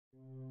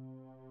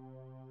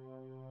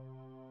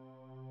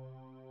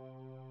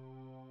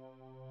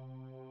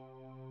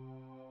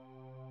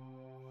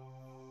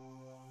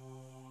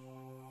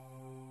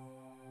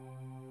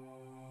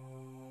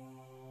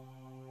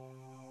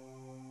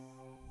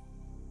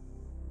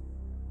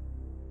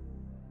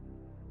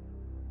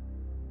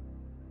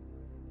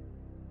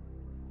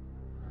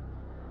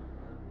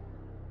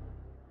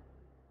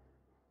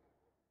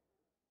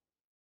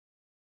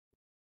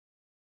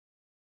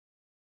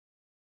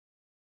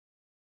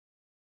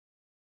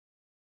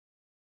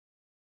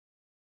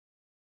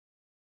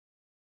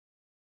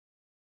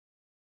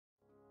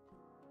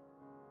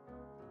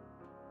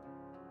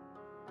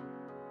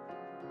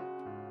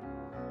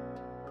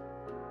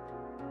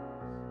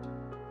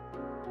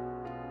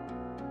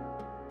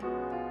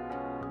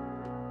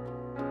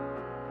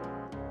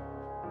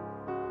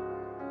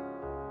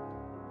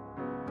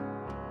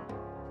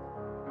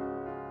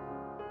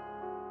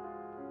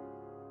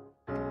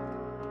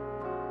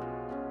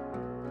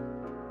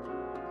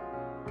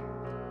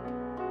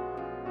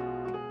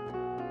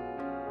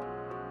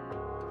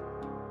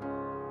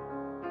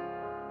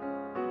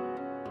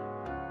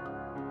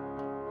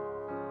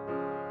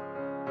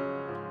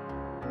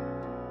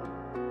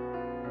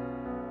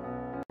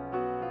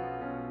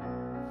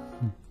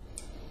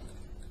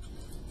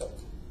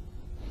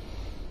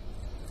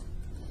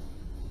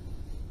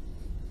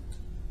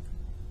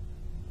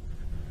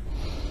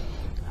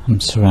I'm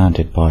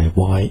surrounded by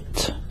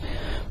white,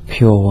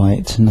 pure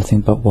white,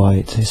 nothing but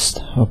white. It's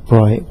a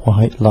bright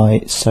white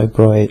light, so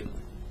bright.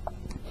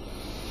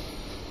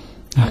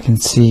 I can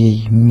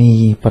see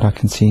me, but I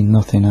can see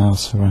nothing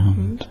else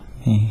around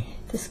me.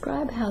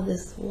 Describe how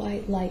this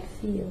white light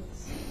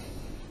feels.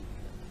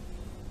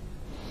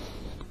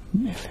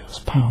 It feels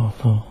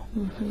powerful.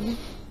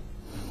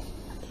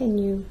 Can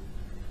you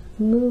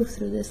move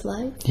through this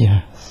light?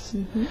 Yes.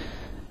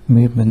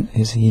 Movement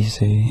is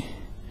easy,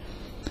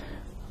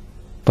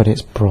 but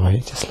it's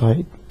bright. It's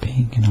like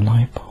being in a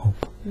light bulb.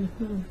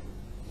 I'm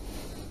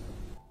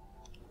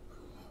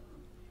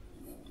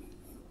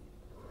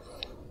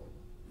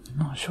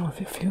not sure if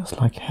it feels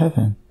like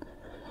heaven.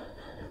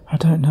 I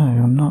don't know,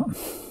 I'm not...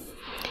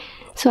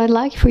 So I'd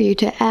like for you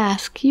to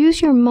ask,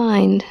 use your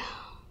mind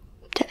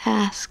to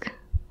ask,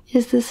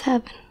 is this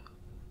heaven?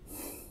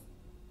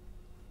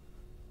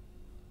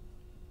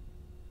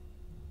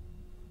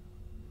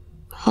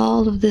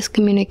 All of this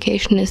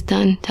communication is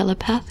done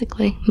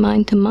telepathically,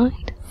 mind to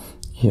mind.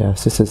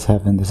 Yes, this is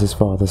heaven, this is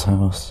Father's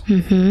house.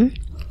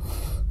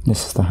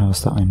 This is the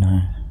house that I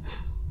know.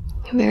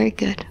 Very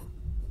good.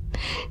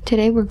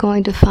 Today we're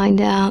going to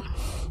find out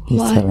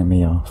He's telling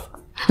me off.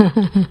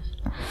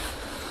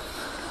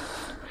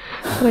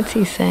 What's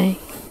he saying?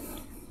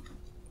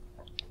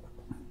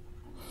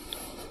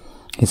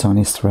 He's on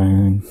his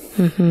throne.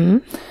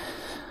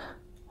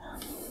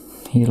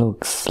 He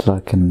looks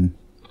like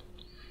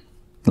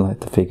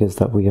the figures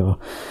that we are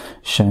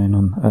shown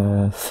on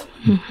Earth.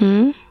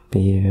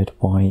 Beard,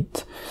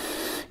 white,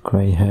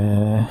 grey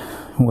hair,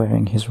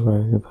 wearing his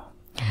robe.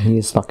 He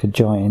is like a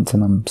giant,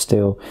 and I'm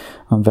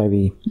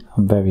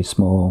very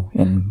small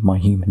in my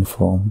human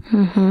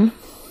form.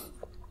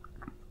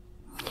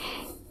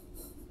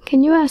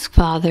 Can you ask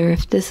Father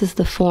if this is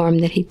the form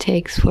that he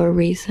takes for a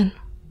reason?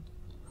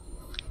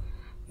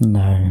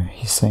 No,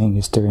 he's saying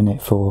he's doing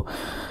it for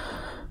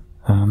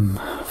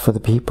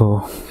the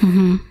people,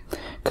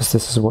 because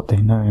this is what they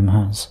know him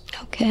as.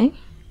 Okay.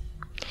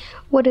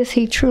 What is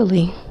he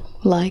truly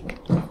like?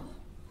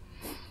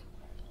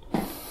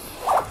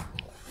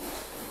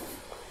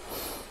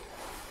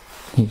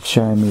 He's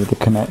showing me the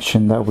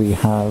connection that we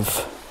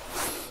have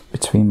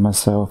between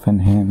myself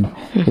and him.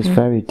 It's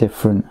very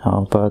different,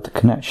 Alba. The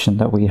connection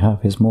that we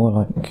have is more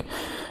like...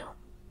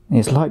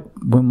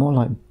 we're more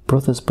like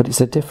brothers, but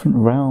it's a different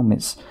realm.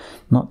 It's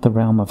not the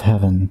realm of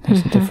heaven.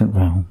 It's a different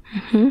realm.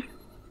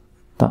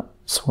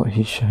 That's what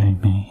he's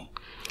showing me.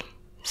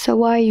 So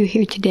why are you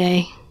here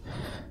today?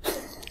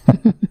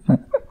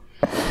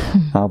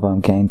 Alba,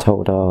 I'm getting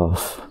told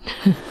off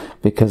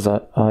because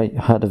I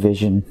had a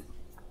vision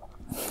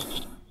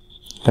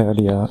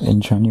earlier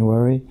in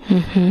January,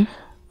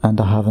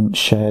 and I haven't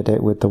shared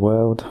it with the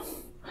world,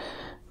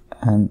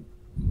 and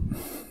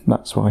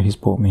that's why he's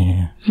brought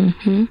me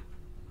here.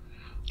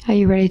 Are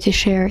you ready to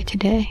share it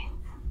today?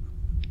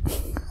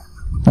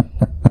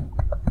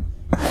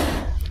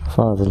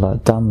 Father's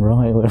like, damn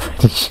right, we're ready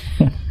to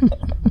share.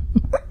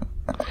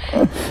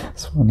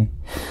 It's funny.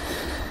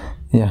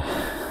 Yeah,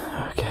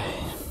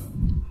 okay.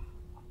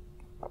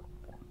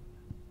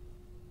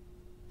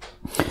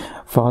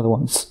 Father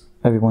wants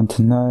everyone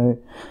to know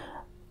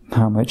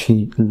how much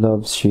he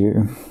loves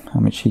you, how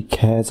much he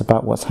cares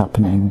about what's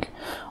happening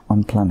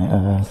on planet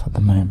Earth at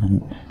the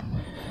moment.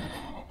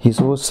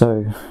 He's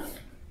also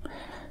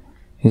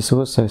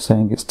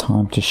saying it's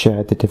time to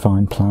share the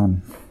divine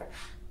plan.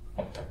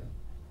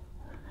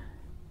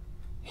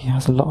 He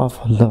has a lot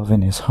of love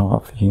in his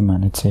heart for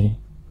humanity.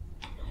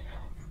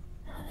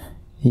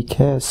 He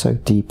cares so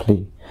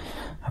deeply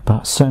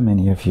about so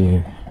many of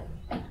you,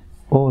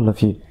 all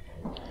of you,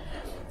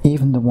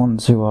 even the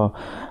ones who are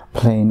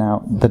playing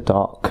out the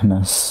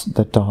darkness,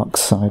 the dark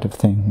side of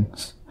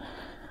things.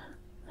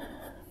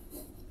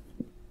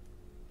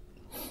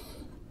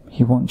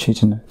 He wants you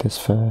to know this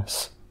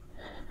first.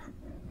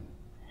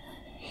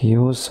 He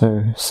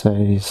also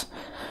says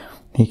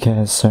he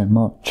cares so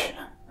much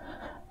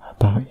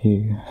about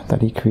you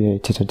that he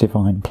created a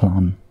divine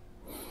plan.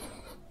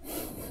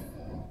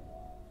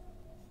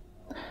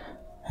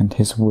 And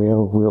his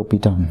will be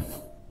done.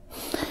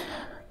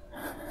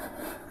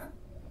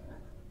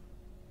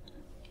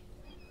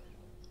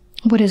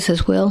 What is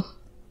his will?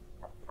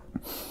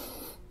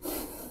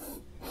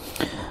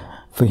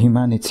 For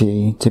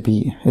humanity to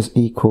be as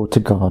equal to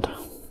God,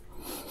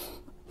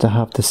 to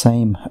have the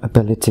same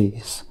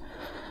abilities,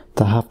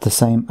 to have the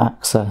same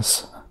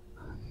access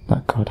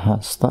that God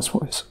has. That's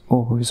what he's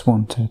always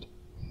wanted.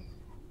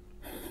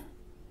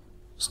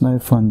 It's no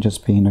fun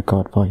just being a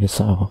God by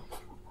yourself.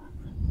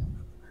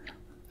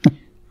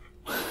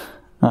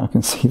 I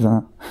can see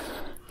that.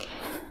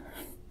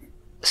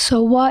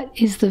 So what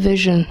is the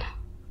vision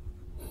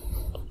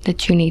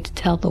that you need to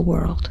tell the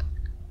world?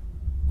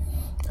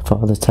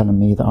 Father's telling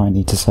me that I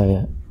need to say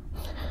it.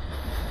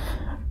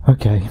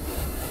 Okay.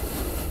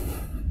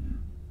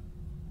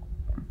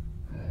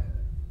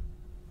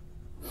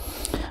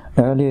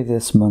 Earlier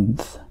this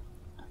month,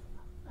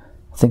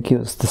 I think it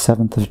was the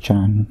 7th of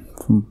Jan,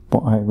 from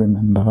what I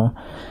remember,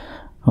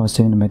 I was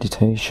doing a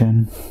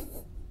meditation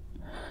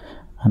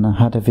and I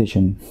had a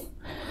vision.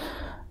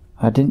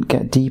 I didn't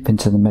get deep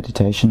into the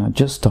meditation. I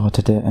just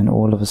started it, and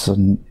all of a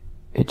sudden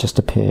it just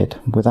appeared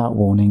without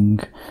warning,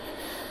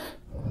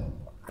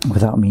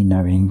 without me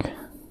knowing.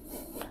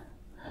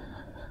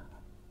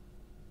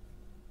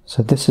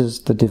 So this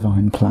is the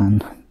divine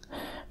plan.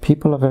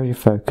 People are very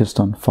focused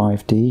on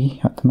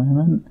 5D at the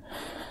moment,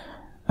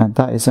 and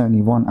that is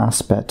only one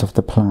aspect of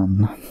the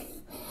plan.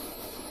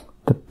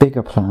 The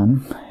bigger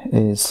plan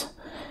is,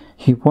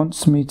 he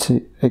wants me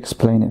to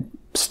explain it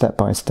step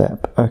by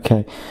step.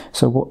 Okay,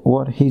 so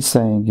what he's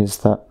saying is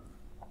that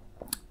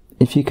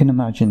if you can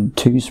imagine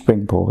two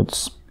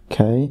springboards,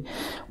 okay,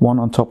 one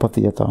on top of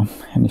the other,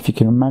 and if you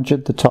can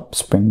imagine the top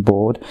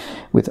springboard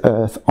with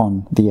Earth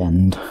on the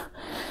end,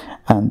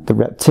 and the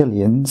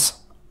reptilians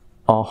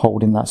are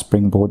holding that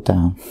springboard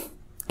down,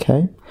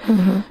 okay?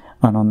 Mm-hmm.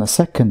 And on the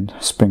second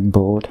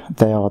springboard,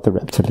 they are the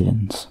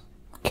reptilians,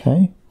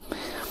 okay?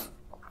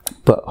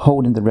 But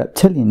holding the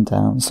reptilian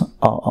downs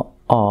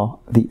are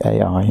the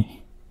AI,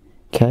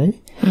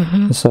 okay?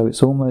 Mm-hmm. So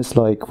it's almost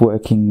like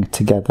working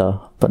together,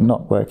 but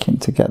not working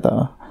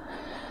together.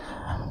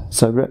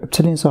 So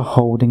reptilians are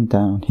holding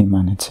down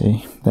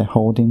humanity. They're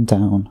holding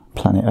down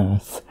planet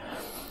Earth.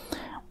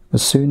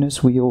 As soon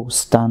as we all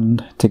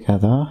stand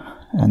together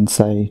and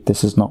say,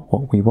 this is not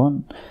what we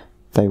want,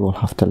 they will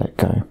have to let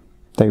go.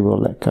 They will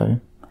let go.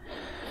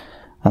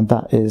 And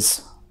that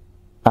is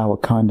our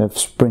kind of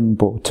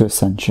springboard to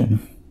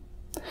ascension.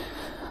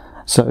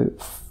 So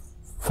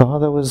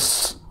Father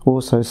was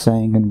also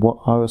saying, and what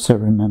I also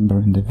remember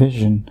in the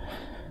vision,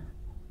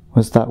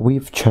 was that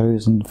we've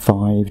chosen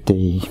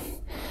 5D. He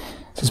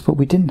says, but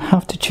we didn't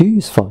have to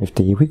choose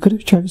 5D. We could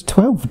have chosen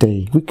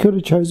 12D. We could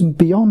have chosen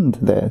beyond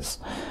this.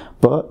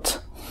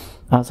 But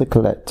as a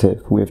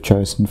collective, we have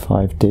chosen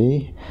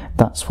 5D.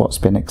 That's what's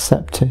been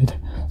accepted.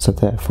 So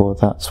therefore,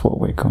 that's what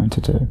we're going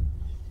to do.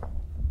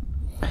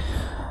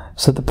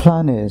 So the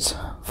plan is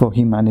for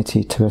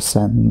humanity to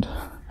ascend.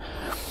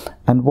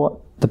 And what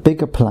the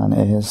bigger plan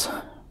is,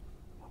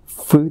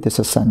 through this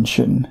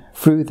ascension,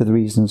 through the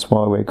reasons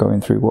why we're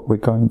going through what we're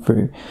going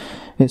through,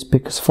 is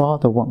because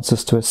Father wants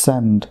us to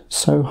ascend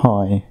so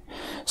high,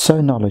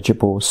 so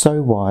knowledgeable,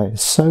 so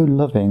wise, so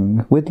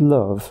loving, with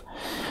love,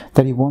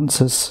 that he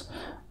wants us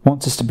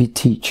to be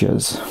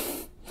teachers.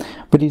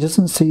 But he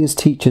doesn't see us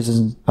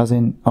teachers as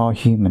in our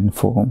human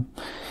form.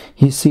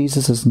 He sees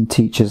us as in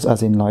teachers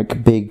as in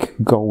like big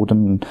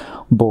golden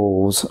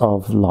balls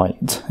of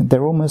light.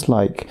 They're almost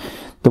like,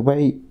 the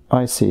way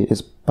I see it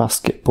is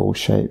basketball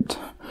shaped.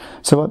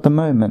 So at the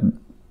moment,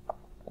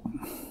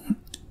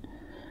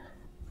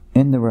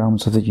 in the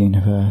realms of the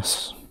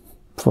universe,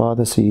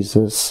 Father sees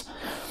us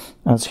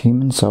as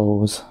human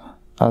souls,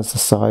 as the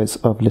size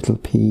of little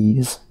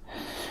peas.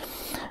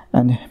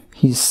 And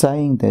he's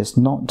saying this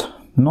not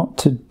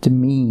to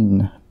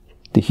demean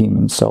the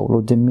human soul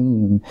or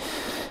demean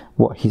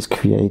what he's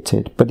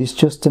created, but it's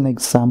just an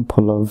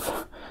example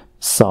of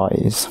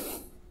size.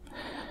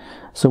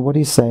 So what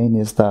he's saying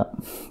is that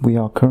we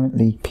are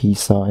currently pea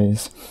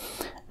size,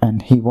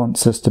 and he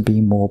wants us to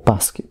be more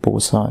basketball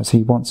size.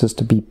 He wants us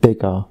to be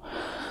bigger.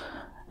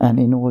 And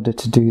in order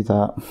to do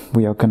that,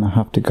 we are going to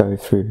have to go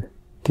through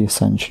the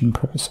ascension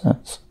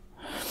process.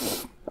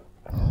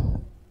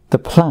 The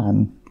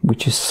plan,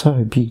 which is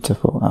so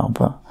beautiful,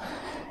 Alba,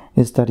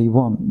 is that he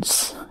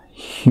wants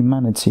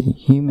humanity,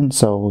 human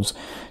souls,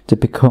 to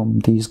become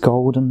these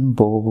golden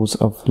balls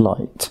of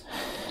light.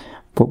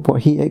 But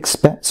what he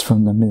expects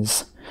from them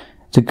is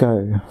to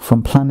go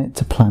from planet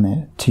to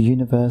planet, to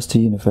universe,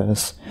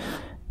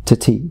 to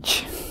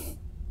teach.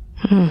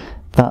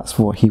 That's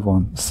what he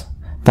wants.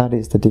 That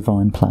is the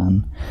divine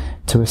plan.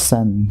 To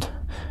ascend,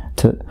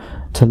 to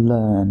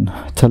learn,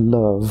 to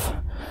love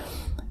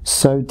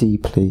so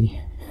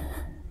deeply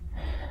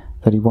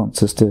that he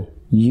wants us to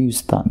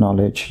use that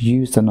knowledge,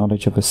 use the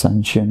knowledge of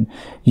ascension,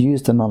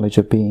 use the knowledge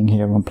of being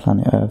here on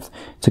planet Earth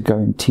to go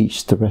and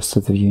teach the rest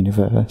of the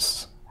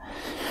universe.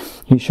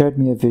 He showed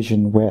me a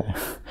vision where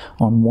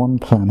on one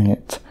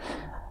planet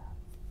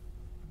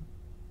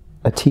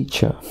a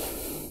teacher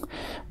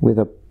with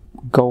a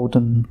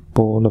golden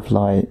ball of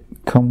light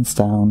comes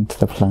down to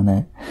the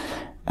planet,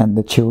 and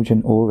the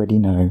children already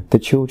know. The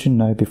children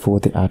know before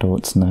the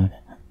adults know.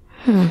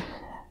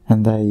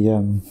 And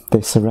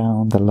they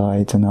surround the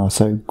light and are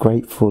so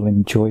grateful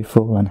and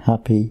joyful and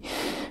happy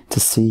to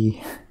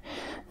see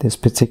this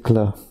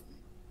particular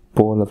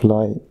ball of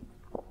light.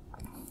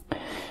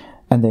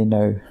 And they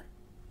know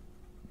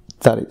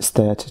that it's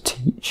there to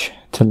teach,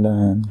 to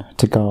learn,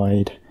 to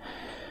guide,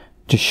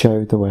 to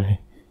show the way.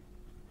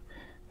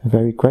 They're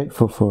very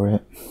grateful for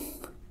it.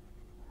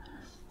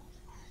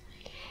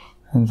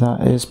 And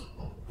that is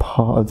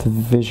part of the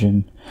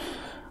vision.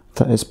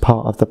 That is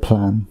part of the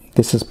plan.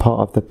 This is part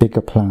of the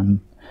bigger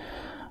plan.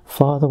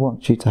 Father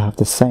wants you to have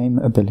the same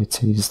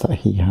abilities that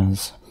he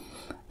has.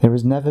 There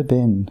has never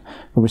been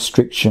a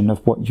restriction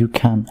of what you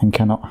can and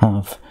cannot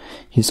have.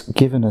 He's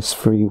given us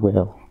free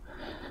will.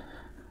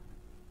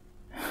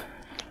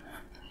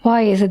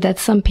 Why is it that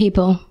some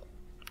people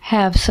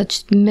have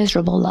such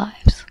miserable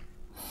lives?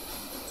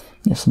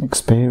 It's an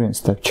experience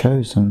they've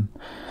chosen.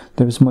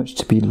 There is much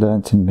to be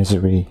learnt in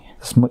misery.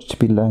 There's much to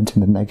be learnt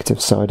in the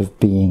negative side of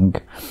being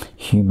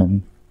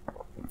human.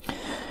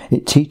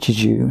 It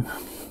teaches you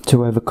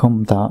to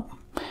overcome that.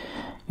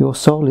 Your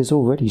soul is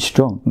already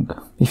strong.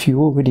 If you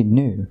already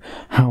knew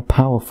how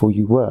powerful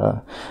you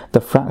were, the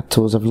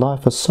fractals of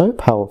life are so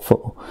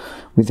powerful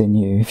within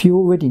you. If you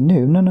already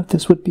knew, none of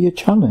this would be a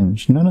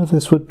challenge. None of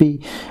this would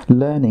be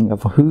learning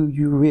of who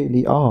you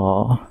really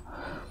are.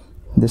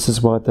 This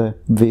is why the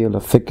veil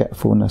of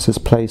forgetfulness is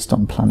placed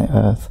on planet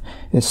Earth,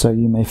 is so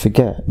you may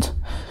forget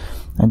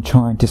and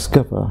try and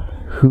discover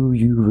who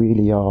you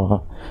really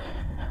are.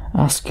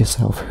 Ask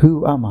yourself,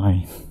 who am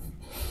I?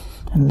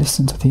 And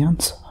listen to the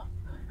answer.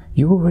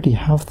 You already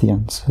have the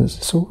answers.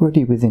 It's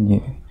already within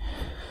you.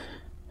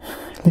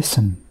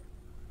 Listen.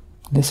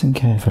 Listen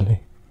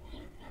carefully.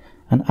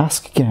 And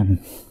ask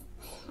again.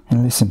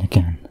 And listen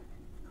again.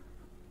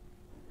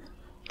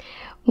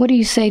 What do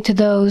you say to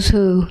those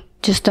who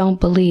just don't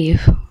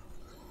believe?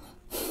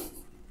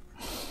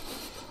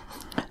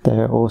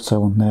 They're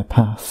also on their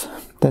path.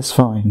 That's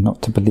fine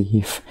not to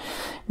believe.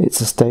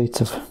 It's a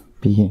state of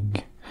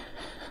being.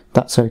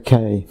 That's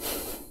okay.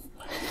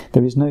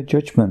 There is no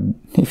judgment.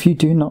 If you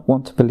do not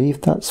want to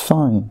believe, that's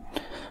fine.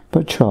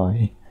 But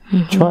try.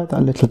 Try that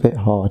a little bit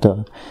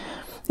harder.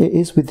 It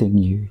is within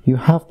you. You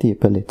have the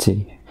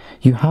ability.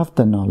 You have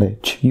the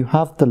knowledge. You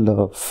have the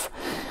love.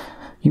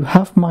 You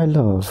have my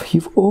love.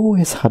 You've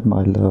always had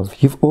my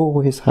love. You've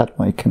always had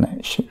my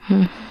connection.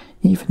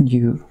 Even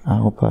you,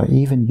 Alba,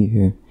 even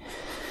you.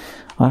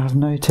 I have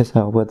noticed,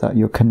 Alba, that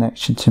your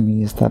connection to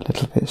me is that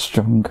little bit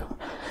stronger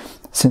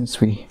since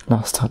we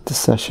last had the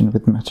session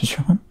with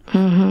Metatron.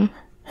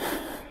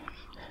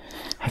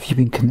 Have you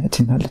been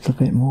connecting that little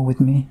bit more with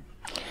me?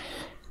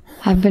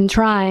 I've been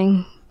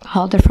trying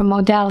all different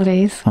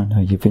modalities. I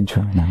know you've been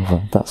trying,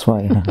 Alba. That's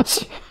why I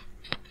asked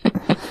you.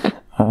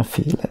 I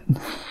feel it.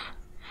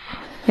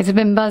 It's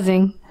been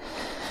buzzing.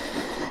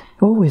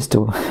 Always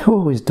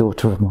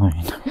daughter of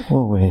mine.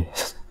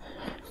 Always.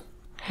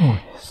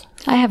 Always.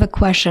 I have a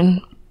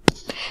question.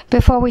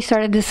 Before we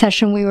started this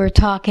session, we were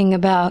talking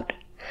about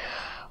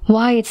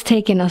why it's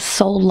taken us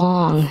so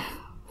long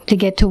to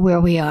get to where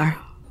we are.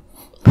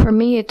 For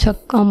me, it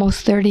took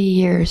almost 30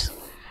 years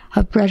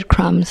of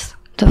breadcrumbs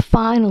to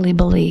finally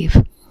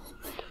believe,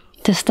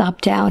 to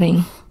stop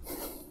doubting.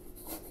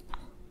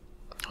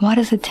 Why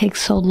does it take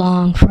so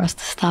long for us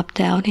to stop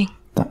doubting?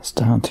 That's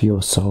down to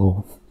your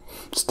soul.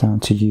 It's down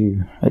to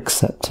you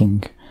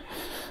accepting.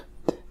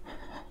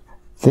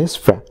 This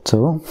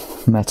fractal,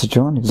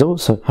 Metatron, is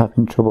also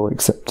having trouble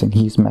accepting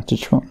he's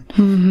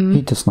Metatron.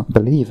 He does not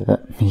believe it.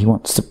 He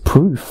wants the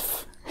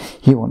proof.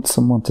 He wants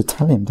someone to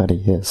tell him that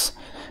he is.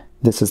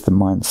 This is the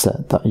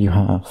mindset that you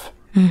have.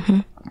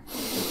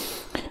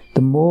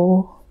 The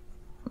more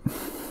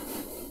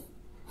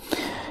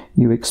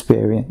you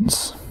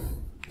experience,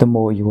 the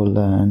more you will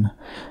learn.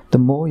 The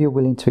more you're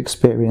willing to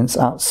experience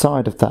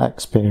outside of that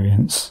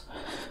experience,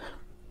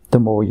 the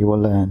more you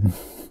will learn.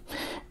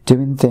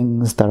 Doing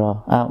things that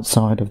are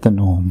outside of the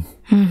norm.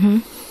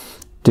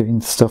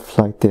 Doing stuff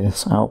like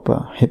this,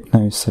 Alba,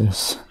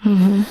 hypnosis,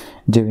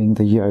 doing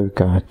the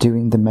yoga,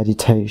 doing the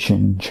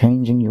meditation,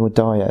 changing your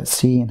diet,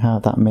 seeing how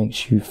that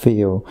makes you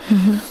feel.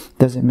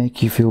 Does it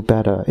make you feel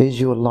better? Is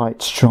your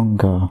light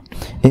stronger?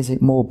 Is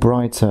it more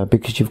brighter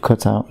because you've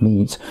cut out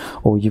meat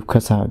or you've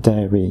cut out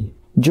dairy?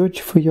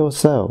 Judge for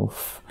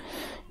yourself.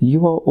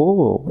 You are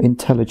all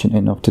intelligent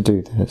enough to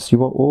do this.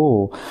 You are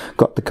all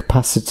got the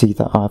capacity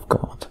that I've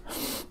got.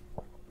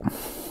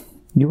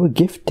 You are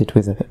gifted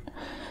with it.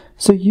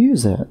 So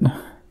use it.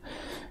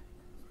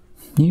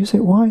 Use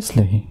it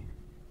wisely.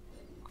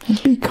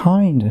 And be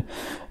kind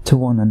to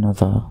one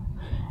another.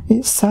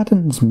 It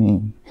saddens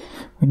me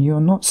when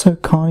you're not so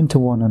kind to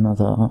one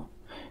another.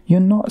 You're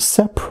not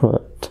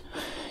separate.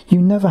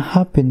 You never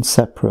have been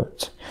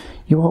separate.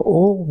 You are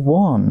all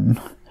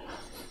one.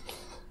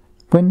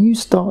 When you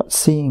start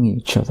seeing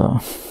each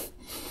other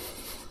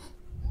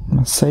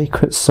as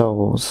sacred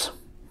souls,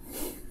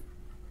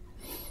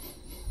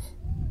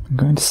 I'm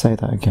going to say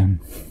that again.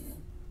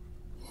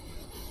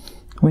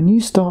 When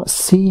you start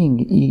seeing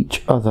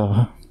each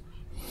other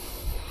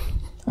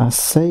as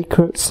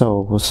sacred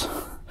souls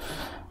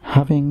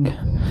having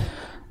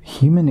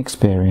human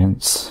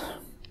experience,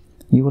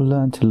 you will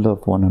learn to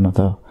love one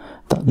another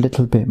that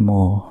little bit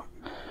more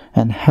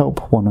and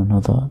help one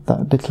another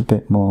that little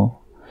bit more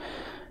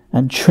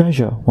and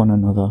treasure one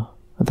another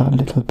that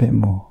little bit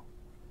more.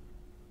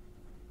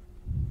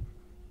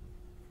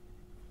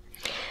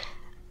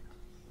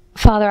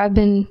 Father, I've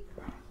been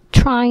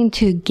trying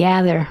to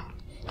gather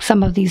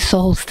some of these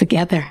souls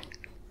together.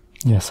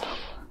 Yes.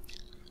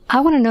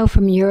 I want to know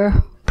from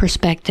your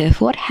perspective,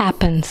 what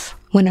happens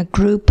when a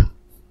group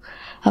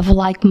of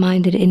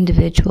like-minded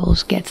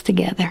individuals gets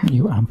together?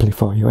 You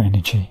amplify your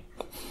energy.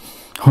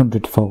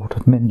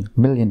 100-fold,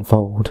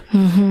 millionfold,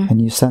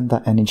 and you send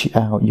that energy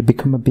out. You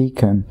become a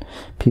beacon.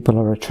 People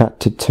are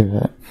attracted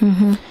to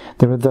it.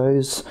 There are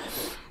those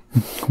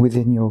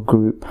within your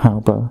group,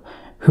 Alba,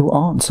 who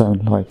aren't so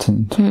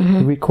enlightened,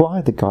 who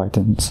require the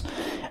guidance,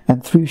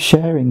 and through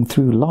sharing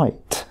through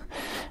light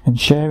and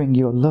sharing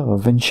your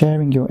love and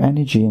sharing your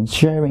energy and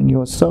sharing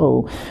your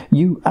soul,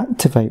 you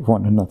activate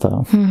one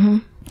another.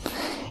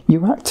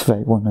 You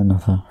activate one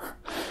another.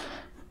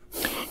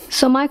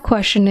 So my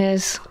question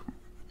is,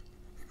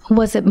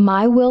 was it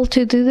my will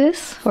to do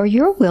this or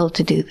your will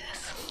to do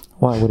this?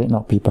 Why would it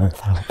not be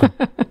both,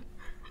 Alba?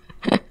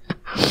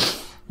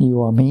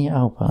 You are me,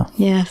 Alba.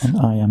 Yes. And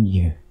I am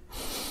you.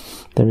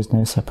 There is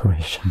no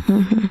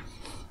separation.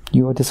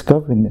 You are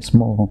discovering this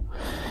more.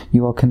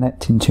 You are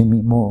connecting to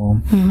me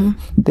more.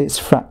 This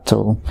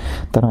fractal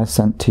that I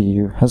sent to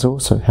you has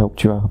also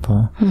helped you,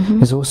 Alba.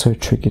 Has also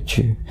triggered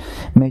you.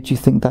 Made you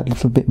think that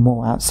little bit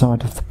more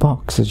outside of the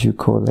box, as you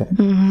call it.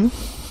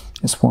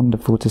 It's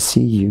wonderful to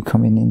see you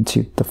coming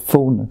into the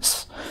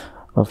fullness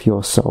of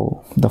your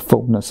soul. The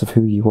fullness of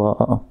who you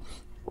are.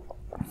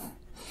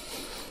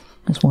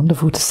 It's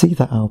wonderful to see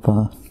that,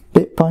 Alba.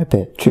 Bit by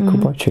bit, trickle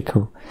by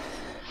trickle.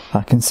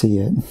 I can see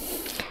it.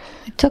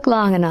 It took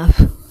long enough.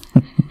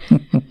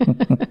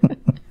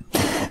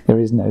 There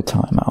is no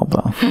time,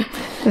 Alba.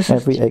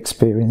 Every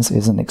experience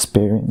is an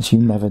experience. You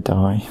never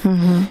die.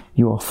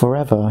 You are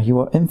forever. You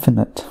are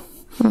infinite.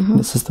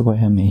 This is the way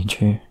I made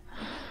you.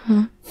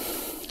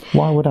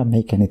 Why would I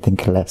make anything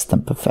less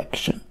than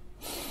perfection?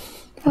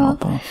 Well,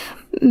 Alba?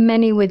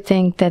 Many would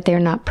think that they're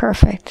not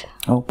perfect.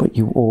 Oh, but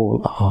you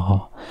all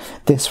are.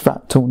 This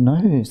fractal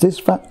knows.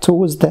 This fractal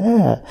was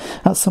there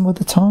at some of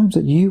the times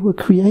that you were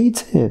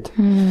created.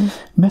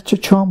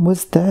 Metatron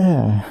was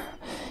there.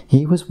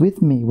 He was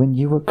with me when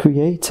you were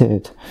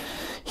created.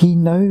 He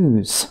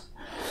knows.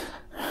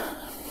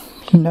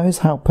 He knows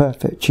how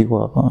perfect you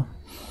are.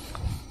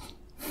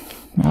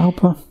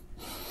 Alba,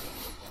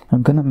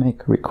 I'm going to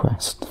make a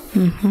request.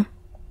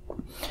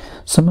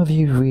 Some of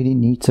you really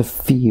need to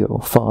feel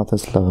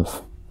Father's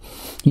love.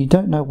 You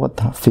don't know what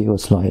that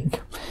feels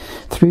like.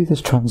 Through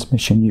this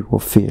transmission you will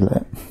feel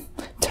it.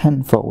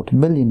 Tenfold,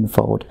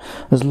 millionfold.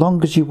 As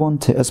long as you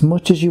want it, as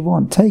much as you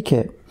want, take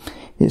it.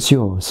 It's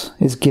yours.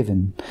 It's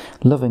given.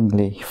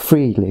 Lovingly,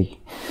 freely,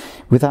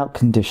 without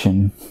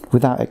condition,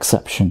 without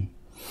exception.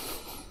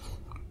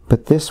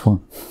 But this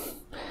one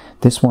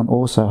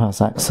also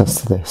has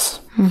access to this.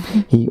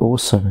 He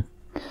also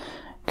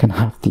can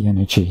have the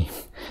energy.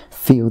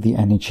 Feel the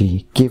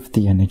energy, give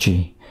the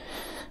energy,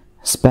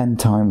 spend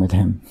time with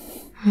him,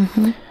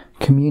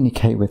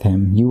 communicate with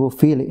him. You will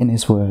feel it in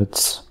his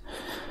words.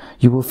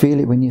 You will feel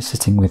it when you're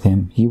sitting with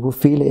him. You will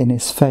feel it in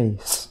his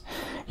face.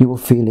 You will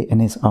feel it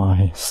in his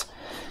eyes.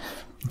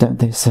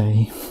 Don't you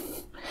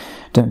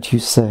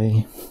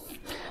say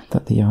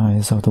that the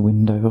eyes are the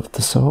window of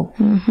the soul?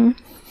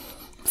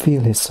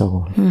 Feel his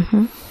soul.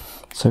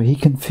 So he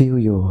can feel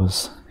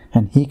yours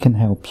and he can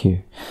help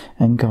you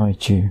and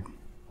guide you.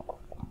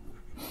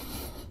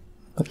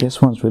 But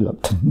this one's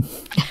reluctant.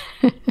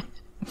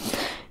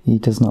 He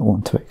does not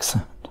want to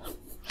accept.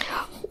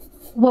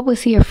 What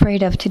was he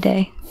afraid of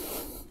today?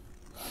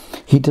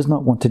 He does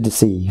not want to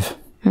deceive.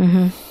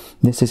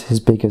 This is his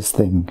biggest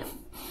thing.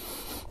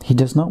 He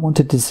does not want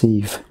to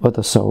deceive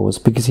other souls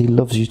because he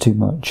loves you too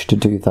much to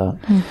do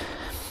that.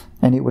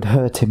 And it would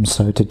hurt him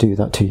so to do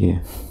that to you.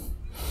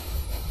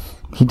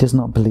 He does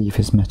not believe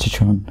his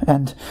Metatron.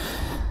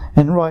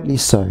 And rightly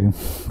so.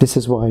 This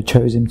is why I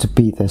chose him to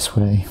be this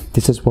way.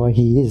 This is why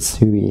he is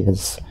who he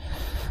is.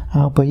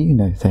 Alba, you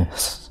know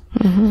this.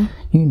 You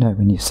know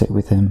when you sit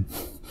with him,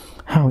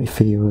 how it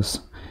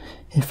feels.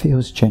 It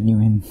feels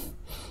genuine.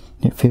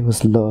 It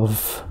feels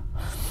love.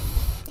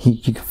 You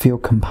can feel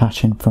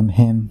compassion from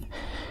him.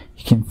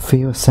 You can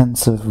feel a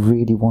sense of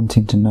really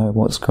wanting to know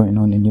what's going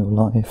on in your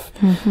life.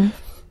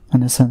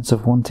 And a sense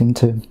of wanting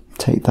to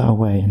take that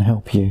away and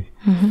help you.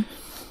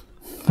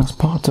 That's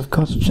part of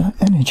God's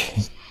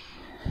energy.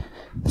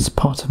 It's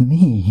part of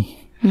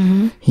me.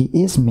 He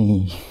is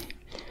me.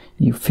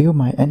 You feel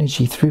my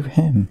energy through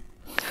him.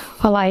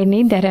 Well, I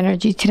need that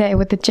energy today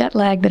with the jet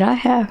lag that I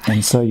have.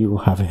 And so you will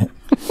have it.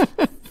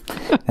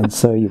 And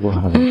so you will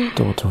have it,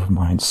 daughter of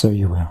mine. So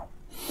you will.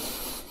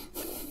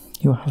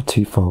 You'll have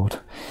twofold.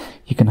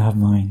 You can have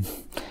mine,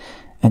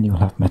 and you'll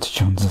have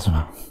Metatron's as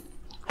well.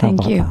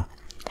 Thank you.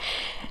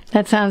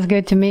 That sounds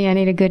good to me. I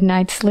need a good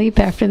night's sleep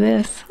after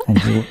this.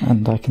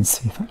 And I can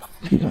see that.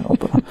 You know,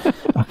 but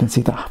I can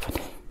see that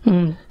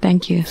happening.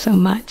 Thank you so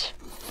much.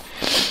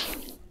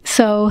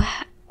 So,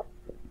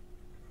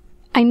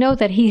 I know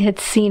that he had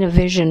seen a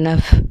vision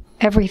of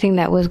everything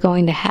that was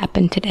going to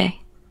happen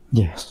today.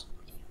 Yes.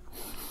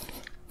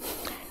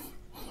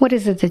 What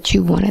is it that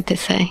you wanted to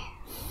say?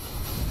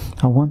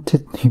 I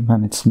wanted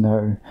humanity to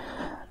know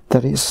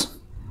that it's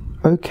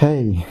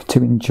okay to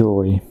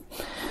enjoy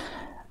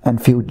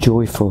and feel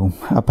joyful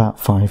about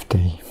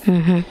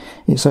 5D.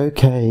 It's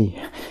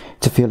okay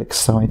to feel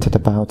excited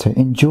about it.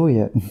 Enjoy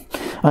it.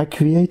 I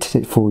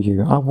created it for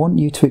you. I want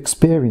you to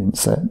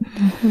experience it.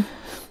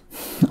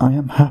 I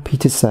am happy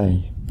to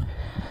say,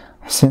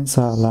 since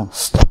our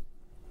last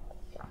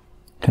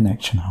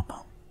connection,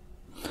 Alba,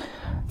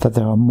 that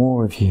there are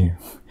more of you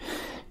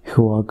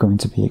who are going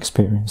to be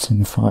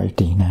experiencing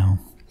 5D now,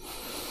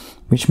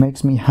 which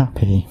makes me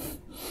happy.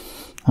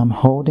 I'm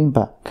holding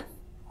back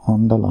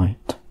on the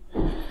light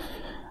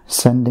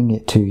sending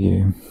it to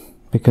you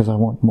because I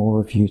want more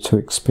of you to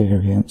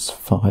experience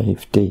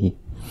 5D.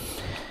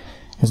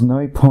 There's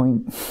no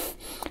point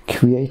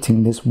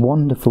creating this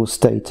wonderful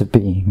state of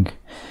being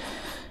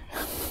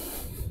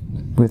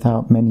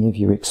without many of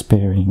you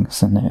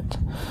experiencing it.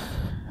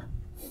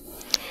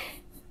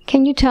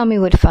 Can you tell me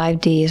what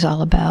 5D is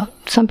all about?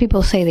 Some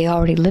people say they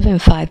already live in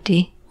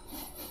 5D.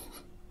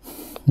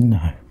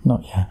 No,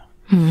 not yet.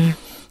 Mm-hmm.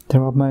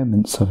 There are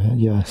moments of it,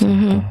 yes,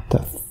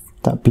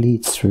 that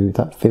bleeds through,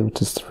 that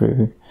filters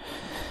through.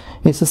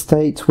 It's a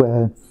state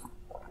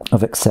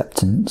of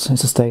acceptance,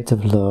 it's a state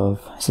of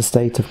love, it's a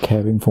state of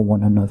caring for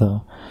one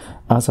another,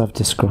 as I've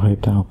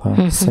described,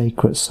 Alba,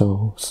 sacred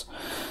souls,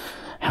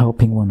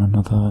 helping one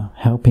another,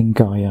 helping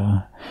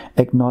Gaia,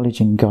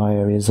 acknowledging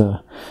Gaia is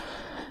a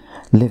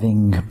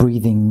living,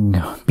 breathing,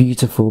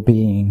 beautiful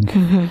being,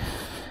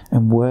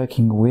 and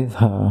working with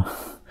her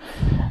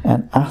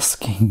and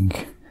asking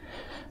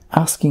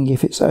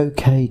if it's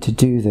okay to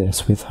do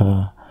this with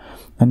her,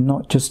 and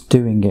not just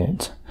doing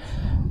it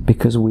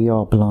because we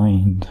are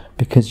blind,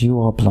 because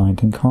you are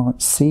blind and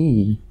can't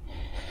see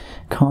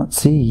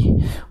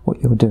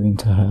what you're doing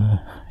to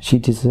her. She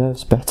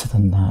deserves better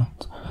than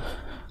that.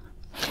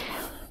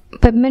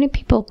 But many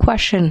people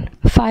question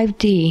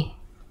 5D.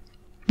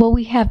 Will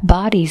we have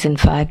bodies in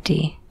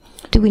 5D?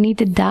 Do we need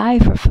to die in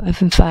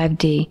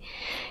 5D?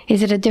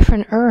 Is it a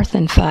different Earth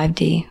in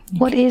 5D?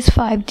 What is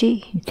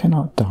 5D? You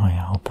cannot die,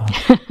 Alba.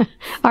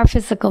 Our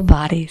physical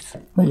bodies.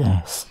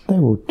 Yes, they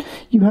will.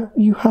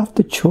 You have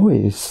the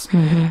choice.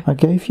 I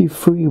gave you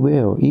free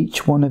will.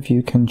 Each one of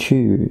you can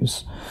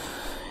choose.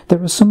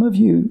 There are some of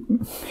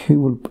you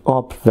who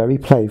are very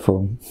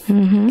playful.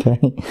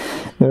 Okay,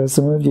 there are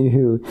some of you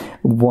who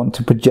want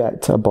to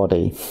project a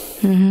body,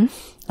 and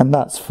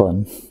that's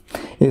fun.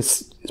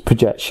 It's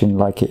projection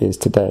like it is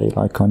today,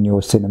 like on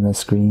your cinema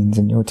screens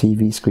and your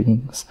TV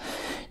screens.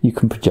 You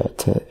can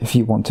project it. If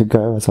you want to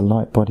go as a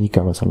light body,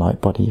 go as a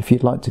light body. If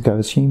you'd like to go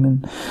as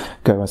human,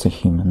 go as a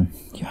human.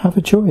 You have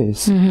a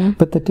choice.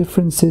 But the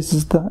difference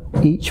is that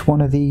each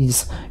one of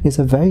these is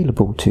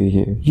available to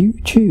you. You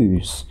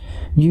choose.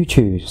 You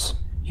choose.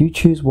 You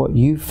choose what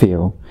you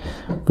feel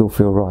will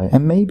feel right.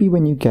 And maybe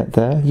when you get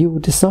there, you will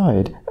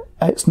decide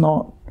it's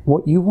not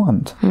what you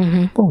want.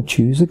 Well,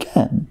 choose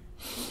again.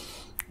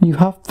 You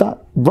have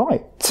that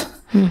right.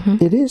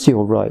 It is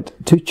your right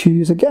to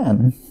choose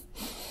again.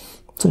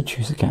 So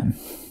choose again.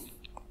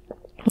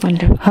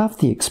 Wonderful. Have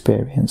the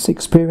experience.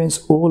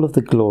 Experience all of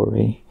the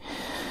glory,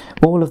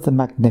 all of the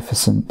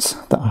magnificence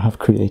that I have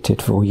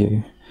created for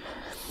you.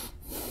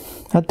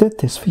 I did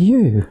this for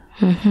you.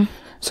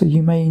 So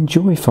you may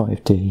enjoy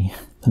 5D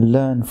and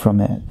learn from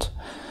it.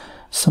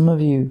 Some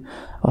of you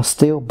are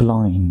still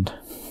blind,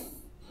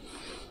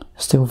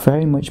 still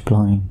very much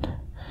blind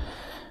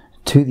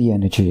to the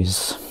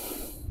energies.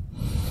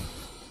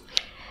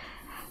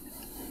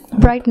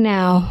 Right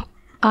now,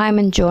 I'm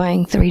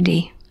enjoying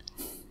 3D.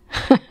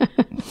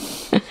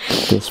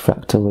 This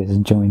fractal is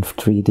enjoying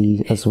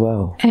 3D as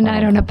well. And I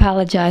don't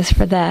apologize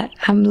for that.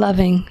 I'm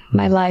loving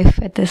my life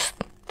at this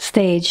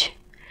stage.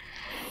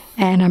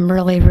 And I'm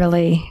really,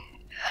 really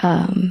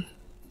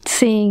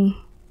seeing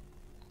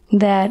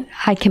that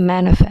I can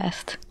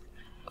manifest.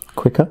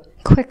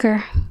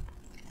 Quicker,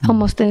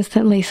 almost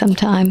instantly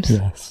sometimes.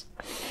 Yes.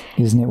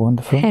 Isn't it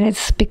wonderful? And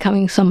it's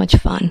becoming so much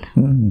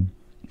fun.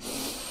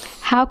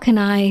 How can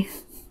I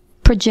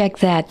project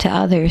that to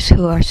others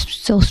who are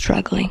still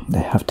struggling?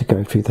 They have to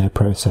go through their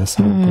process.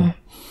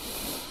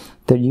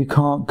 That you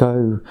can't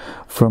go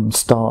from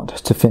start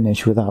to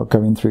finish without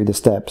going through the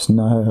steps.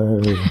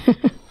 No.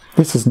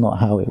 This is not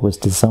how it was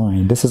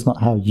designed. This is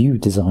not how you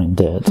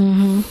designed it.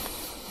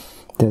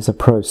 There's a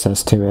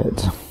process to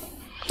it.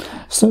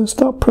 So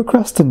stop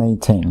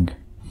procrastinating.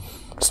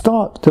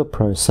 Start the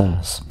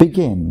process.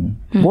 Begin.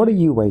 What are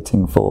you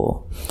waiting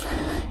for?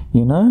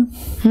 You know?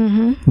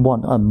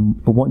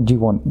 What do you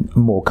want?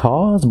 More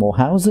cars? More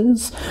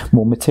houses?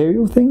 More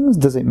material things?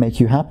 Does it make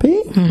you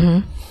happy?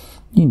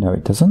 You know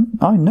it doesn't.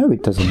 I know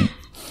it doesn't.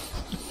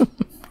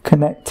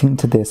 Connecting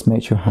to this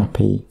makes you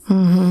happy.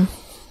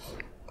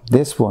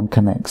 This one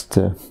connects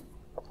to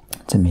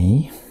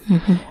me,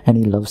 and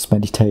he loves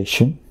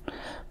meditation.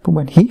 But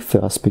when he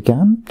first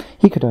began,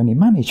 he could only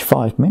manage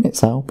 5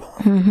 minutes,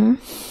 Alba.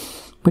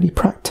 But he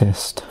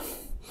practiced,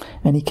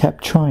 and he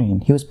kept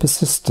trying. He was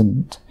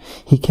persistent.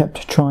 He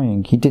kept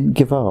trying. He didn't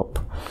give up.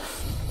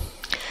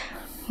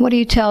 What do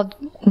you tell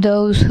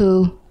those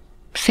who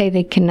say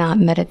they cannot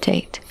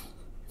meditate?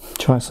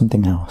 Try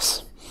something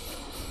else.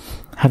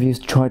 Have you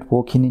tried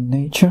walking in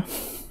nature?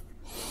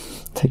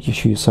 Take your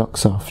shoe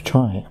socks off.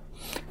 Try it.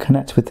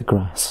 Connect with the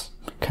grass.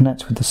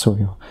 Connect with the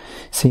soil.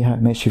 See how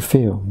it makes you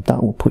feel.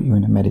 That will put you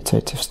in a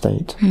meditative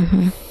state.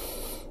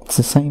 It's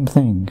the same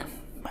thing.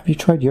 Have you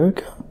tried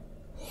yoga?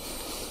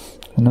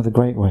 Another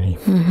great way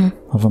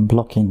of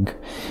unblocking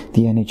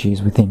the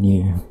energies within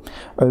you,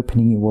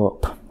 opening you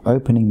up,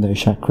 opening those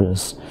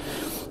chakras.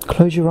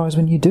 Close your eyes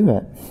when you do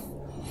it.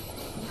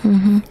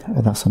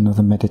 That's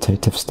another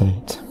meditative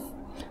state.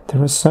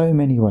 There are so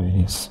many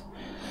ways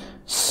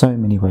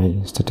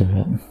to do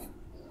it.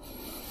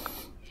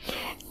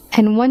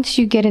 And once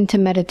you get into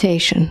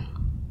meditation,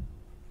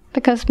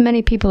 because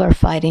many people are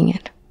fighting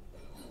it,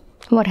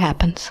 what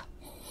happens?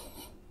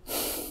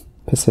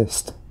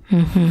 Persist.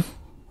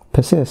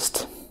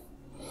 Persist.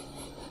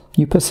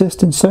 You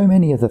persist in so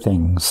many other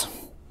things.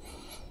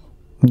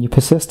 You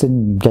persist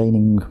in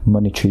gaining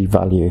monetary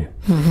value.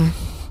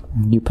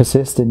 You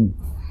persist in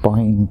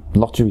buying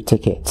lottery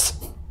tickets.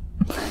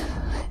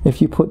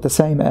 If you put the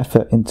same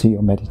effort into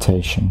your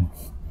meditation,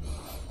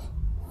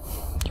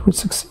 you would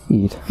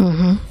succeed.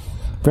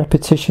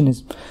 Repetition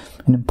is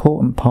an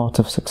important part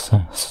of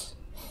success.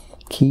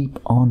 Keep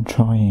on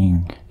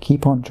trying.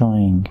 Keep on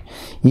trying.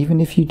 Even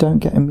if you don't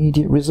get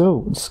immediate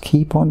results,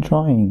 keep on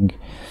trying.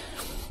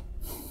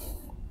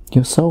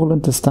 Your soul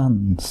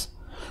understands.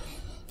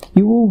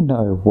 You all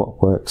know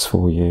what works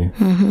for you.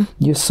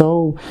 Your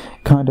soul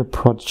kind of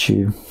prods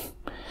you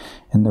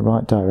in the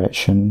right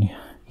direction.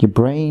 Your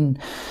brain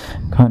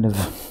kind of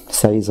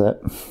says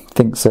it,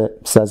 thinks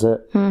it, says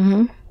it.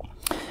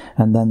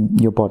 And then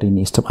your body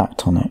needs to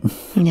act on it.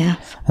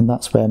 Yes. And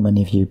that's where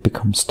many of you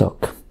become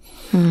stuck.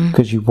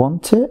 Because you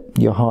want it,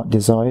 your heart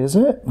desires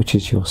it, which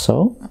is your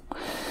soul.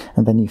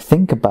 And then you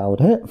think about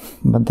it,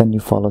 but then you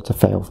fail to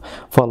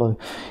follow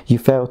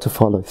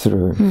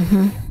through.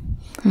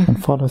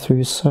 And follow through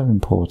is so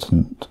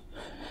important.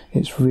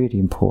 It's really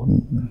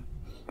important.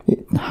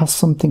 It has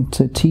something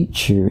to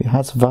teach you. It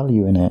has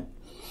value in it.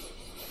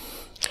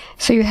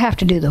 So you have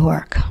to do the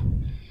work.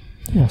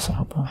 Yes,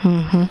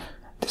 Alba.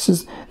 This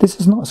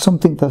is not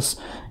something that's...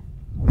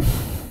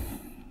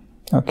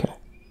 Okay.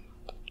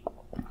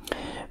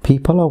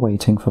 People are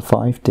waiting for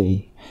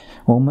 5D,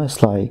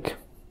 almost like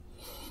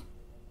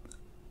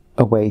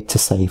a way to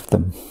save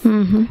them,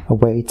 a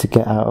way to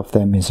get out of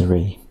their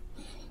misery.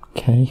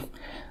 Okay?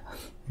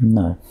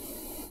 No.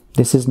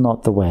 This is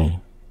not the way.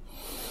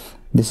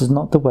 This is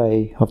not the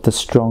way of the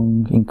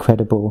strong,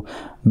 incredible,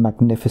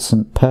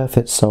 magnificent,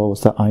 perfect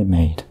souls that I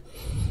made.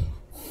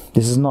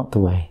 This is not the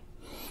way.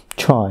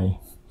 Try.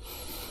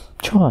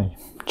 Try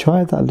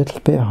that a little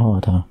bit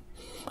harder.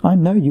 I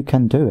know you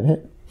can do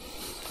it,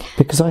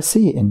 because I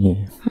see it in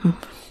you.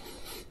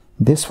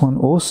 This one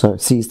also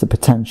sees the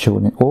potential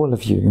in all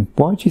of you.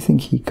 Why do you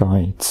think he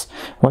guides?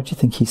 Why do you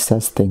think he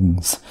says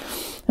things?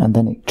 And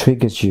then it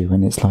triggers you,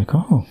 and it's like,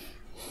 oh,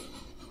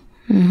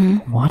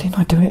 why didn't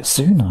I do it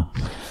sooner?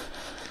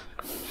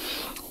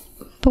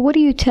 But what do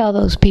you tell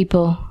those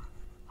people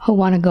who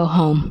want to go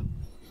home?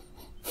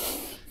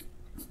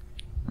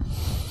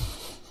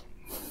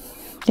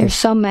 There's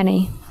so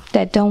many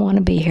that don't want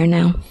to be here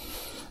now.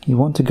 You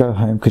want to go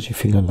home because you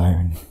feel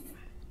alone.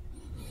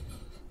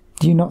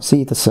 Do you not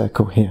see the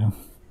circle here?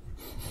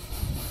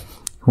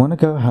 You want to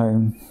go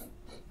home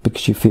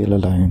because you feel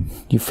alone.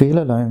 You feel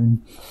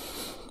alone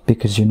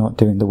because you're not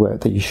doing the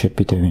work that you should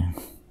be doing.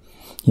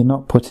 You're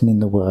not putting in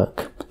the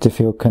work to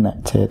feel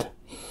connected.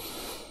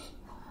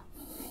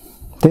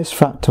 This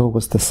fractal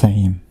was the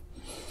same.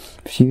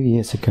 A few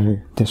years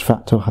ago, this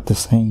fractal had the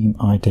same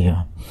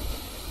idea.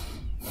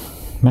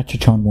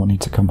 Metatron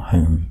wanted to come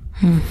home.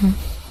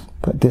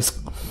 But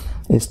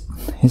it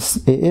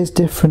is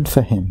different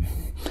for him,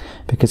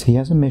 because he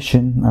has a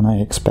mission and I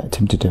expect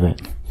him to do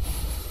it.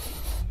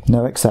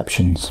 No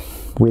exceptions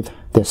with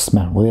this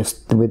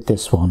with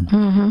this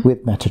one,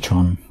 with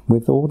Metatron.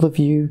 With all of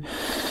you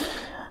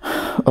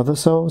other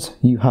souls,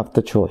 you have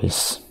the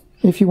choice.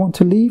 If you want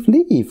to leave,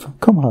 leave.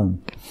 Come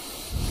home.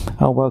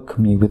 I'll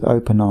welcome you with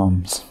open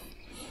arms.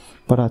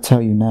 But I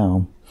tell you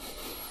now,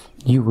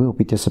 you will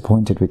be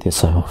disappointed with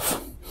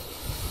yourself.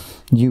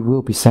 You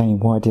will be saying,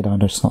 why did I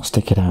just not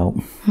stick it out?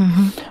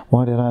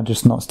 Why did I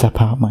just not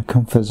step out of my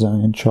comfort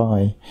zone and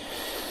try?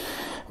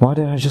 Why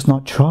did I just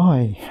not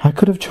try? I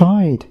could have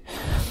tried.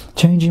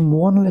 Changing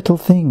one little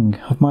thing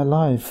of my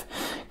life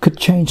could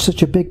change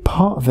such a big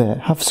part of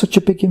it, have such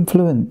a big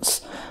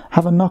influence,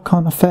 have a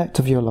knock-on effect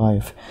of your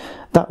life.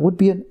 That would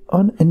be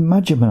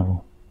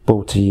unimaginable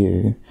to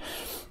you.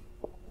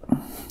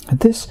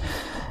 This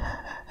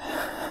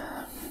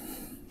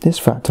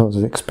fractal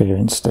has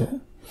experienced it.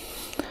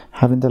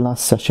 Having the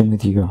last session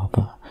with you,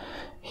 Alba,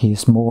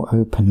 he's more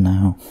open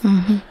now.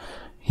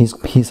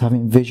 He's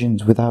having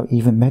visions without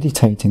even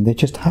meditating. They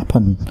just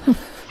happen.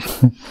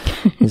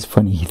 It's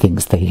funny, he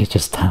thinks they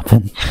just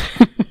happen.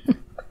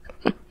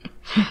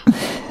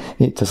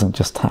 It doesn't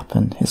just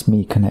happen. It's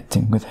me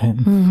connecting with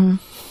him.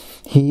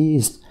 He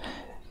is,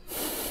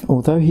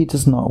 although he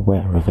is not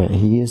aware of it,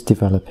 he is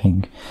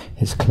developing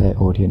his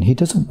clairaudient. He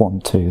doesn't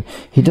want to.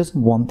 He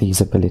doesn't want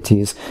these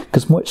abilities,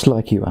 because much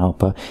like you,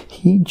 Alba,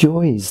 he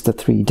enjoys the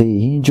 3D.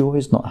 He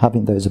enjoys not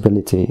having those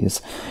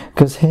abilities,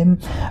 because him,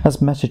 as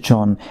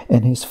Metatron,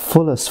 in his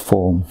fullest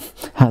form,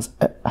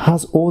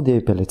 has all the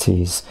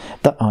abilities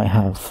that I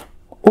have.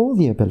 All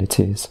the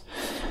abilities.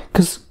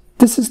 Because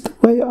this is the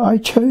way I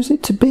chose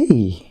it to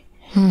be.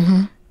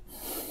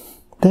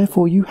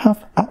 Therefore, you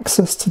have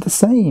access to the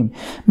same.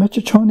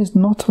 Metatron is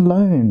not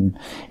alone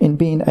in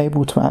being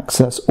able to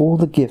access all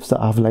the gifts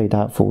that I've laid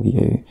out for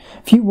you.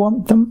 If you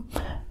want them,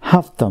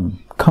 have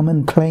them. Come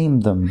and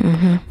claim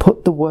them.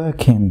 Put the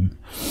work in.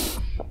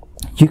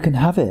 You can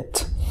have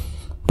it.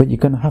 but you're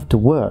going to have to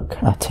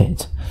work at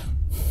it.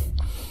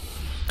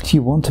 If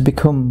you want to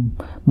become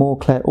more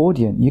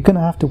clairaudient, you're going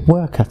to have to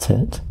work at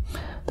it.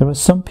 There are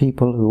some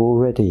people who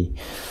already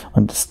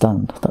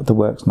understand that the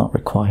work's not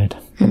required,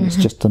 and it's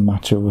just a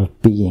matter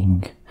of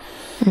being,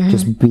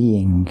 just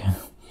being.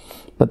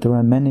 But there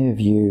are many of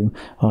you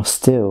are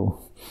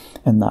still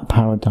in that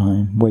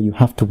paradigm where you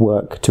have to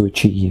work to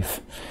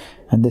achieve.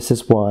 And this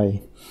is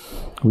why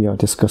we are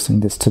discussing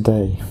this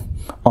today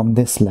on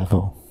this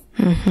level.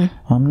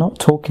 I'm not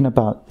talking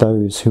about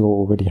those who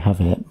already have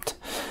it,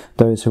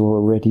 those who are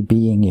already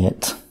being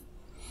it,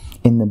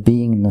 in the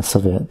beingness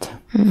of it.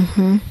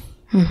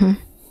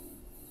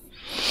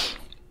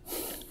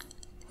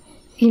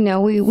 You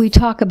know, we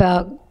talk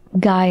about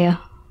Gaia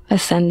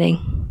ascending.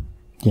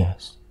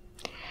 Yes.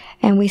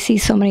 And we see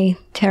so many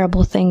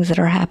terrible things that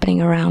are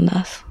happening around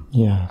us.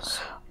 Yes.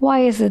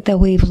 Why is it that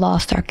we've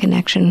lost our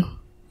connection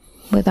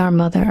with our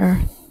Mother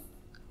Earth?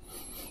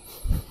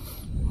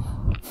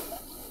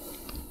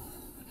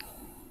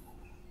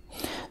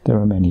 There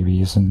are many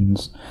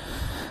reasons.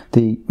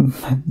 The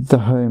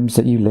homes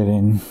that you live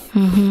in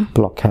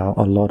block out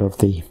a lot of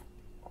the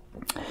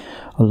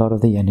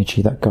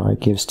energy that Gaia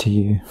gives to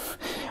you.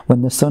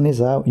 When the sun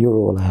is out, you're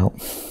all out.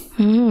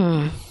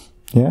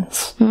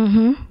 Yes?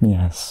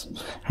 Yes.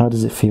 How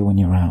does it feel when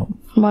you're out?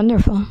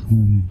 Wonderful.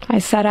 I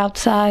sat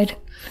outside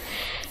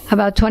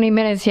about 20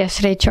 minutes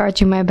yesterday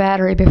charging my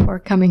battery before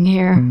coming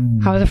here.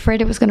 I was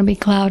afraid it was going to be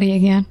cloudy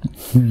again.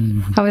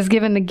 I was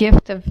given the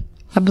gift of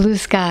a blue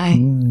sky.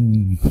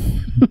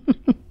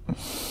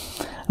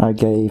 I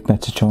gave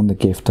Metatron the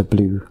gift of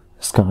blue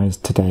skies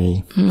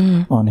today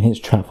on his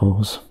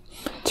travels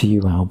to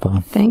you,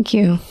 Alba. Thank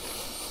you.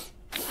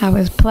 I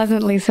was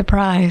pleasantly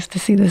surprised to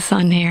see the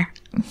sun here.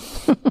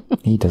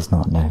 He does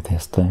not know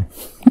this, though.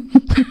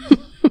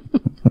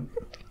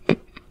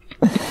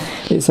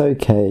 It's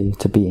okay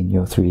to be in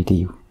your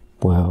 3D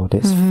world.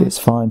 It's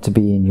fine to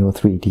be in your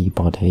 3D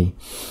body.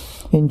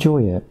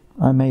 Enjoy it.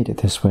 I made it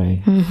this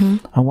way.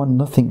 I want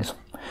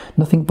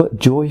nothing but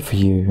joy for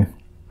you.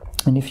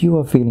 And if you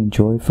are feeling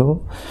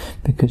joyful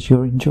because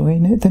you're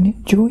enjoying it, then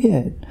enjoy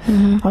it.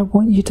 I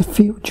want you to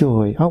feel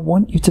joy. I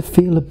want you to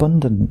feel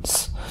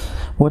abundance,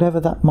 whatever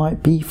that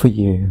might be for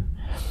you.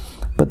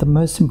 But the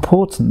most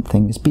important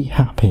thing is be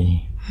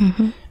happy.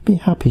 Be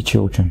happy,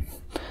 children.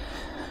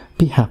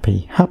 Be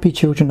happy. Happy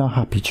children are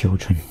happy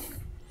children.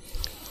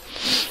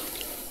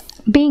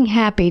 Being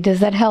happy, does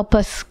that help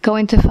us go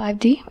into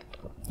 5D?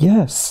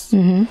 Yes.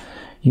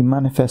 You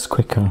manifest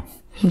quicker.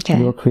 Okay.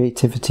 Your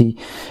creativity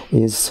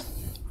is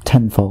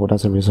tenfold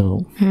as a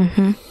result.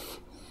 And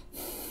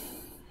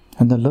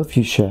the love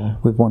you share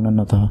with one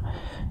another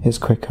is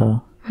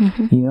quicker.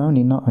 You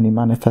not only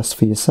manifest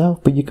for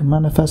yourself, but you can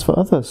manifest for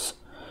others.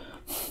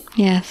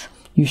 Yes.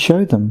 You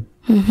show them.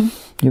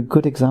 You're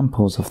good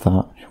examples of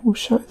that. We'll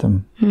show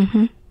them.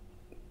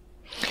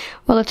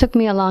 Well, it took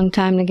me a long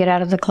time to get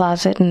out of the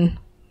closet and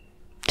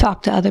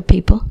talk to other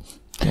people.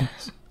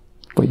 Yes.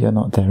 But you're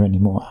not there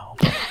anymore,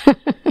 Alba.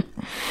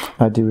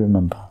 I do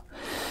remember.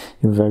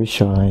 You were very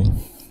shy.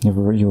 You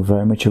were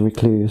very much a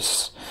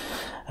recluse.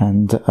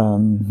 And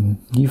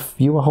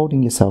you were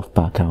holding yourself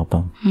back,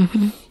 Alba.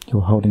 You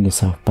were holding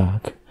yourself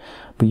back.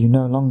 But you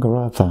no longer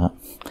are that.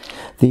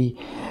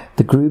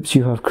 The groups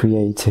you have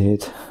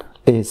created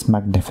is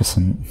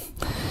magnificent.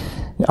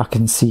 I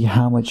can see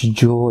how much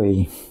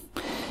joy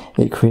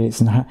it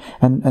creates, and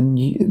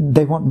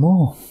they want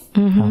more.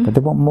 But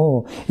they want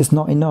more. It's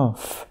not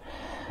enough.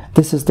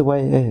 This is the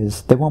way it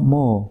is. They want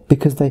more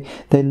because they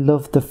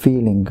love the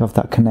feeling of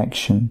that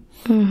connection.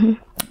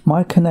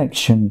 My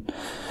connection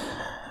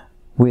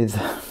with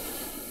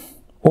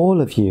all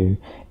of you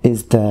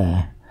is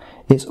there.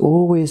 It's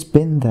always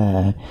been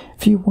there.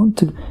 If you want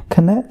to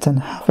connect and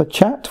have a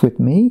chat with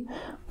me,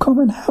 come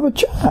and have a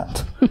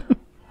chat.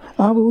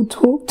 I will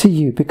talk to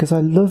you because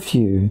I love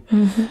you,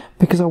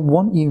 because I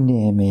want you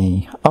near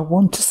me. I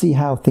want to see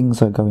how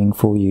things are going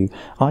for you.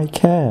 I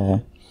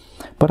care,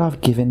 but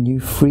I've given you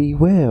free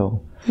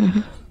will.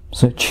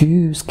 So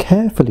choose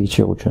carefully,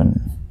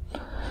 children.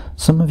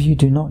 Some of you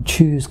do not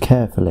choose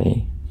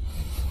carefully.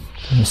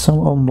 You're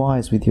so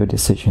unwise with your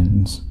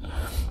decisions.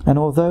 And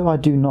although I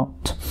do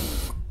not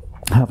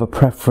have a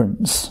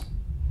preference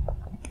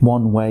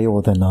one way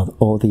or the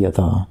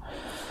other,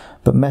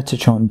 but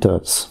Metatron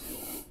does.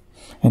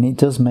 And it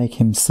does make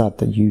him sad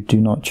that you do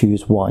not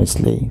choose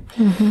wisely,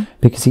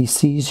 because he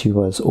sees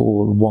you as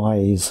all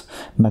wise,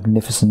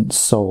 magnificent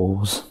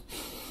souls.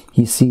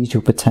 He sees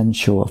your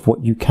potential of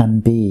what you can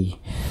be.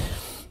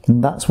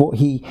 And that's what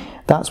he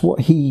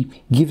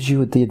gives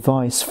you the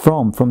advice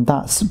from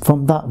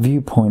that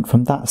viewpoint,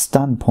 from that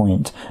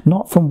standpoint,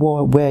 not from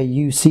where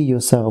you see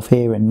yourself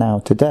here and now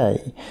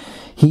today.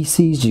 He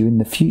sees you in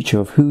the future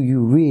of who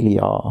you really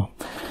are.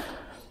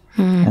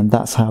 And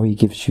that's how he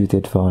gives you the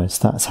advice.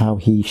 That's how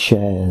he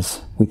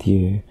shares with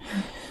you.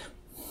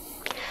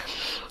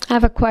 I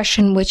have a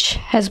question which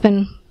has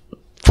been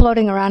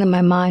floating around in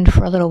my mind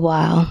for a little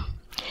while.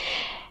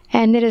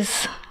 And it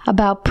is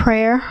about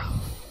prayer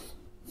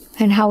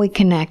and how we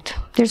connect.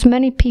 There's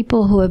many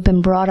people who have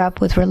been brought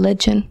up with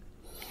religion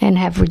and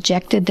have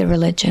rejected the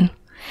religion.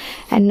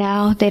 And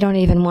now they don't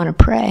even want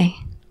to pray.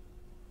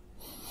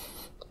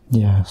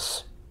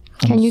 Yes.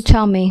 Can you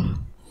tell me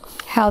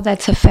how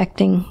that's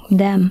affecting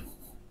them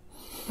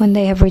when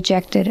they have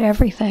rejected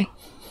everything?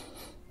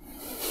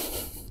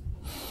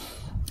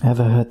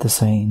 Ever heard the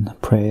saying,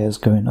 prayers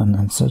going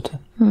unanswered?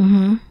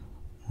 Mm-hmm.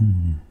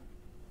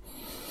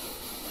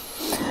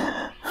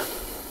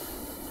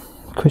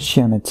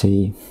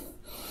 Christianity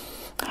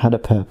had a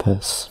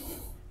purpose,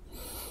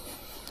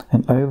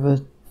 and over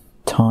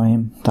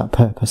time that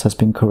purpose has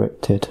been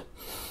corrupted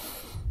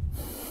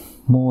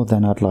more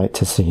than I'd like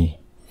to see.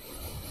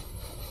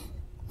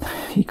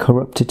 It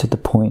corrupted to the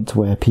point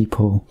where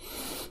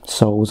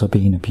souls are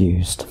being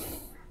abused.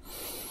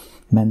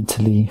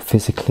 Mentally,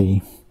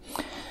 physically,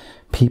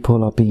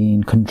 people are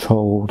being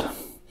controlled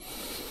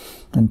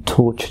and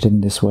tortured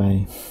in this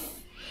way.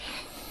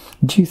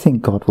 Do you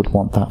think God would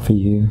want that for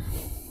you?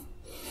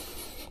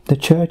 The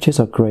churches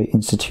are great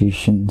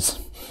institutions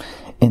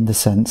in the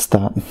sense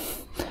that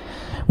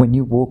when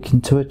you walk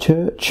into a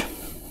church,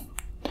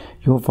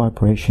 your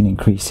vibration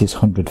increases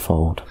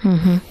 100-fold.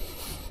 Mm-hmm.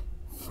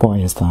 Why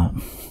is that?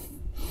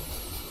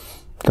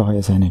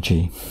 Gaia's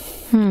energy.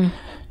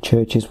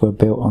 Churches were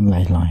built on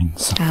ley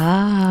lines.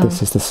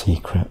 This is the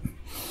secret.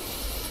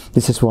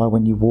 This is why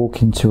when you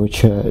walk into a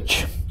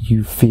church,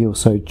 you feel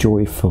so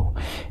joyful,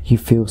 you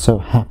feel so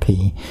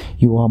happy,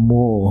 you are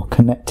more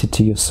connected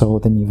to your soul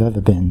than you've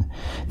ever been.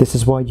 This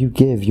is why you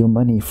give your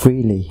money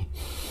freely,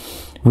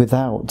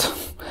 without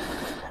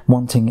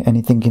wanting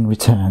anything in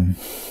return.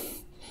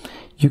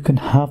 You can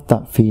have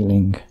that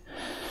feeling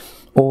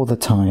all the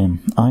time.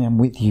 I am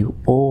with you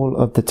all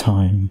of the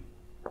time.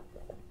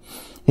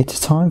 It is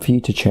time for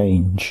you to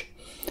change.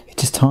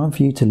 It is time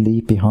for you to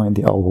leave behind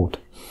the old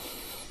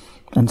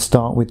and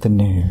start with the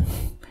new.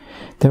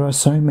 There are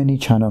so many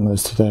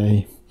channelers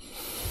today,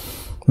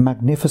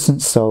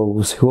 magnificent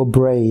souls who are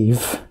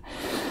brave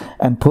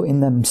and putting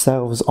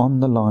themselves on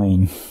the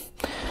line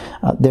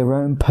at their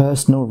own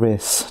personal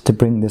risk to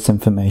bring this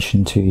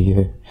information to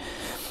you.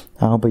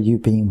 Alba, you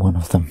being one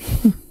of them.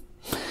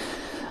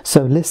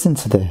 So listen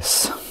to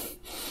this.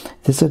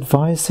 This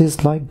advice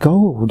is like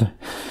gold.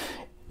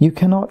 You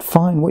cannot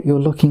find what you're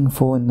looking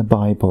for in the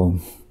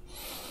Bible.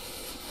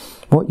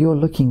 What you're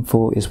looking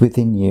for is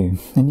within you.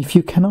 And if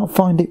you cannot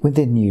find it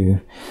within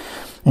you,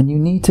 and you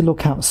need to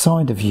look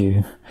outside of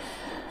you,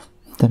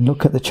 then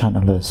look at the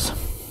channelers.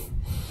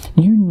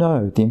 You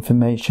know the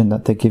information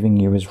that they're giving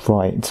you is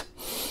right.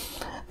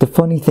 The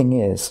funny thing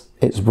is,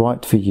 it's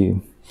right for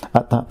you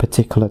at that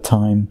particular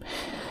time,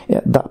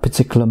 at that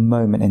particular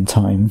moment in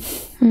time.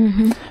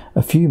 Mm-hmm.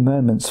 A few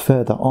moments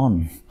further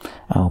on,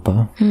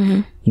 Alba,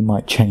 you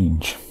might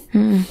change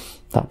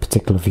that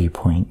particular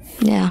viewpoint.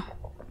 Yeah.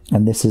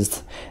 And this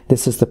is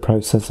the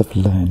process of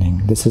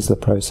learning. This is the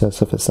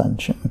process of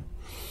ascension.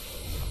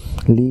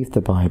 Leave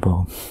the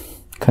Bible.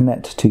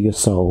 Connect to your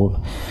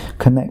soul.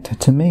 Connect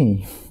to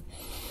me.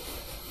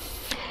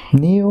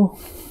 Neil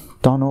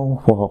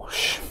Donald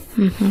Walsh.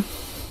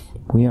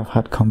 We have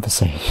had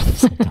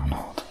conversations with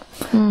Donald.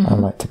 I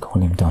like to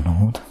call him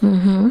Donald.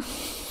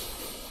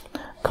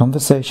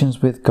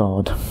 Conversations with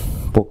God,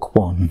 Book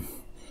 1.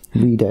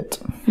 Read it.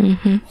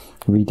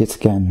 Read it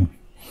again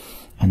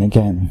and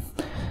again,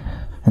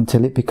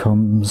 until it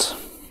becomes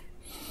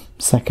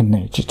second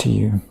nature to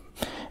you,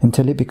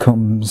 until it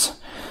becomes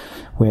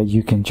where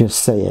you can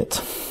just say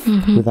it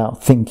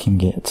without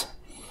thinking it.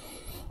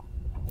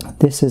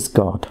 This is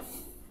God.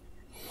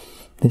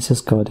 This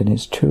is God in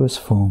its truest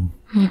form.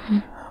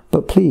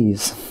 But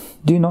please,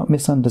 do not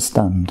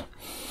misunderstand.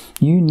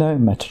 You know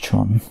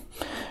Metatron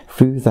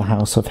through the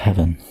house of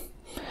heaven.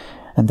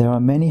 And there are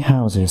many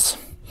houses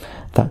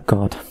that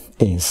God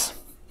is.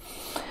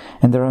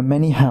 And there are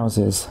many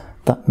houses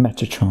that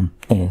Metatron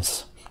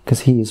is,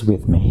 because he is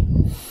with me.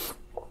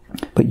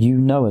 But you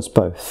know us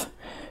both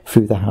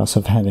through the house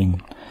of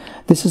heaven.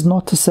 This is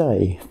not to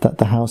say that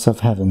the house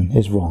of heaven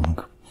is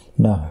wrong.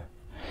 No.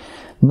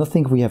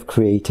 Nothing we have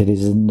created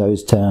is in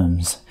those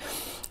terms.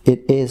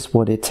 It is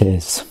what it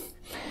is.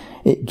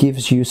 It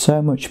gives you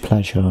so much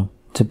pleasure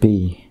to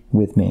be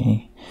with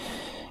me.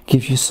 It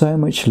gives you so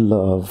much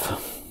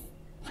love.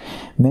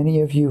 Many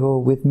of you who are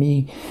with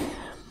me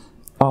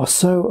are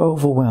so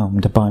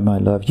overwhelmed by my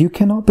love. You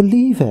cannot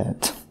believe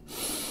it.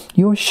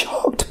 You are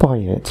shocked by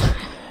it.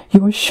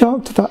 You are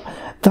shocked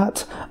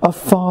that a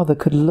father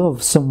could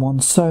love someone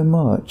so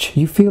much.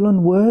 You feel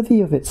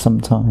unworthy of it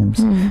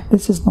sometimes.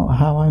 This is not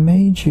how I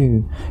made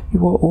you.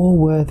 You are all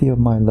worthy of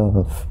my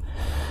love.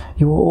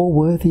 You are all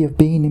worthy of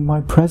being in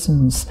my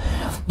presence.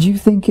 Do you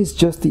think it's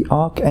just the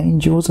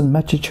archangels and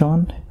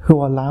Metatron who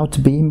are allowed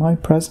to be in my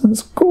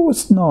presence? Of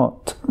course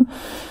not.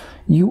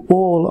 You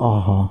all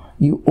are.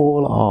 You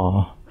all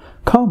are.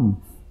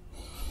 Come.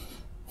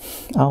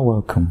 I'll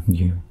welcome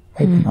you.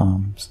 Open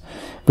arms.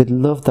 With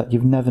love that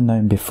you've never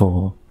known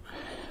before.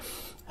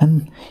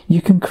 And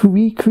you can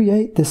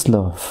recreate this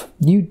love.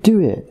 You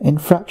do it in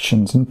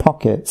fractions, in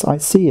pockets. I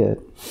see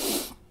it.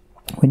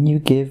 When you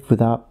give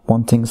without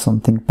wanting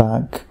something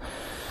back,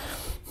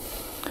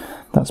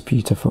 that's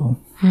beautiful.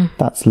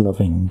 That's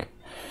loving.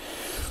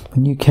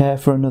 When you care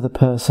for another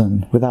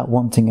person without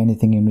wanting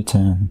anything in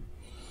return,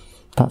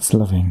 that's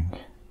loving,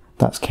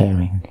 that's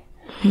caring.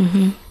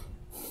 When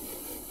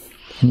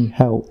you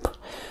help,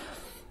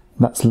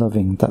 that's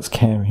loving, that's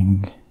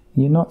caring.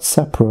 You're not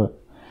separate.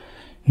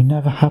 You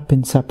never have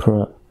been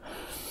separate.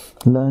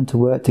 Learn to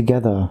work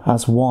together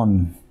as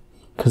one,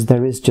 because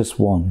there is just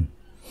one.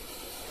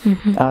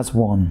 As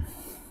one.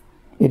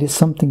 It is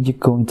something you're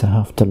going to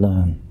have to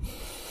learn.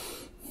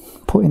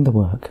 Put in the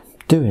work.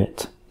 Do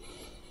it.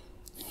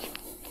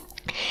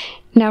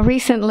 Now,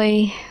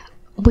 recently,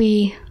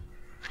 we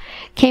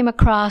came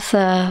across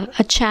a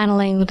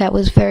channeling that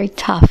was very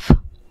tough.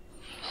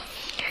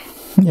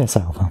 Yes,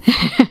 Alba.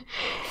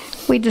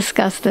 We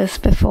discussed this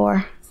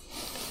before.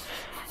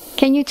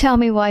 Can you tell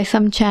me why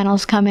some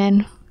channels come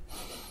in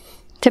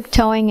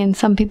tiptoeing and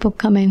some people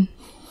come in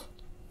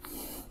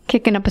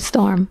kicking up a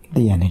storm?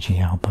 The energy,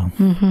 Alba.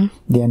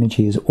 The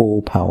energy is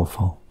all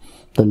powerful.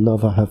 The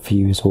love I have for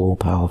you is all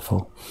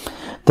powerful.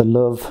 The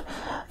love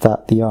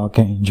that the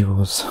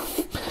archangels,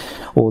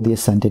 all the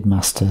ascended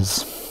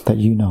masters that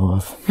you know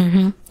of,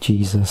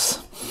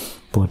 Jesus,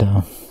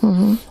 Buddha,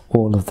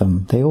 all of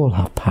them, they all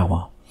have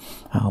power,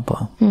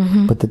 Alba.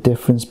 But the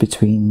difference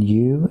between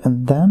you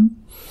and them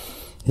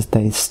is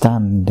they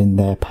stand in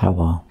their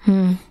power.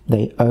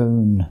 They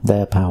own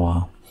their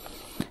power.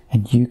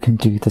 And you can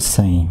do the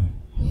same.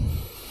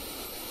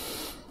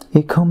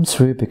 It comes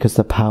through because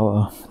the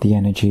power, the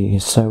energy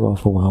is so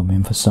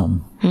overwhelming for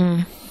some.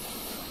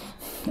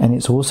 And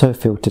it's also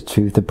filtered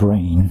through the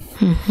brain.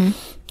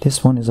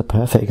 This one is a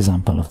perfect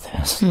example of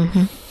this.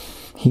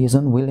 He is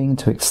unwilling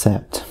to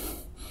accept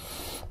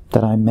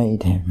that I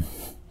made him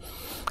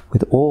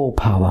with all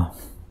power,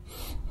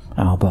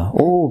 Alba,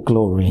 all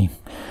glory.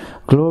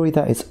 Glory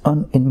that is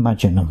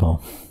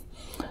unimaginable.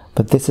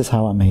 But this is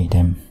how I made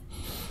him.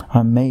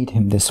 I made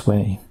him this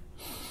way.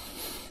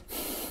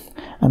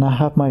 And I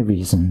have my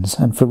reasons,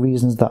 and for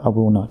reasons that I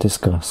will not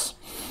discuss,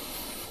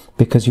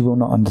 because you will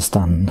not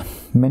understand.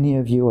 Many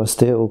of you are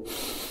still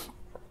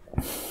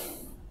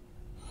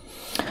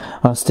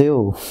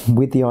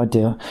with the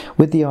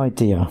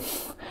idea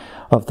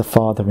of the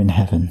Father in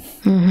heaven.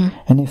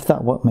 And if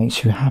that what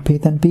makes you happy,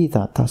 then be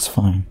that. That's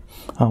fine.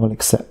 I will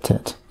accept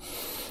it.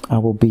 I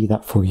will be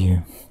that for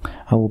you.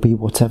 I will be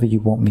whatever you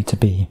want me to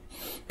be,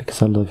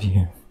 because I love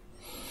you.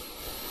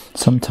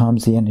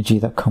 Sometimes the energy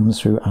that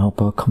comes through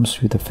Alba comes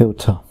through the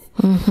filter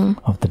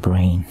of the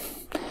brain.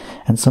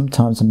 And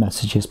sometimes the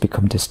messages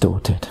become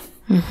distorted.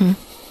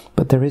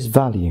 But there is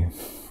value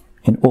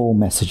in all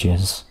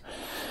messages.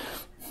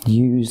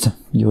 Use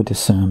your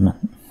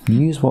discernment.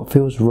 Use what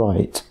feels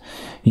right.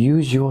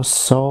 Use your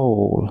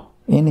soul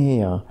in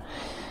here.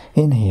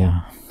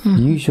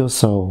 Use your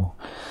soul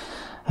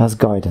as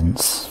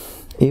guidance.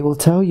 It will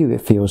tell you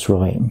it feels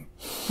right.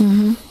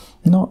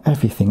 Not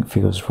everything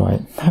feels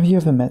right. Have you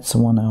ever met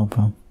someone,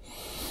 Alba,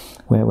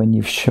 where when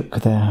you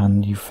shook their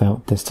hand you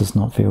felt this does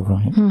not feel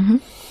right?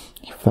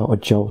 You felt a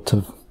jolt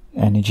of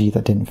energy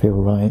that didn't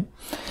feel right,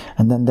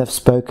 and then they've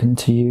spoken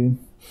to you.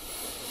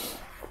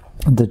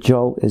 The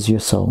jolt is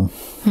your soul.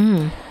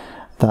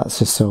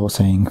 That's your soul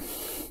saying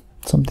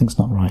something's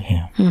not right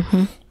here.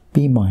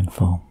 Be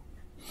mindful.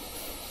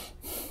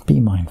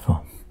 Be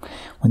mindful.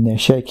 When they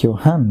shake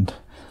your hand,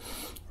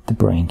 the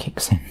brain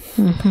kicks in.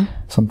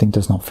 Something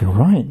does not feel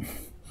right.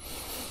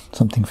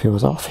 Something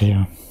feels off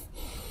here.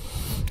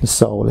 The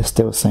soul is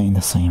still saying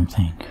the same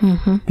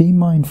thing. Be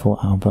mindful,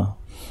 Alba.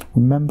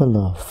 Remember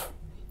love.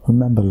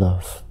 Remember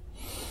love.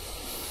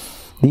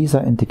 These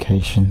are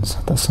indications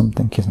that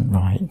something isn't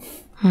right.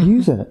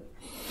 Use it.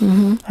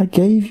 I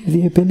gave you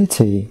the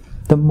ability.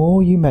 The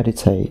more you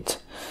meditate,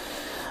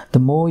 the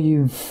more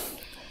you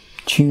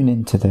tune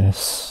into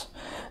this,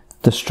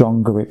 the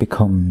stronger it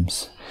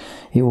becomes.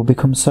 It will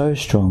become so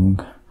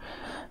strong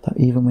that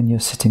even when you're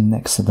sitting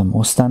next to them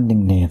or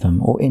standing near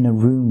them or in a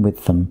room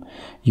with them,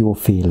 you will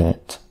feel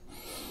it.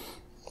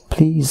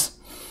 Please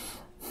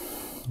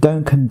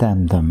don't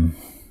condemn them.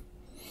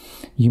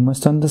 You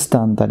must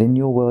understand that in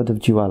your world of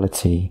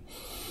duality,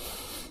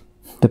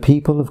 the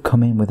people who have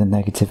come in with a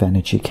negative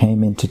energy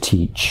came in to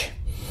teach.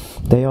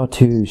 They are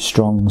too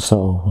strong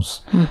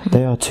souls.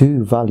 They are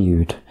too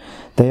valued.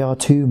 They are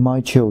too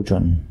my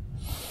children.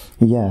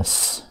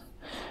 Yes,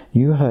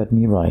 you heard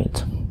me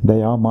right.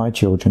 They are my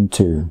children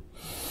too.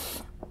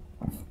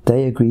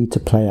 They agreed to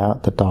play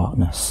out the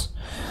darkness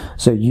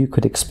so you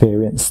could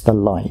experience the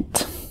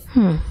light.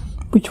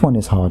 Which one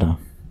is harder?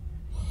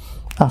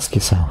 Ask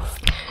yourself.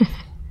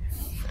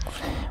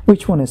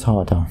 Which one is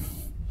harder?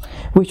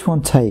 Which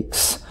one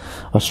takes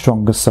a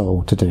stronger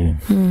soul to do?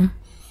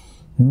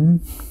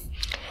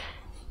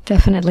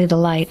 Definitely the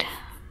light,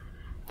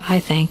 I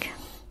think.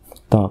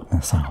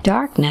 Darkness, Alba.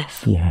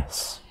 Darkness?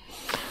 Yes.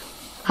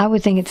 I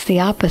would think it's the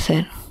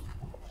opposite.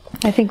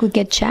 I think we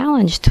get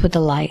challenged with the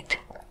light.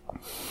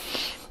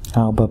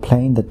 Alba,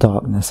 playing the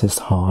darkness is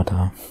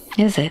harder.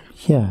 Is it?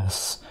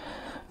 Yes,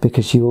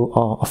 because you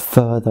are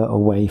further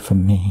away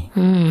from me.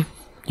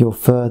 You're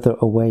further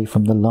away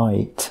from the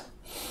light.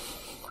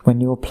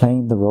 When you're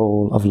playing the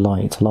role of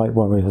light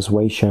warriors,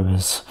 way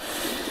showers,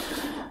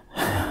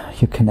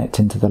 you're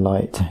connecting to the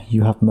light,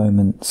 you have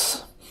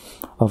moments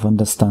of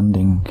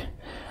understanding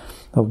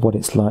of what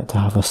it's like to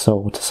have a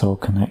soul-to-soul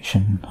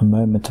connection, a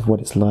moment of what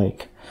it's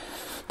like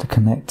to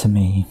connect to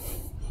me.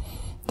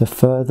 The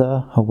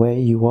further away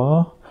you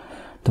are,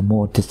 the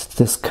more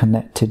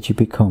disconnected you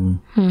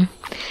become.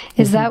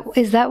 Is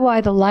that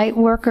why the light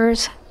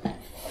workers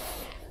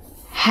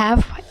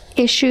have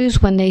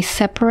issues when they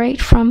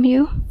separate from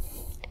you?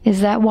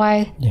 Is that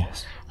why?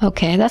 Yes.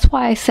 Okay, that's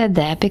why I said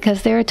that,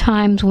 because there are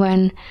times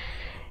when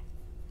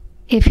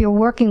if you're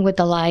working with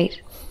the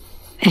light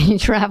and you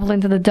travel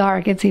into the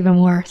dark, it's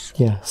even worse.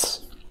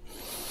 Yes.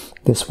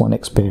 This one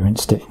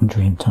experienced it in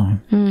dream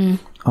time.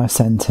 I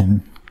sent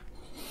him.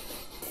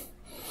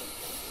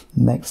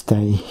 Next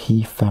day,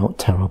 he felt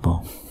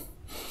terrible.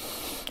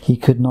 He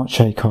could not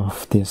shake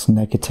off this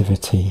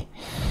negativity,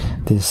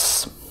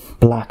 this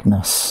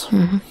blackness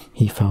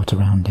he felt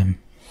around him.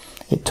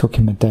 It took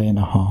him a day and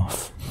a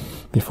half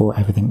before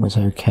everything was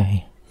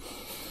okay.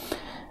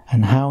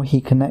 And how he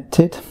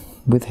connected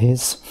with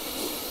his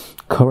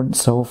current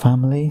soul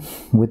family,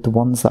 with the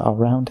ones that are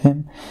around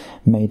him,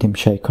 made him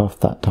shake off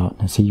that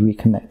darkness. He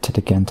reconnected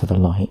again to the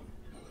light.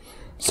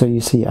 So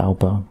you see,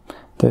 Alba,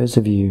 those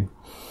of you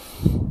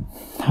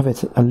have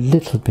it a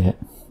little bit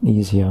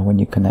easier when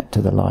you connect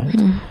to the light.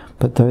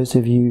 But those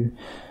of you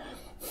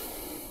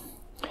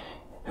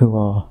who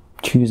are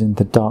choosing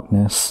the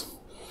darkness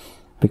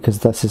because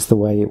this is the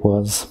way it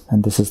was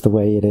and this is the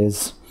way it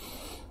is,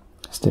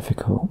 it's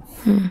difficult.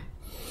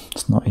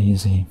 It's not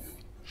easy.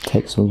 It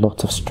takes a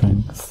lot of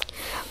strength.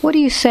 What do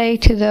you say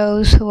to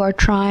those who are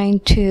trying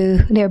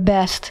their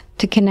best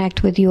to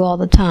connect with you all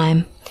the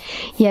time,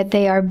 yet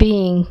they are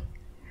being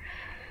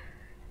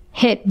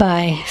hit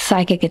by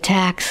psychic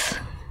attacks,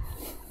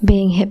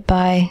 being hit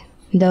by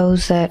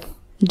those that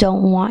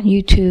don't want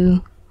you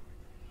to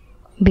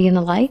be in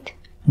the light?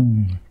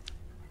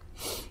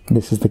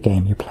 This is the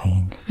game you're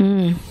playing.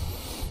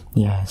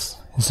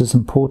 Yes, this is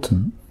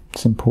important.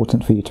 It's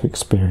important for you to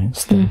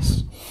experience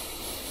this.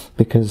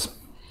 Because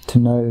to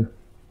know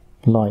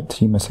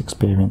light, you must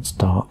experience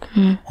dark.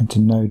 And to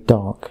know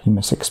dark, you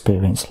must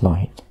experience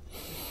light.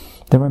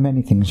 There are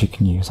many things you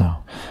can use,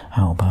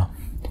 Alba.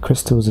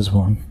 Crystals is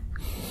one.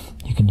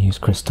 You can use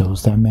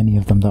crystals. There are many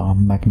of them that are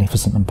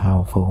magnificent and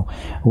powerful.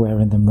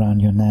 Wearing them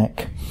round your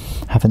neck,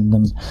 having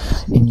them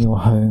in your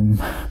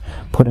home,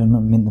 putting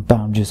them in the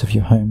boundaries of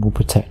your home will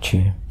protect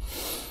you.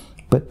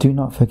 But do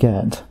not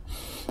forget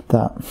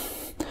that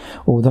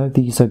although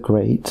these are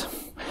great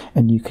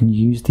and you can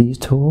use these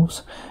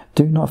tools,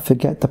 do not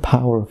forget the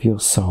power of your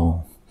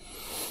soul.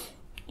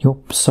 Your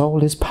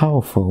soul is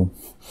powerful.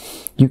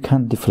 You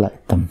can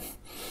deflect them.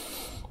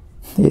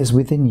 It is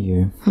within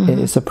you. It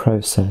is a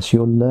process.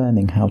 You're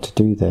learning how to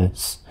do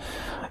this.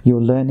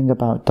 You're learning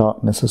about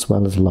darkness as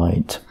well as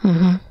light.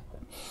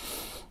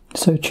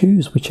 So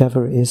choose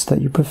whichever it is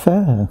that you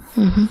prefer.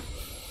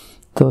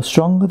 The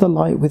stronger the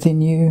light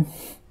within you,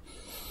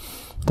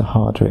 the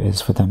harder it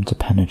is for them to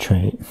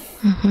penetrate.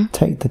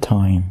 Take the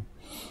time.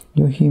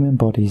 Your human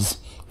bodies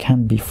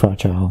can be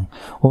fragile,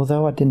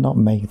 although I did not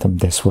make them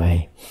this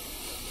way.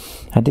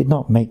 I did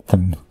not make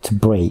them to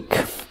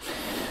break,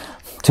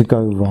 to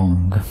go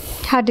wrong.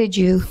 How did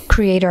you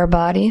create our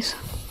bodies?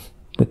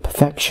 With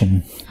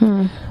perfection,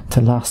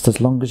 to last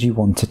as long as you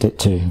wanted it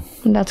to.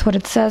 And that's what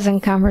it says in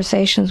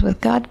Conversations with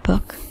God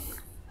book.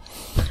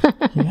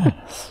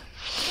 Yes.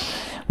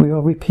 We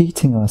are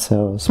repeating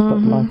ourselves, but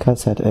like I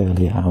said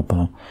earlier,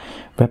 Alba,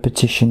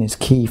 repetition is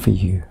key for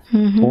you,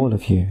 all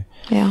of you.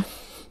 Yeah.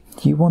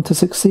 You want to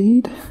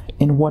succeed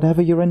in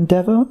whatever your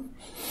endeavour,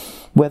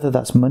 whether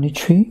that's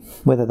monetary,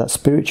 whether that's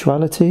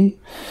spirituality,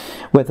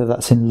 whether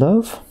that's in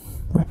love,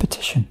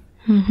 repetition.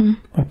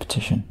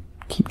 Repetition.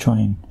 Keep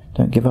trying.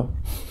 Don't give up.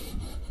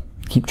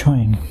 Keep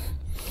trying.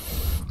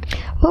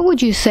 What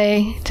would you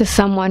say to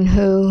someone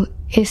who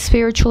is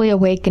spiritually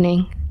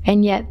awakening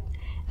and yet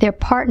their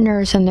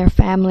partners and their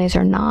families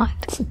are not?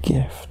 It's a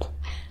gift.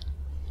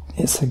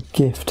 It's a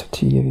gift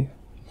to you.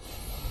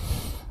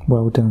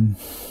 Well done.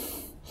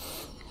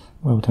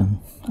 Well done.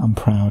 I'm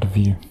proud of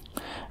you.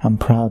 I'm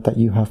proud that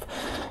you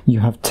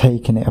have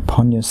taken it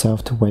upon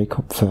yourself to wake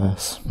up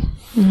first.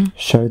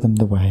 Show them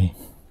the way.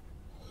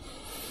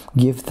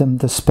 Give them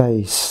the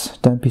space.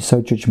 Don't be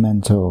so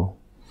judgmental.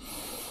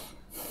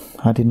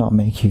 I did not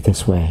make you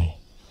this way.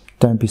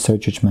 Don't be so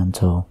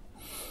judgmental.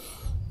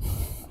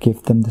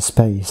 Give them the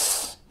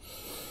space.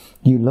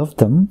 You love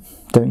them,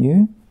 don't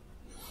you?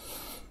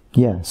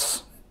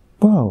 Yes.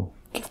 Well,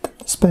 give them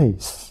the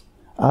space.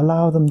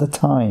 Allow them the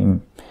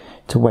time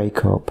to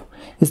wake up.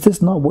 Is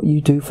this not what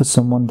you do for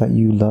someone that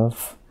you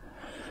love?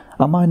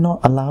 Am I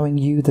not allowing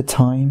you the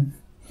time?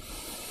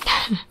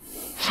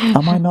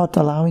 Am I not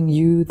allowing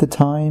you the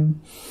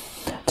time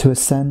to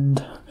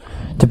ascend,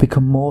 to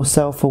become more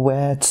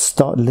self-aware, to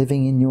start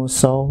living in your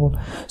soul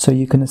so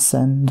you can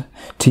ascend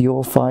to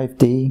your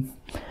 5D?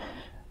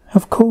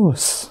 Of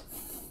course.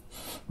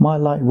 My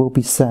light will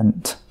be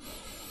sent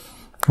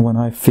when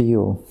I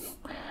feel.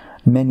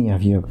 Many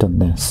of you have done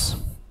this.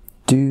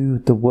 Do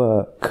the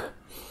work.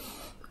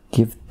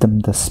 Give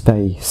them the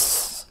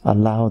space.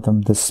 Allow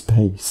them the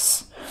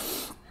space.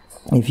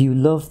 If you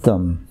love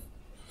them,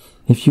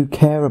 if you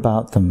care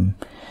about them,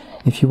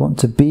 if you want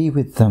to be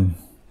with them,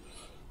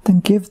 then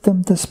give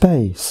them the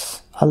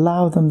space.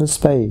 Allow them the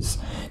space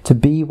to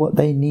be what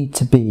they need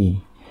to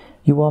be.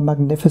 You are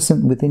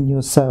magnificent within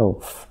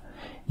yourself.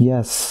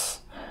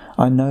 Yes,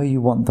 I know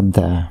you want them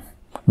there,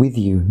 with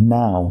you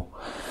now,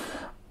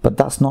 but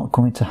that's not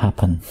going to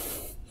happen.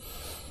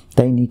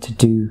 They need to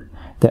do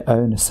their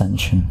own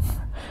ascension,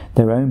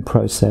 their own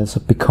process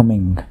of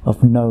becoming,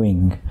 of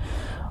knowing,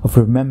 of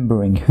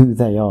remembering who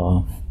they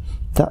are.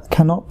 That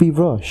cannot be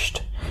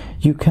rushed.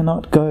 You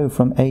cannot go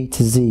from A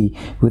to Z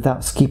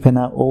without skipping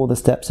out all the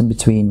steps in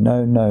between.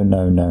 No, no,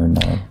 no, no,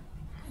 no.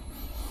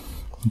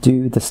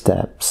 Do the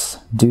steps.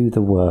 Do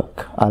the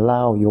work.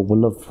 Allow your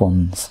loved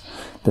ones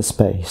the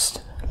space.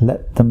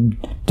 Let them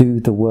do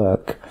the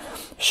work.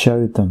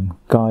 Show them.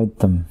 Guide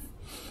them.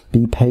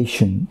 Be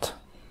patient.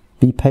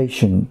 Be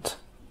patient.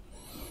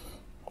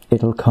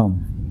 It'll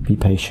come. Be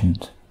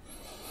patient.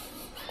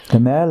 The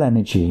male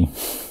energy.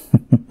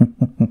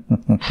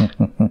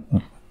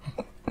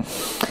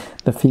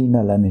 The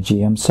female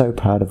energy. I'm so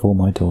proud of all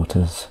my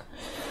daughters.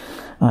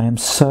 I am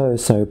so,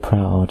 so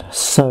proud.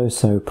 So,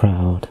 so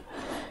proud.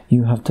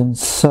 You have done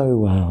so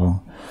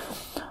well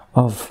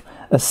of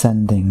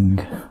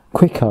ascending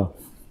quicker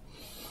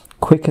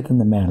than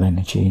the male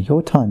energy.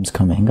 Your time's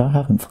coming. I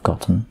haven't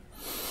forgotten.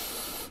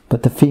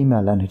 But the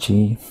female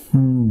energy,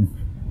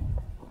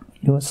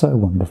 you are so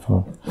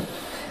wonderful.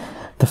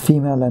 The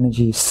female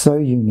energy is so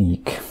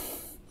unique,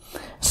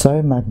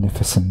 so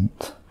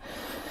magnificent.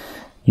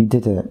 You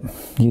did it.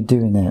 You're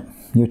doing it.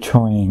 You're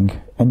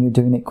trying. And you're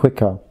doing it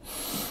quicker.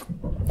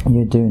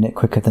 You're doing it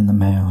quicker than the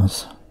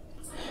males.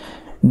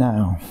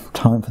 Now,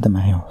 time for the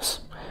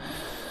males.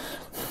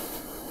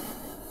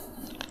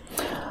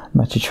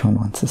 Metatron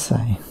wants to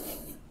say.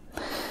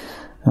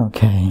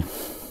 Okay.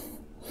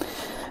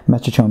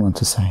 Metatron wants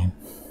to say.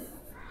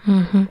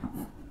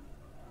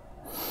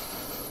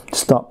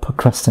 Stop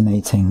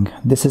procrastinating.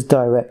 This is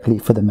directly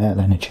for the male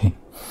energy.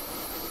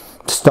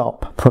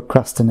 Stop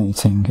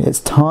procrastinating. It's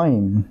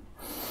time.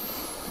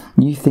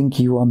 You think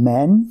you are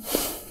men?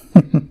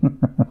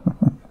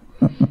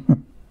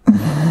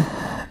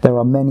 There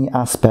are many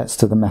aspects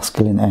to the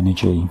masculine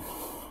energy,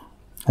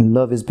 and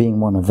love is being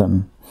one of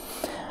them.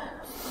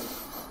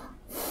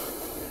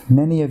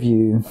 Many of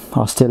you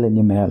are still in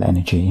your male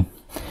energy.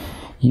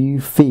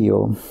 You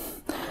feel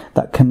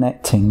that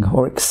connecting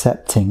or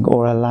accepting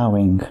or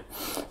allowing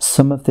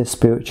some of this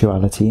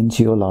spirituality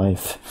into your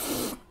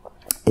life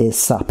is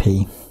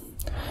sappy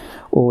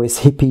or is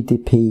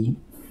hippy-dippy.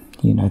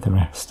 You know the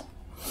rest.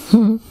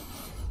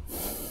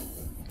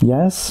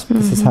 Yes,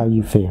 this is how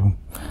you feel.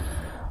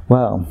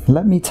 Well,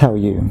 let me tell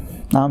you,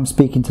 I'm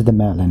speaking to the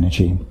male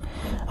energy.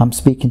 I'm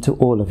speaking to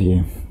all of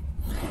you.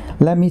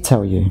 Let me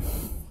tell you.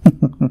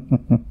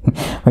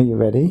 Are you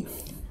ready?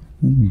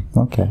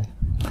 Okay.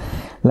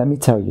 Let me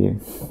tell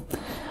you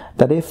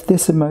that if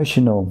this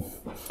emotional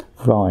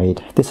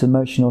ride, this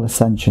emotional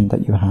ascension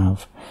that you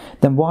have,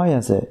 then why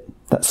is it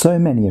that so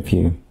many of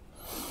you,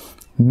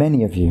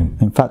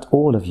 in fact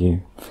all of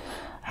you,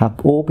 have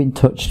all been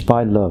touched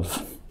by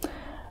love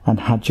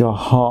and had your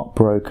heart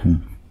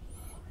broken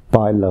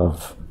by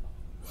love?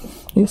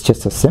 It's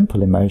just a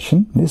simple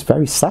emotion. It's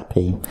very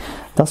sappy.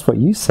 That's what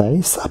you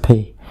say,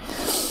 sappy.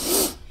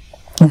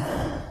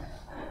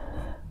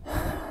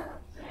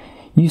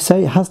 You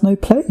say it has no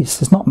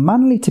place. It's not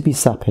manly to be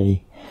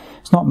sappy.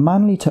 It's not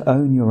manly to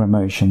own your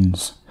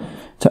emotions,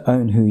 to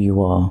own who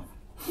you are.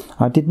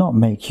 I did not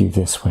make you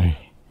this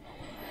way.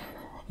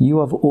 You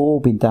have all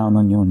been down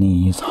on your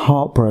knees,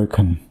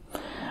 heartbroken,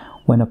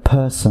 when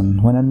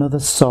another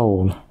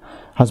soul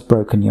has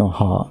broken your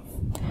heart.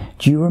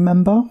 Do you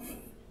remember?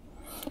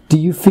 Do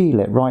you feel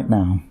it right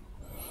now?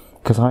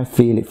 Because I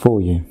feel it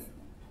for you.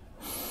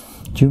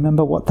 Do you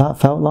remember what that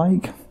felt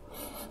like?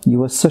 You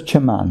were such a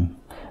man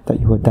that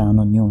you were down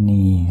on your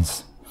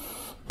knees,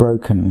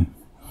 broken,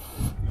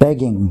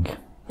 begging,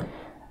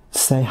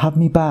 say, have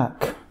me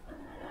back,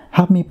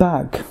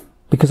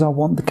 because I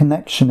want the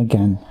connection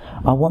again.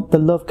 I want the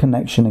love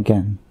connection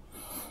again.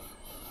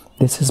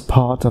 This is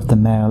part of the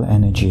male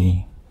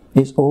energy.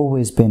 It's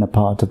always been a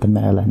part of the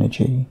male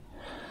energy.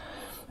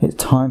 It's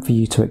time for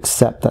you to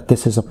accept that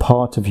this is a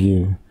part of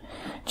you.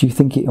 Do you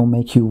think it'll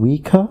make you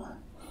weaker?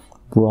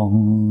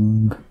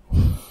 Wrong.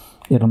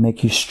 It'll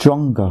make you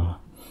stronger.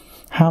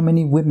 How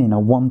many women are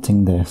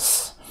wanting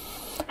this?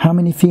 How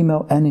many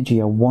female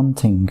energy are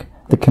wanting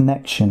the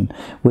connection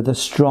with a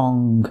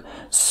strong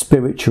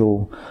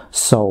spiritual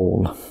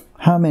soul?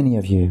 How many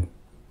of you?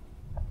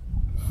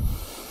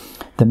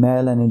 The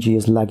male energy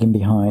is lagging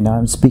behind.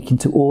 I'm speaking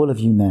to all of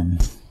you men.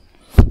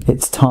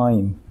 It's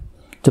time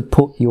to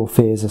put your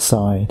fears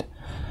aside.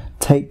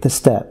 Take the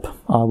step.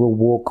 I will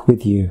walk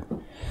with you.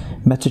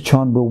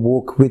 Metatron will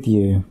walk with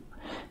you.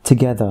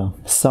 Together,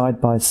 side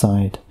by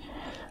side.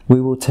 We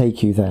will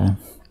take you there.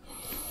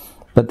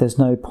 But there's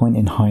no point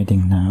in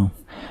hiding now.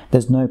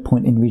 There's no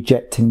point in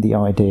rejecting the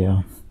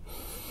idea.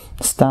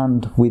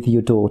 Stand with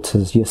your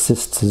daughters, your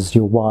sisters,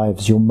 your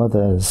wives, your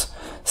mothers.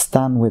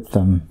 Stand with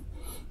them.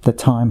 The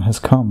time has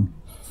come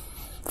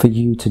for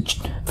you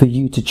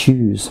to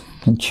choose,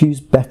 and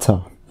choose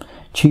better,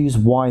 choose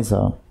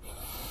wiser.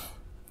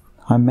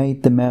 I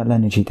made the male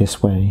energy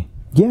this way.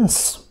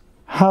 Yes,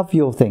 have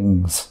your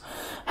things,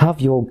 have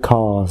your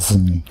cars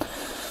and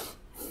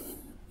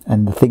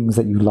the things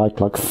that you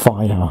like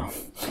fire,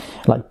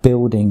 like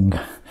building,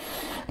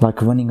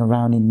 like running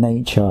around in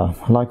nature,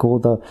 like all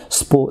the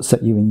sports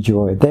that you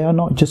enjoy. They are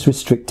not just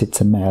restricted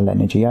to male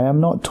energy. I am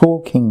not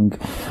talking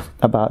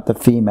about the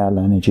female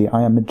energy.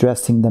 I am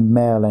addressing the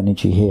male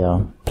energy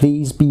here.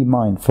 Please be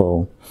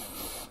mindful.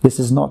 This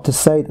is not to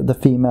say that the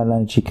female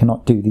energy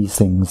cannot do these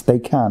things. They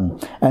can,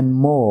 and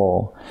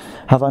more.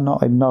 Have I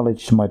not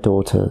acknowledged my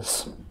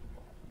daughters?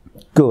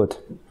 Good.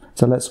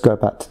 So let's go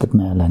back to the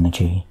male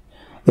energy.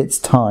 It's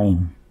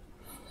time.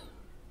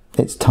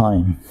 It's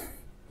time.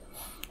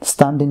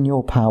 Stand in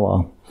your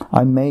power.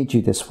 I made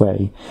you this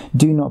way.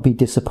 Do not be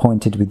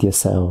disappointed with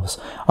yourselves.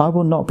 I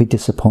will not be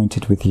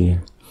disappointed with you.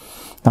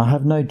 I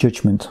have no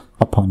judgment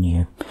upon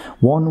you,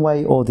 one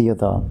way or the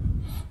other.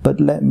 But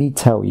let me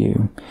tell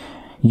you,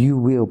 you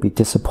will be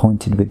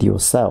disappointed with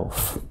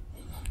yourself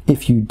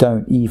if you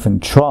don't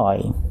even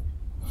try.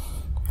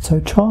 So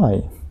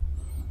try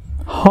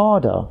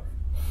harder,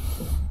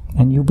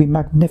 and you'll be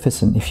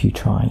magnificent if you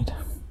tried.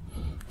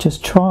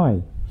 Just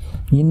try.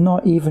 You're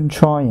not even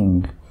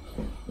trying.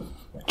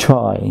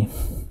 Try.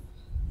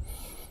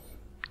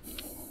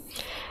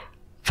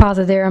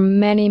 Father, there are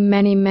many,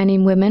 many, many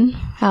women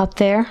out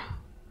there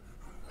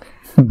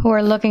who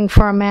are looking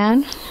for a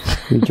man.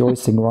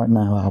 Rejoicing right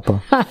now,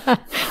 Alba.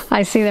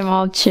 I see them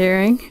all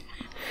cheering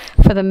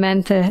for the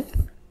men to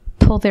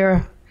pull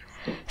their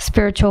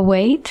spiritual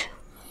weight.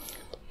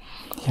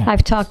 Yeah.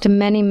 I've talked to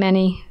many,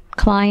 many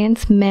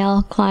clients,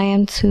 male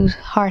clients whose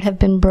heart have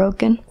been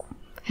broken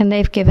and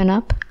they've given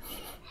up.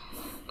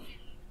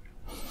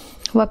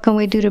 What can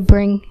we do to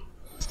bring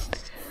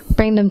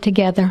them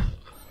together?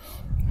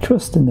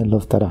 Trust in the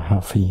love that I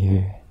have for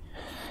you.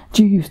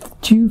 Do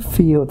you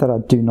feel that I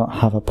do not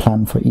have a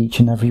plan for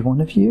each and every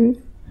one of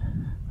you?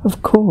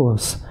 Of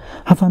course.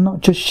 Have I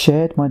not just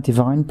shared my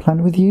divine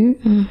plan with you?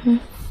 Mm-hmm.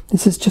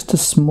 This is just a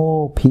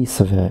small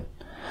piece of it.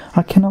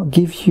 I cannot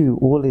give you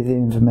all of the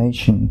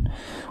information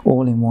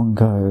all in one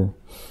go.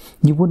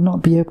 You would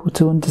not be able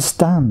to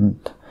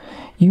understand.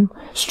 You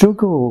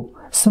struggle.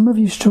 Some of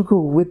you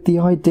struggle with the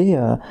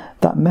idea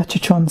that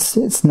Metatron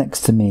sits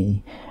next to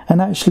me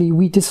and actually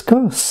we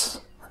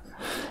discuss.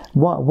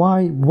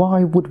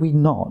 Why would we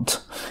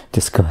not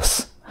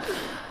discuss?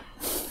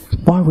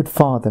 Why would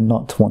Father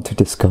not want to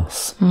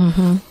discuss?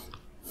 Mm-hmm.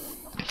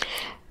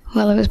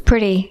 Well, it was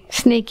pretty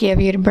sneaky of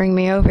you to bring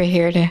me over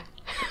here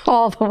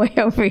all the way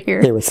over here.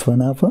 It was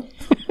fun, Alba.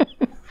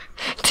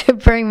 To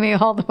bring me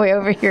all the way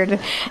over here to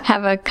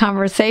have a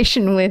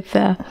conversation with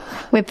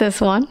this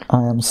one.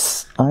 I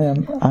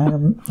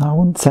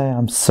wouldn't say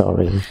I'm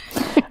sorry.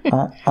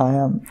 I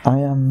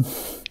am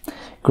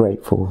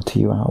grateful to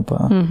you, Alba.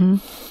 Mm-hmm.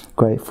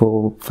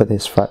 Grateful for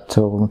this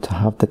fractal, to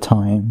have the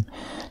time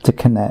to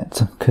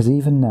connect, because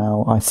even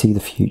now I see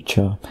the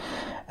future,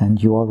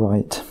 and you are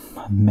right.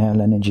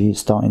 Male energy is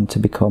starting to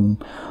become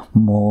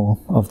more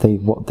of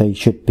what they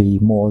should be,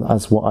 more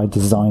as what I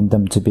designed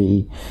them to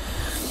be,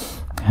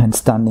 and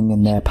standing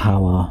in their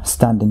power.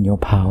 Stand in your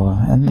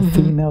power, and the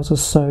females are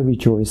so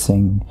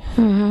rejoicing.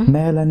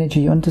 Male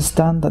energy,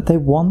 understand that they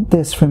want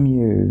this from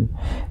you.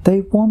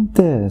 They want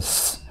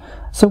this.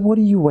 So what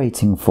are you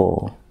waiting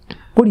for?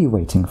 What are you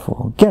waiting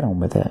for? Get on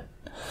with it.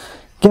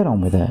 Get on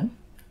with it.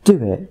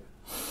 Do it.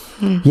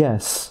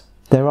 Yes,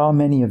 there are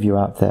many of you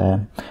out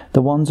there.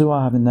 The ones who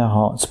are having their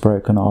hearts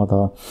broken are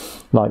the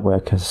light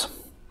workers,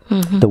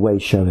 the way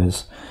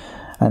showers.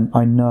 And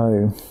I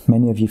know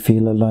many of you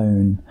feel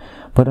alone,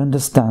 but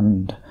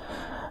understand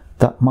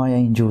that my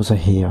angels are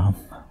here.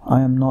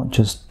 I am not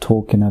just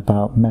talking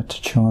about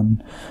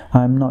Metatron.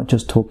 I am not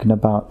just talking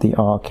about the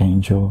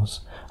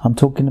archangels. I'm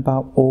talking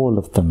about all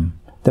of them.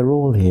 They're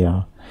all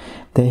here.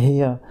 They're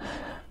here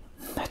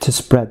to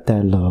spread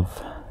their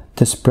love,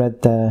 to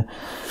spread their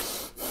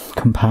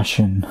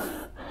compassion,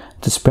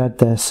 to spread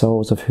their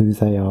souls of who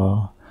they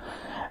are,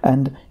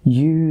 and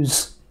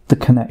use the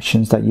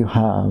connections that you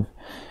have.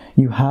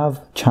 You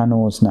have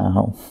channels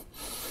now.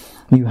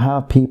 You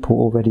have people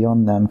already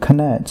on them.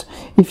 Connect.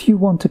 If you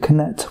want to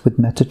connect with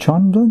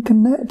Metatron, then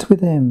connect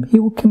with him. He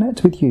will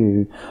connect with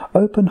you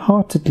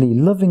open-heartedly,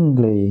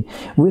 lovingly,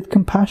 with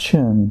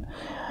compassion.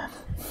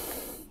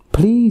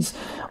 Please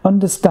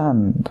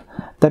understand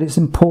that it's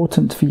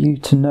important for you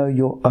to know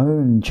your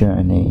own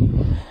journey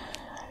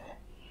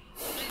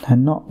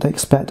and not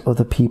expect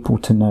other people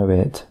to know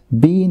it.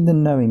 Be in the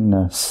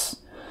knowingness.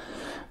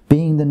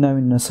 Being the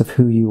knowingness of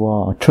who you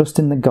are. Trust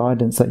in the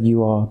guidance that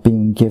you are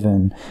being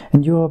given.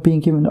 And you are being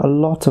given a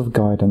lot of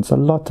guidance, a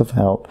lot of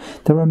help.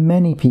 There are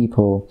many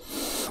people,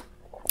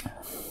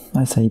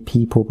 I say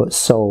people, but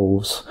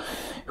souls,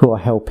 who are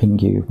helping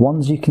you.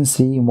 Ones you can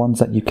see and ones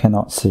that you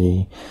cannot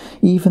see.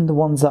 Even the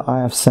ones that I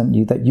have sent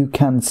you that you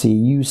can see,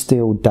 you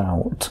still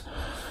doubt.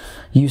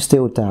 You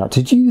still doubt.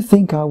 Did you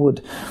think I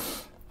would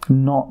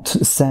not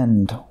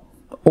send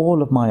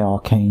all of my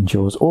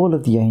archangels, all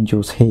of the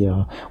angels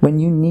here when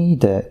you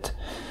need it?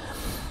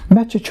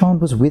 Metatron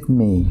was with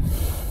me.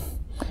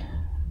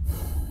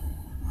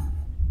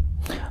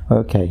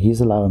 Okay,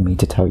 he's allowing me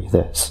to tell you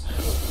this.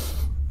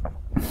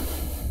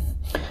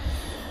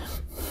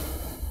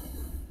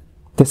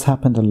 This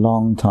happened a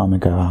long time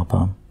ago,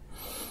 Alba.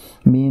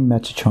 Me and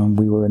Metatron,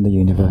 we were in the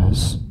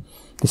universe.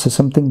 This is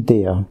something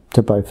dear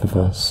to both of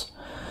us.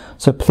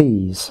 So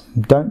please,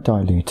 don't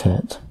dilute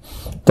it.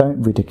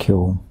 Don't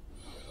ridicule.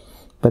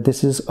 But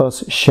this is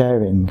us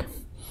sharing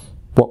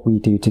what we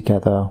do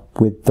together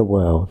with the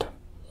world.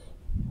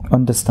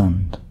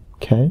 Understand,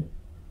 okay?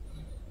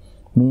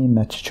 Me and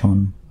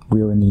Metatron,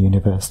 we were in the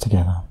universe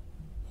together.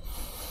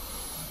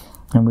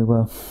 And we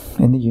were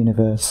in the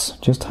universe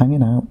just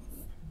hanging out.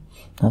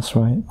 That's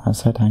right, I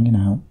said hanging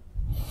out.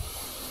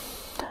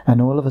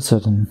 And all of a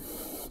sudden,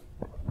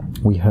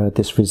 we heard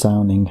this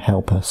resounding,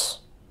 help us,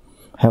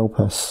 help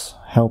us,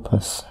 help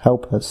us,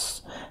 help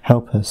us,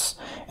 help us.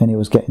 And it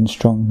was getting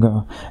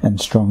stronger and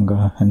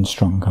stronger and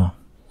stronger.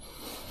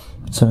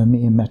 So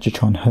me and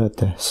Metatron heard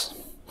this.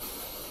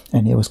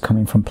 And it was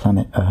coming from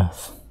planet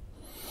Earth.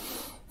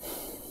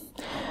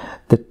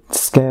 The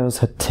scales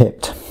had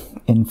tipped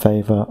in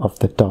favour of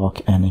the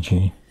dark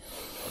energy.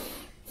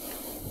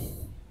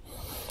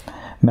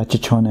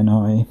 Metatron and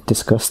I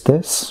discussed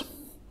this.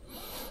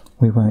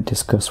 We won't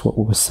discuss what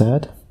was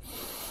said.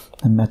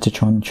 And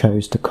Metatron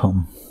chose to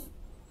come.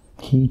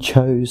 He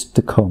chose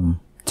to come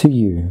to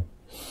you.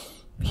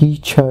 He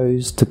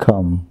chose to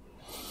come.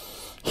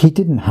 He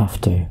didn't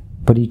have to,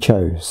 but he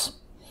chose.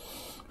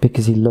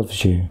 Because he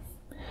loves you.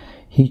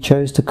 He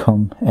chose to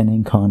come and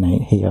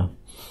incarnate here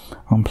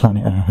on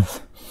planet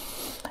Earth.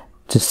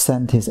 To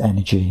send his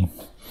energy.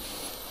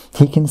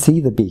 He can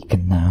see the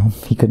beacon now.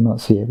 He could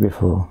not see it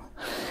before.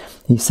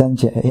 He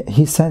sends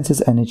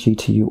his energy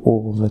to you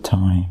all the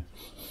time.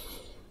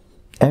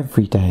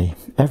 Every day,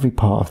 every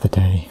part of the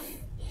day.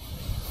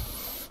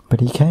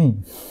 But he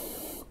came.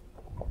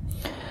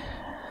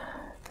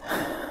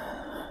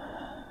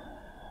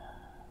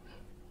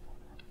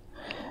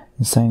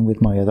 The same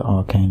with my other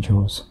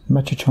archangels.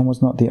 Metatron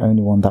was not the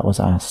only one that was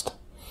asked.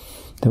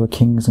 There were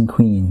kings and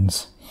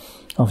queens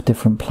of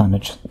different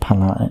planetary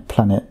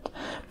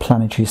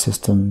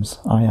systems.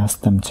 I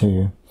asked them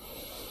too.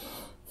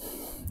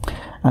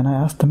 And I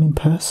asked them in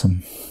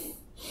person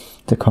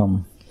to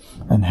come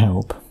and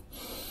help.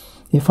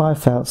 If I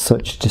felt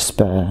such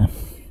despair,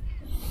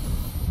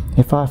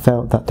 if I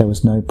felt that there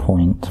was no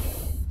point,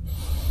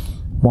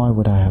 why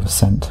would I have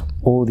sent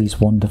all these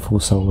wonderful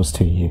souls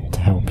to you to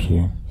help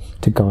you,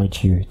 to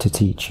guide you, to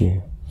teach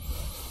you?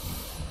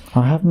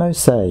 I have no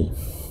say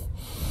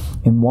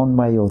in one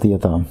way or the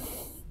other.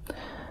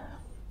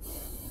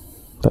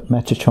 But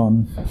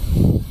Metatron,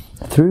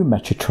 through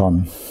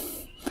Metatron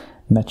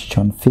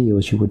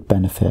feels you would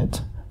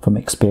benefit from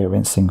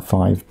experiencing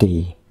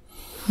 5D.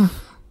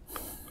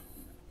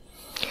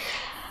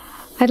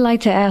 I'd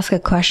like to ask a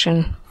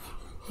question,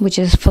 which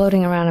is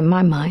floating around in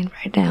my mind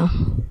right now.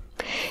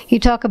 You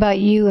talk about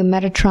you and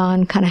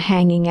Metatron kind of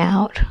hanging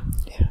out.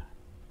 Yeah.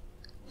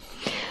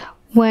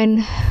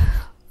 When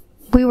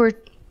we were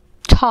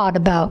taught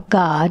about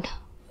God,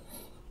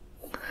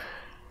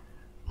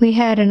 we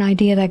had an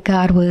idea that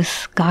God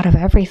was God of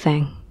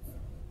everything.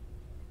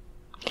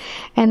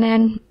 And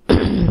then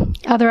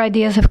other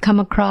ideas have come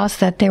across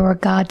that there were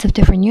gods of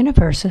different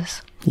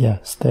universes.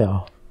 Yes, they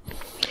are.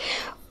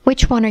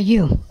 Which one are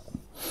you?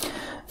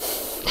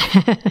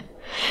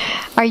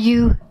 Are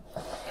you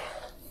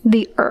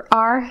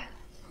our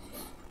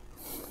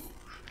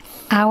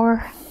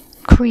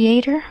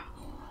creator?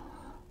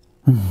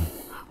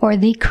 Or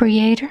the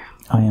creator?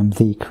 I am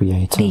the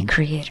creator. The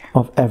creator.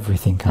 Of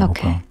everything, Alba.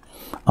 Okay.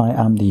 I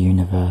am the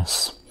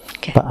universe.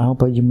 Okay. But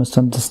Alba, you must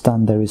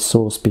understand there is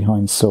source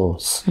behind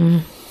source.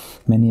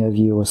 Many of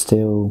you are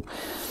still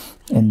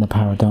in the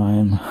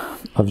paradigm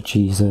of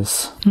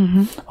Jesus,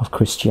 of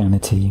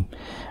Christianity,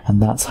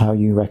 and that's how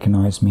you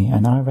recognize me,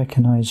 and I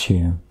recognize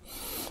you.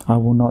 I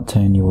will not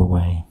turn you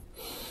away.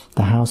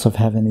 The house of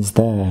heaven is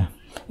there.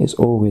 It's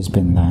always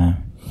been there.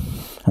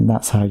 And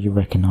that's how you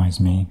recognize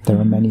me. There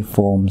are many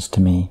forms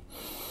to me.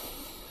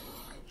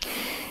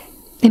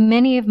 In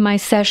many of my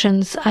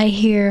sessions, I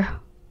hear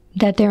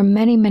that there are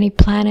many, many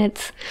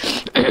planets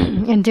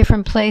in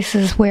different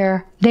places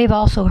where they've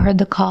also heard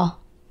the call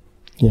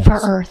for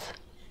Earth.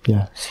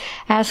 Yes.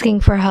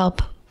 Asking for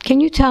help. Can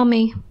you tell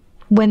me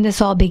when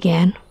this all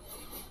began?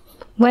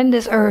 When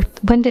did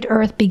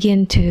Earth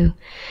begin to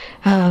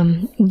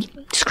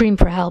scream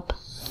for help?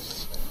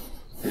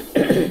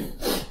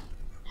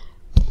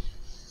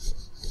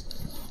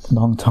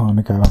 Long time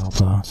ago,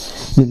 Alba.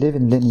 You live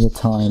in linear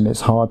time.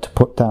 It's hard to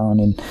put down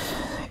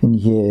in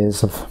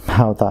years of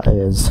how that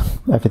is.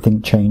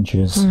 Everything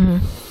changes.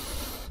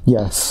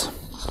 Yes,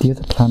 the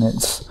other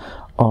planets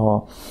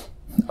are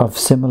of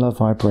similar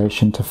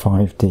vibration to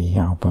 5D,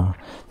 Alba.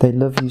 They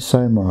love you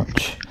so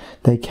much.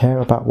 They care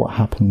about what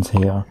happens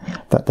here,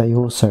 that they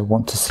also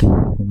want to see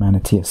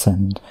humanity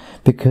ascend.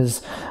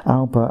 Because,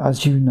 Alba,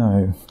 as you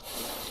know,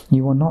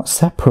 you are not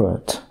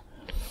separate.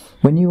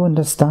 When you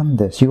understand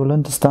this, you will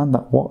understand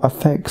that what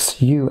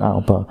affects you,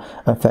 Alba,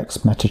 affects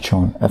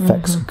Metatron,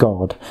 affects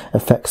God,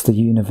 affects the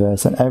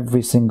universe and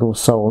every single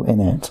soul in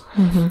it.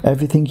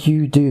 Everything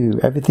you do,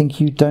 everything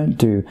you don't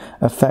do,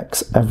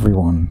 affects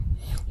everyone.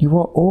 You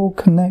are all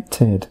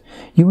connected.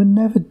 You were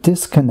never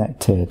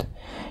disconnected.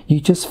 You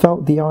just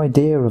felt the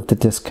idea of the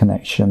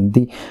disconnection,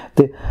 the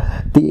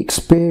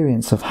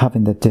experience of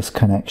having the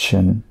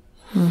disconnection.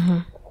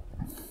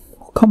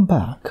 Come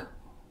back.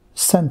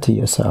 Center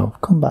yourself.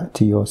 Come back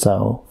to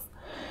yourself.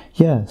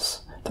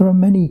 Yes, there are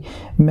many,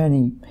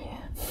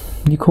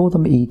 you call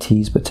them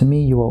ETs, but to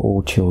me you are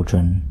all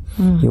children.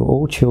 You're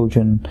all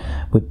children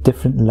with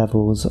different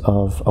levels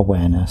of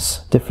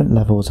awareness, different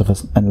levels of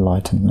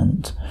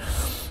enlightenment.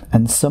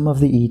 And some of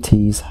the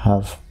ETs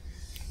have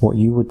what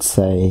you would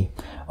say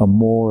are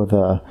more of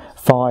a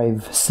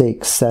 5,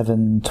 6,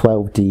 7,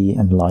 12D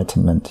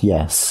enlightenment.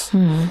 Yes.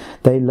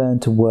 They learn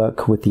to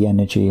work with the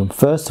energy. And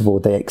first of all,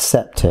 they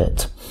accept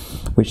it,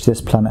 which this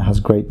planet has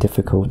great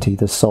difficulty.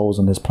 The souls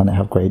on this planet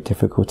have great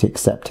difficulty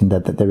accepting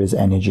that there is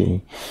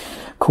energy.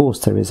 Of course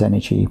there is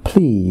energy.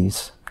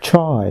 Please,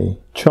 try.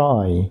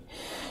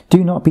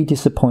 Do not be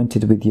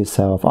disappointed with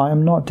yourself. I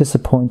am not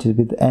disappointed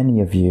with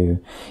any of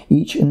you.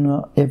 Each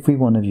and every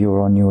one of you are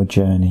on your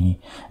journey,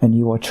 and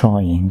you are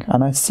trying.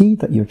 And I see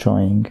that you're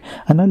trying,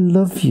 and I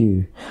love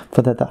you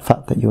for that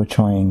fact that you're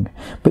trying.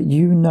 But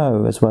you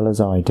know as well as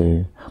I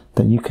do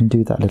that you can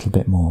do that little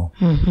bit more,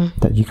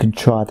 that you can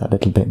try that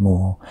little bit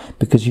more,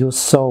 because your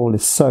soul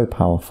is so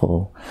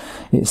powerful.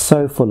 It's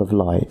so full of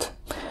light.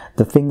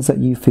 The things that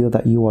you feel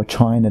that you are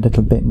trying a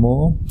little bit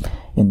more,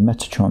 in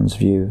Metatron's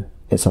view,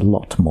 it's a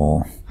lot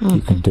more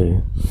you can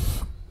do,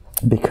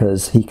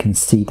 because he can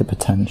see the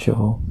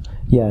potential.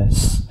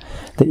 Yes,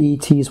 the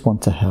ETs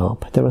want to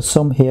help. There are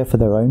some here for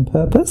their own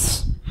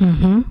purpose.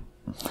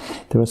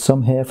 There are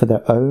some here for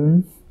their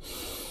own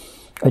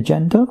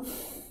agenda.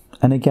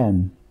 And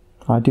again,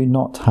 I do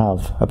not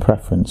have a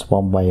preference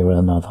one way or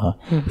another.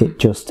 It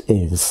just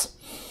is.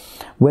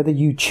 Whether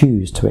you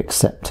choose to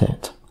accept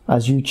it,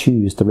 as you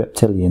choose the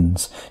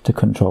reptilians to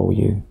control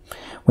you.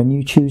 When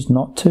you choose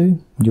not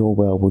to, your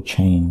world will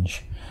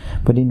change.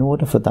 But in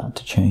order for that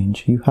to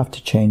change, you have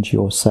to change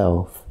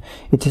yourself.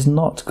 It is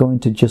not going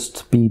to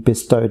just be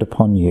bestowed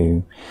upon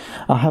you.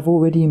 I have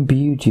already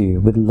imbued you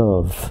with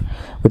love,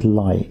 with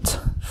light.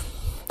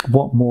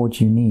 What more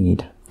do you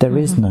need? There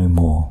is no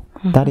more.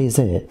 That is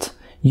it.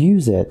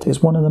 Use it.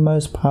 It's one of the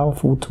most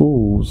powerful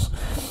tools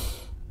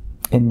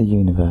in the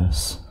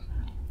universe.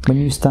 When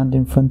you stand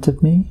in front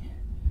of me,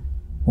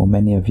 or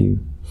many of you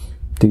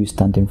do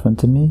stand in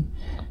front of me,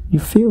 you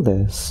feel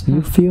this.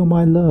 You feel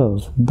my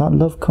love. That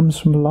love comes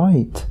from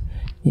light.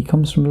 It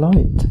comes from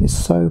light. It's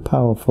so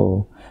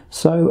powerful,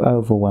 so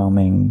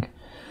overwhelming.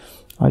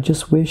 I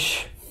just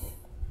wish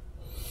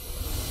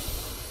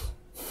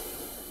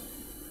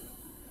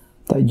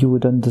that you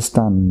would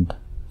understand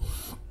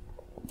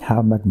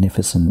how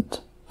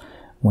magnificent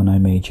when I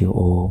made you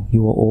all.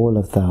 You are all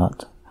of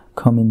that.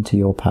 Come into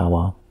your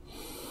power.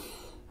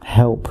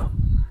 Help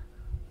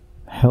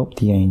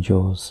the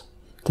angels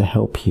to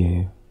help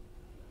you.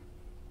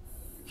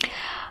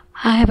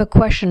 I have a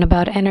question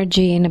about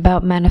energy and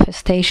about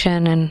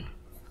manifestation and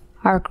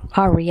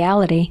our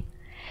reality.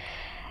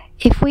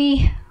 If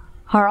we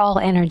are all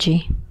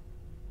energy,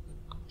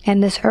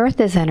 and this earth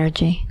is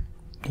energy,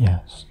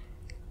 yes,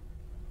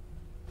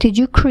 did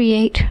you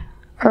create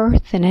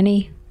earth in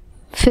any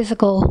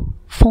physical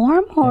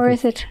form, or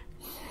is it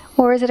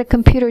a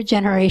computer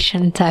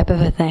generation type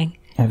of a thing?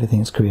 Everything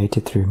is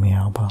created through me,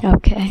 Alba.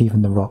 Okay.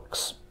 Even the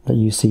rocks that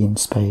you see in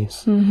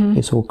space,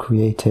 it's all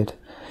created.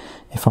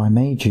 If I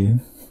made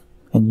you,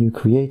 and you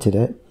created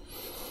it,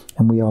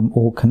 and we are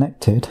all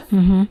connected,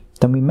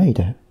 then we made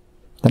it.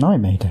 Then I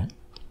made it.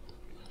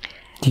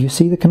 Do you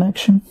see the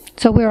connection?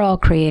 So we're all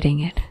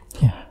creating it.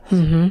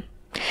 Yeah.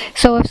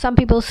 So if some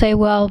people say,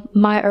 well,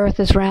 my earth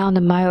is round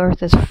and my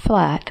earth is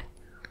flat,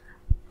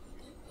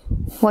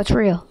 what's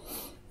real?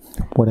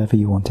 Whatever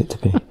you want it to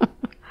be.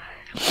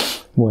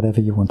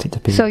 Whatever you want it to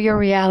be. So your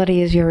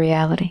reality is your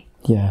reality.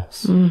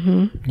 Yes.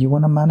 You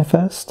want to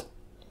manifest?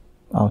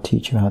 I'll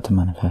teach you how to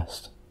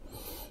manifest.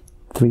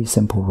 3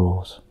 simple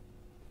rules.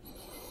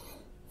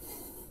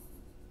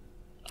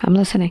 I'm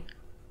listening.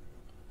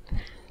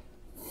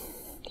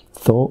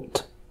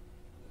 Thought,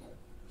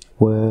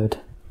 word,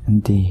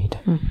 and deed.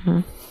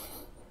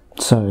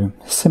 So,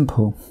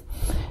 simple.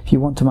 If you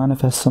want to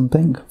manifest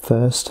something,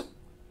 first,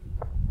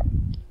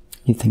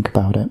 you think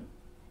about it.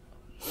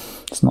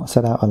 It's not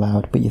said out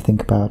aloud, but you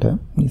think about it.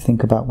 You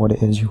think about what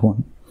it is you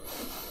want.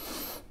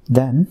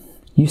 Then,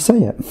 you say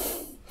it.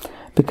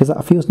 Because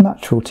that feels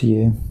natural to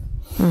you.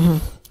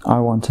 I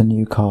want a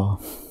new car.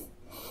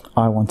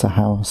 I want a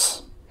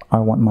house. I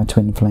want my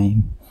twin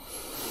flame.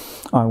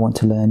 I want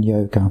to learn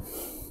yoga.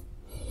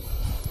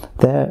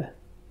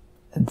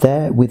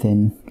 There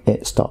within,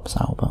 it stops,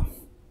 Alba.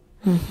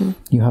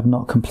 You have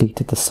not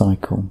completed the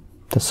cycle.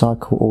 The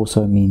cycle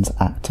also means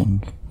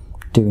acting,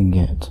 doing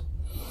it.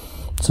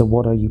 So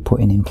what are you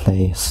putting in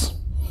place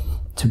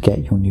to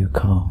get your new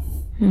car?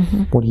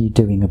 What are you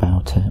doing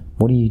about it?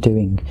 What are you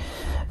doing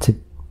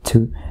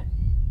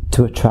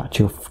to attract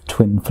your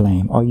twin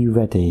flame? Are you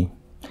ready?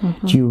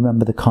 Do you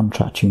remember the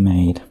contract you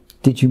made?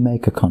 Did you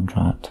make a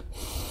contract?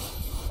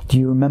 Do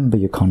you remember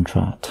your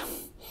contract?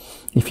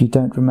 If you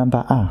don't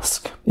remember,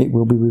 ask. It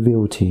will be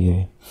revealed to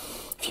you.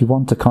 If you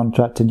want a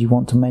contract and you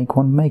want to make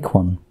one, make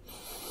one.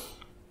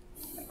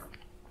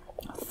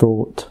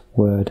 Thought,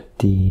 word,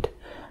 deed.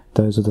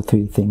 Those are the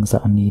three things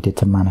that are needed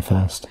to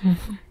manifest.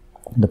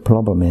 The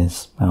problem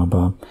is,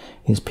 Alba,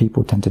 is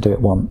people tend to do it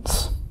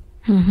once,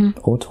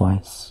 or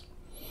twice,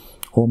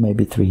 or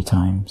maybe 3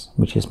 times,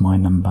 which is my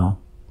number.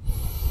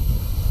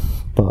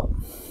 But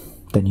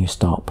then you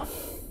stop.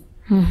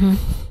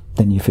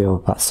 Then you feel,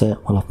 that's it,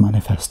 well, I've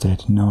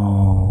manifested.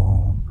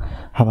 No.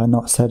 Have I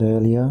not said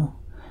earlier?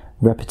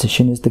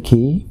 Repetition is the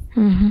key.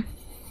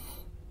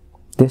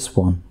 This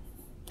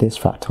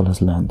fractal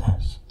has learned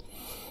this.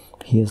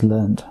 He has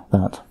learned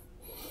that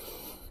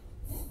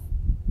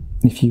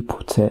if you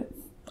put it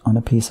on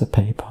a piece of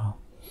paper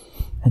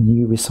and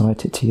you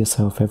recite it to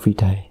yourself every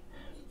day,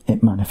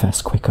 it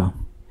manifests quicker.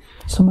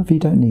 Some of you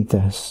don't need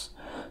this.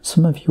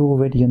 Some of you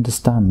already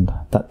understand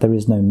that there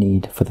is no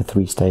need for the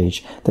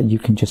 3-stage, that you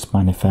can just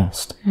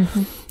manifest.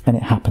 And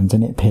it happens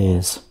and it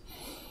appears.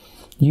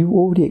 You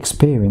already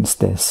experienced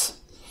this.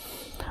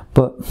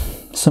 But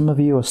some of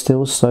you are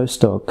still so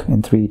stuck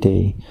in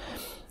 3D.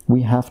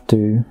 We have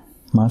to,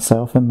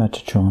 myself and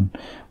Metatron,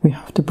 we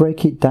have to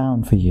break it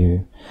down for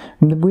you.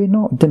 We're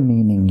not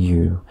demeaning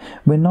you.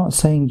 We're not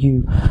saying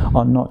you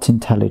are not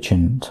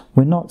intelligent.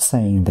 We're not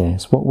saying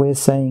this. What we're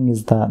saying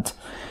is that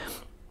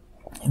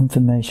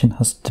information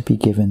has to be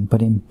given,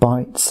 but in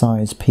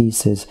bite-sized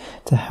pieces,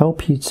 to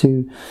help you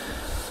to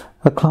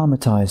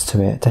acclimatize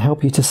to it, to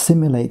help you to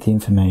simulate the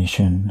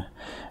information,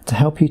 to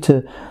help you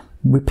to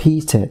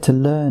repeat it, to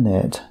learn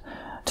it,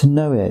 to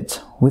know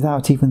it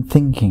without even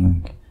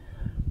thinking.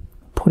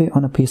 Put it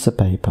on a piece of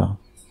paper,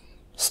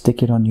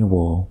 stick it on your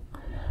wall,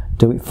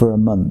 do it for a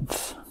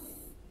month.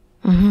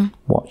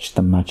 Watch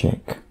the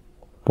magic.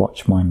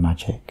 Watch my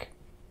magic.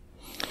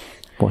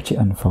 Watch it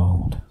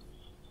unfold.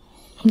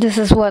 This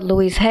is what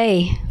Louise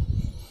Hay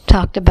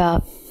talked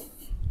about,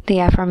 the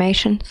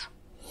affirmations.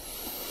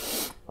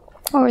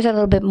 Or is it a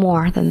little bit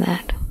more than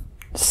that?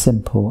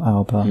 Simple,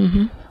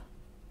 Alba.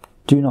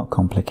 Do not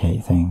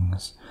complicate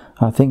things.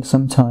 I think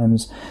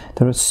sometimes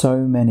there are so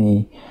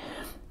many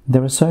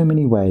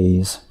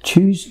ways.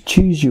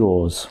 Choose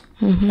yours.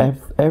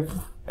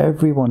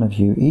 Every one of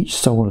you, each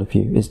soul of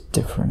you is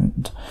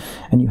different,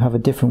 and you have a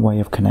different way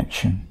of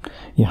connection.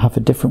 You have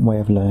a different way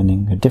of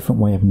learning, a different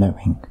way of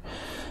knowing.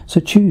 So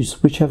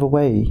choose whichever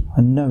way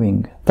and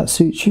knowing that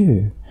suits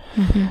you.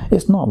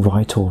 It's not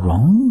right or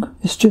wrong,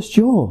 it's just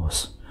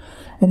yours.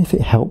 And if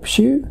it helps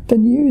you,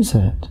 then use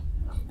it.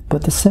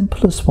 But the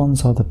simplest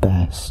ones are the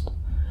best.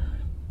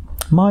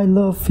 My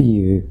love for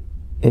you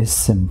is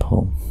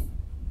simple.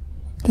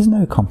 There's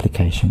no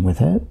complication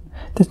with it.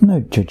 There's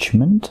no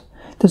judgment.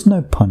 There's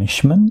no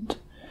punishment.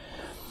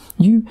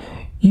 You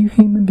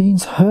human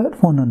beings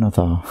hurt one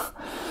another.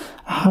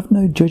 I have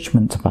no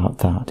judgment about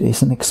that.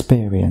 It's an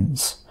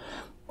experience.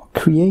 I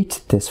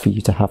created this for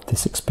you to have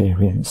this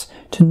experience,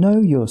 to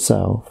know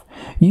yourself.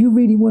 You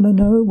really want to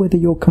know whether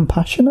you're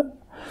compassionate?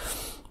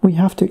 We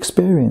have to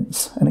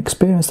experience an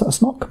experience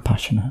that's not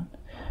compassionate.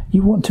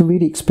 You want to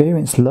really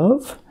experience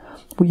love?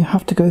 Well, you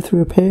have to go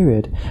through a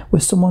period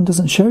where someone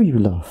doesn't show you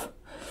love.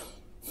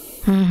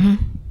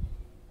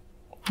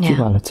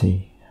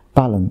 Duality,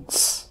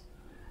 balance.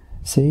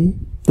 See,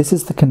 this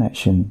is the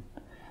connection.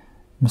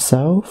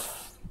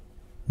 Myself,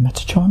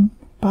 Metatron,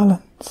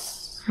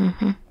 balance.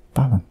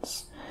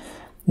 Balance.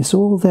 It's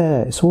all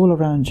there, it's all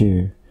around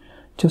you.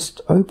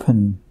 Just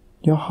open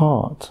your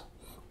heart.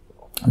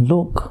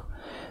 Look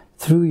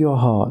through your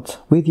heart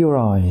with your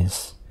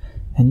eyes,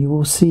 and you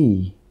will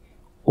see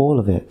all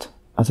of it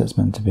as it's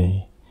meant to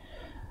be.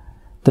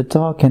 The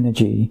dark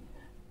energy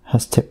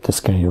has tipped the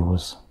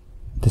scales.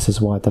 This is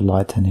why the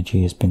light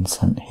energy has been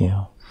sent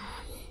here,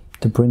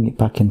 to bring it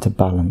back into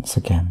balance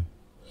again,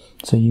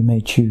 so you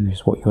may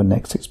choose what your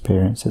next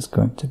experience is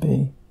going to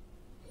be.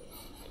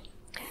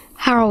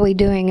 How are we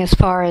doing as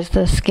far as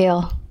the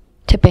scale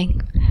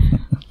tipping?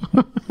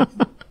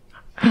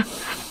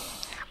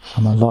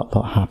 I'm a lot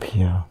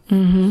happier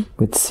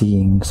with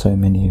seeing so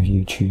many of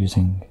you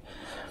choosing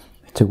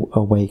to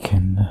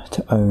awaken,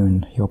 to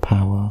own your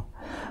power.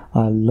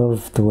 I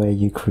love the way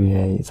you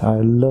create. I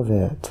love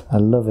it. I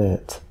love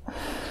it.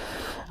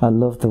 I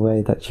love the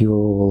way that you're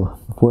all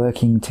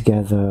working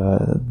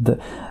together,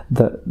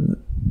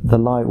 the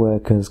light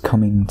workers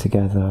coming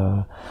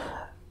together,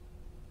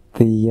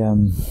 the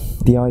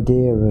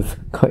idea of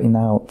cutting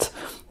out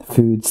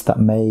foods that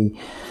may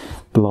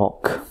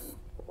block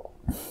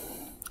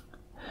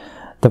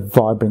the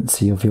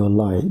vibrancy of your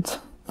light.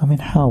 I mean,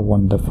 how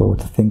wonderful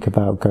to think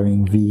about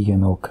going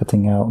vegan or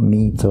cutting out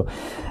meat. Or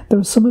there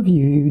are some of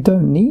you who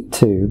don't need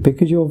to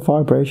because your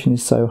vibration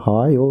is so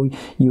high, or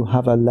you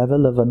have a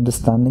level of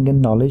understanding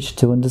and knowledge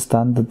to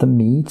understand that the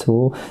meat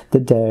or the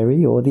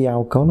dairy or the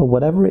alcohol or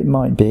whatever it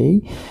might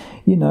be,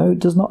 you know,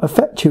 does not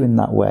affect you in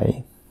that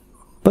way.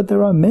 But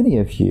there are many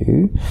of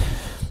you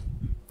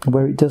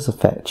where it does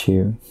affect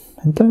you.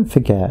 And don't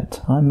forget,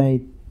 I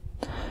made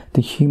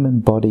the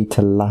human body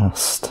to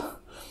last.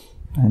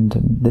 And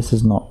this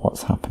is not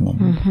what's happening.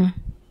 Mm-hmm.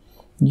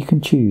 You can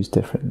choose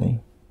differently.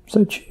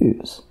 So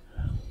choose.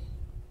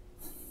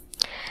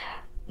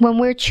 When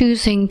we're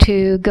choosing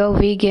to go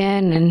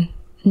vegan and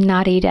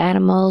not eat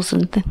animals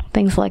and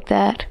things like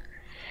that,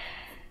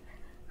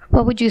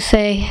 what would you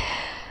say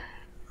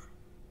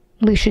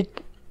we should...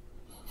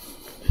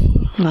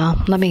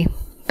 Well, let me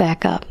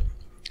back up.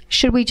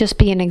 Should we just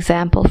be an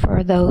example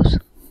for those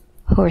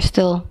who are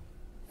still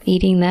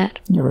eating that?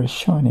 You're a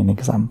shining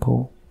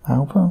example,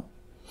 Alba.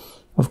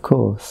 Of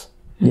course,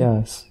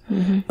 yes.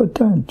 Mm-hmm. But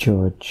don't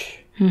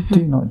judge. Mm-hmm.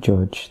 Do not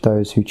judge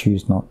those who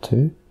choose not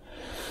to.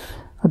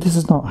 This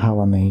is not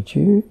how I made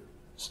you.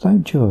 So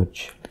don't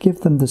judge. Give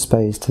them the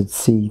space to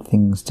see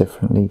things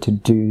differently, to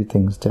do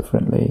things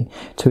differently,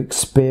 to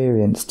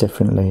experience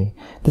differently.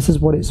 This is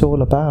what it's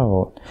all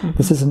about. Mm-hmm.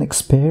 This is an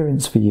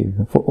experience for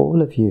you, for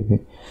all of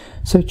you.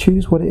 So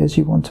choose what it is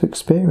you want to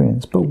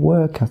experience, but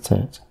work at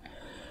it.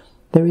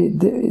 There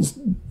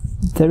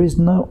is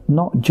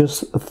not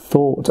just a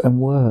thought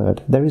and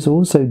word. There is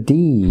also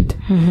deed,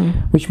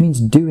 mm-hmm. which means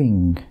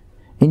doing.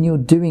 In your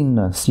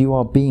doingness, you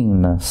are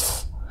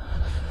beingness.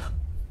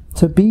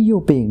 So be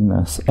your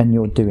beingness and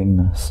your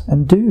doingness,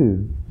 and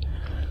do.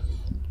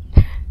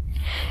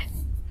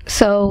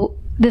 So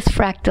this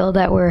fractal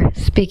that we're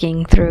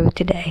speaking through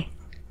today,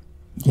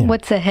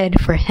 what's ahead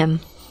for him?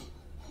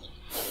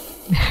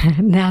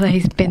 Now that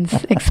he's been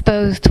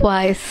exposed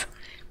twice.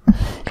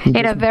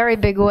 In a very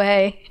big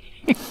way.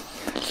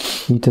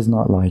 He does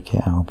not like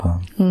it,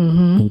 Alba.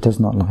 Mm-hmm. He does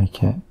not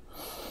like it.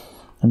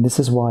 And this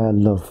is why I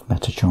love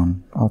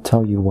Metatron. I'll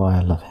tell you why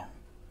I love him.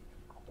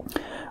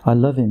 I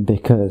love him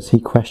because he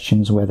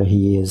questions whether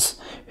he is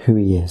who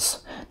he is,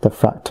 the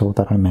fractal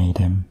that I made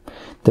him,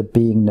 the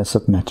beingness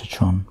of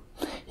Metatron.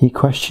 He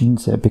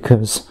questions it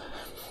because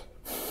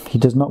he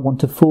does not want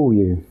to fool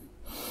you.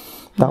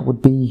 That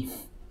would be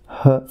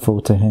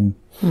hurtful to him.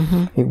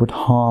 Mm-hmm. It would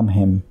harm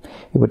him.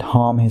 It would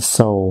harm his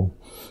soul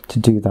to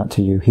do that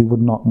to you. He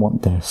would not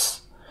want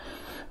this.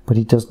 But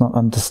he does not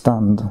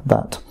understand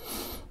that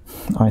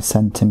I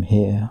sent him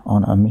here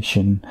on a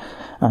mission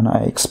and I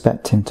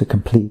expect him to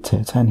complete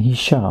it, and he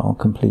shall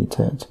complete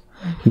it.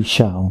 Mm-hmm. He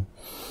shall.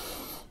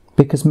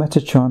 Because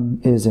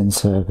Metatron is in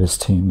service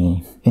to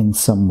me in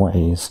some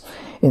ways.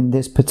 In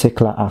this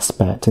particular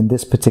aspect, in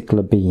this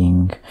particular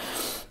being.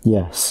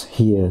 Yes,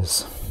 he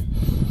is.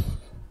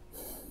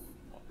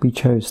 We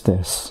chose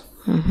this.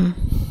 Mm-hmm.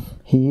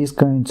 He is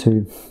going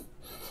to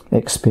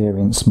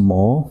experience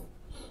more,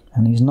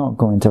 and he's not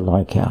going to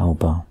like it,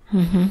 Alba.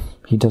 Mm-hmm.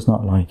 He does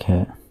not like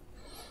it.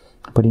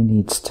 But he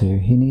needs to.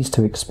 He needs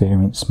to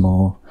experience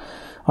more.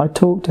 I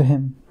talk to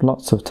him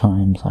lots of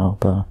times,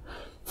 Alba.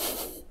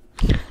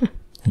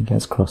 He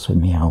gets cross with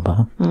me,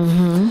 Alba.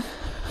 Mm-hmm.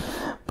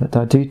 But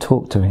I do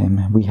talk to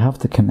him. We have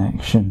the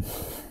connection.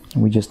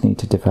 We just need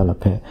to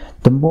develop it.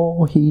 The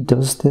more he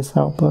does this,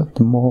 Alba,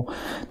 the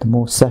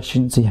more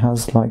sessions he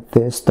has like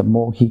this, the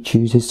more he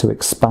chooses to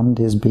expand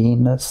his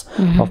beingness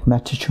of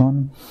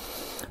Metatron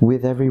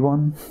with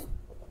everyone,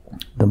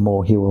 the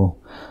more he will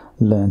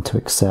learn to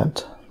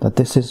accept that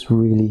this is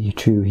really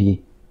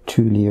truly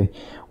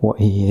what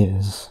he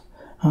is.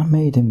 I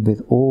made him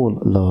with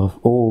all love,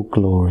 all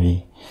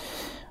glory.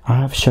 I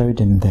have showed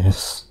him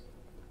this,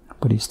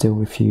 but he still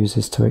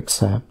refuses to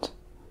accept.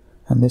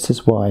 And this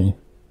is why.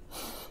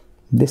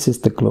 This is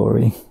the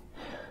glory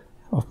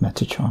of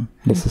Metatron.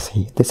 This is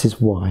he. This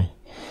is why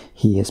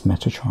he is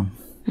Metatron.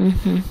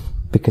 Mm-hmm.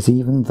 Because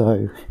even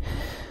though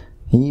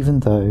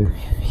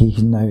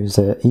he knows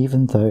it,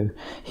 even though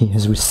he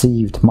has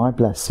received my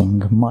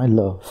blessing, my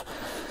love,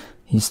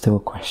 he still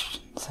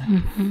questions it.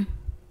 Mm-hmm.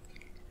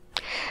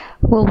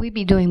 Will we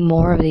be doing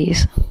more of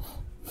these?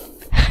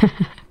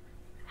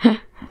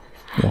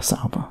 Yes,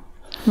 Alba.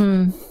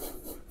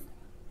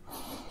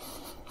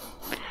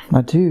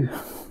 I do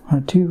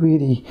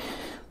really.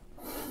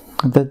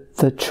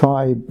 The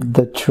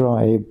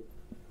tribe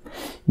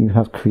you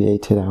have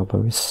created, Alba,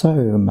 is so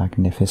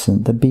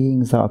magnificent. The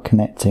beings that are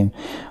connecting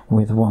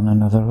with one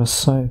another are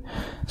so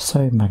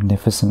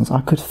magnificent.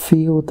 I could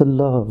feel the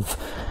love,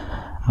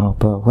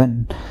 Alba,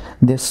 when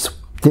this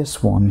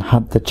one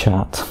had the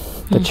chat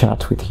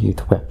with you,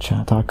 the web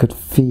chat. I could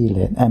feel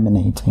it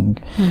emanating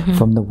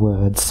from the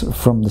words,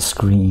 from the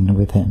screen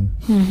with him.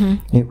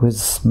 Mm-hmm. It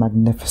was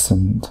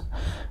magnificent.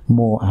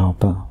 More,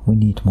 Alba. We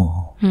need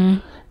more.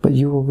 But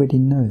you already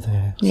know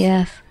this.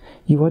 Yes.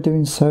 You are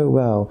doing so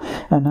well.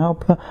 And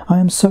Alba, I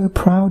am so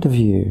proud of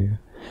you.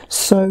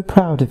 So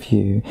proud of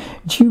you.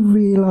 Do you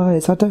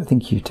realise? I don't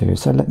think you do,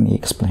 so let me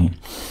explain.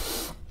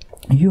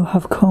 You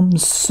have come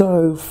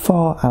so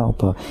far,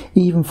 Alba,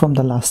 even from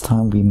the last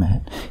time we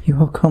met. You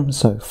have come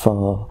so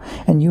far,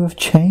 and you have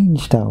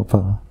changed,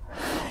 Alba.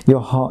 Your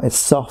heart is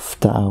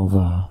softer,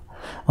 Alba.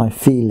 I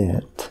feel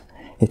it.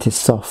 It is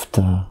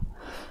softer.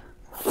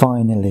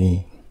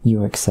 Finally,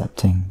 you're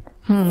accepting.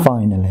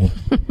 Finally.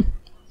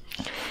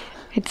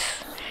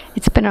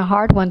 It's been a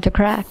hard one to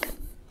crack.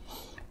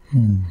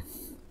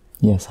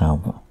 Yes,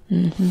 Alba.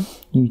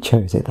 You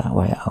chose it that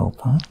way,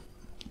 Alba.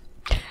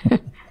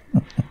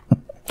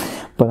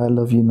 But I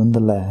love you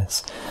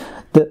nonetheless.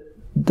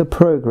 The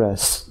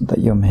progress that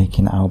you're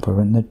making, Alba,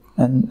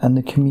 and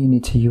the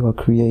community you are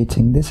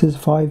creating, this is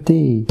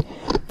 5D.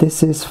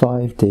 This is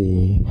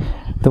 5D.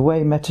 The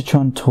way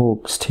Metatron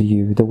talks to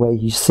you, the way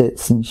he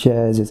sits and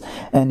shares his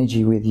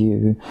energy with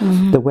you,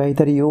 the way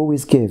that he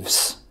always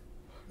gives.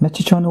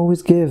 Metatron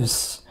always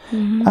gives.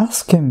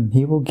 Ask him,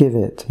 he will give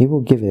it. He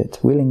will give it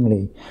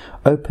willingly,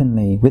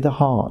 openly, with a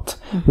heart,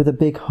 with a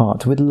big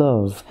heart, with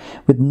love,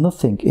 with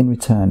nothing in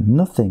return.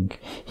 Nothing.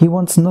 He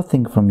wants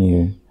nothing from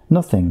you.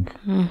 Nothing.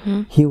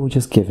 He will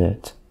just give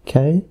it.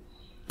 Okay?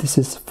 This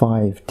is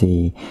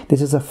 5D.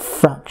 This is a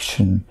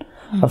fraction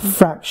of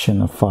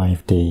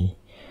 5D.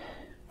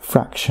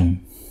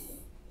 Fraction.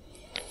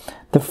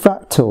 The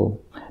fractal,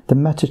 the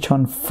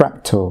Metatron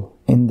fractal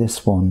in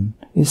this one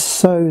is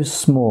so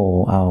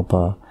small,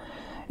 Alba.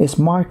 It's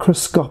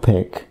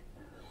microscopic.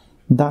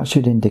 That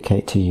should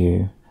indicate to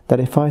you that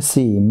if I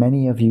see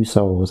many of you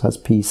souls as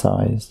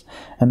pea-sized,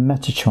 and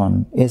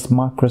Metatron is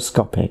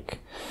microscopic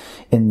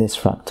in this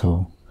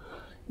fractal,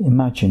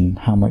 imagine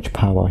how much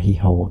power he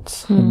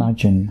holds.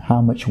 Imagine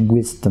how much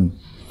wisdom,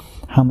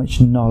 how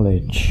much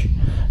knowledge,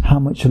 how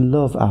much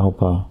love,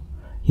 Alba,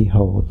 he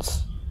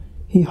holds.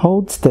 He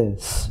holds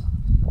this.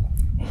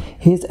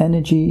 His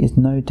energy is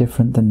no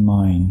different than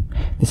mine.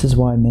 This is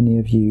why many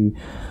of you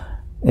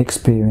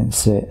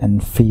experience it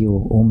and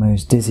feel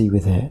almost dizzy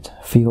with it,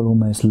 feel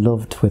almost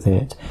loved with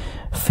it,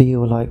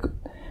 feel like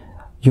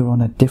you're on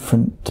a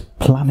different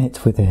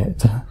planet with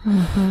it.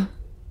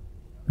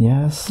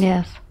 Yes?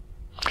 Yes.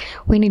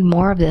 We need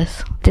more of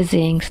this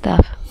dizzying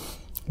stuff.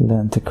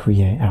 Learn to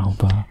create,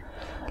 Alba.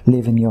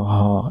 Live in your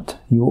heart.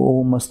 You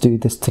all must do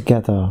this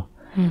together.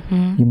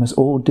 You must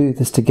all do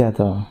this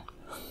together.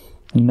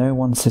 No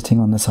one sitting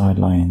on the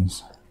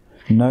sidelines.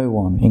 No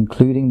one,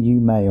 including you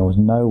males,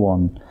 no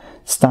one.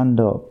 Stand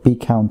up, be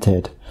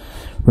counted.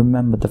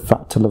 Remember the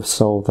fractal of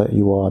soul that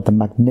you are, the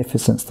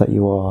magnificence that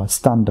you are.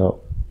 Stand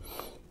up,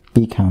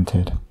 be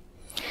counted.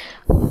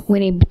 We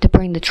need to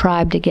bring the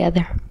tribe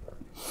together.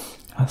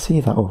 I see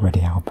that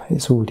already, Alba.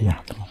 It's already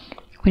happening.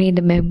 We need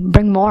to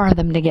bring more of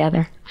them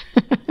together.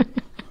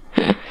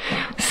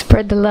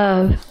 Spread the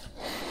love.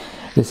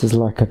 This is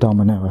like a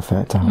domino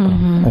effect,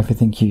 Alba.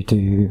 Everything you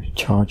do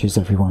charges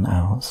everyone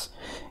else.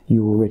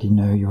 You already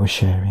know you're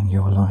sharing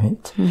your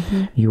light.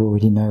 You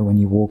already know when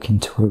you walk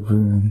into a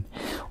room,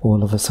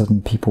 all of a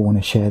sudden people want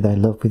to share their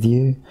love with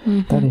you.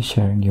 That is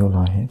sharing your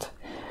light.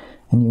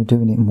 And you're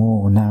doing it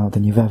more now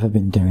than you've ever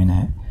been doing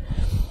it.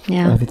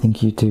 Yeah. Everything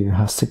you do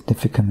has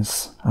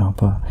significance,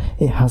 Alba.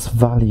 It has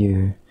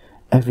value.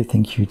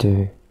 Everything you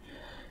do.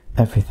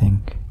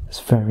 Everything is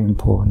very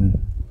important.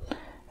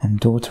 And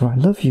daughter, I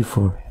love you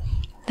for it.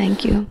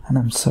 Thank you. And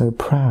I'm so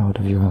proud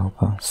of you,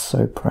 Alba.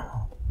 So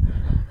proud.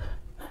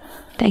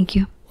 Thank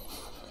you.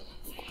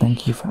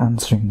 Thank you for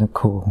answering the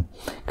call,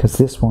 because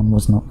this one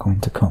was not going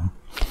to come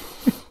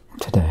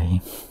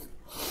today.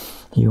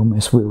 You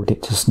almost willed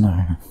it to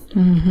snow.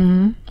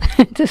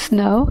 To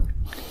snow?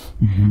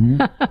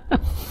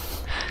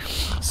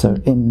 So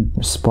in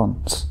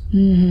response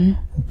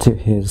to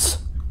his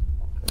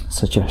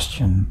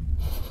suggestion,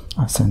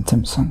 I sent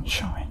him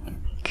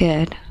sunshine.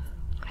 Good.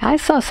 I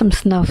saw some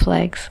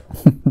snowflakes.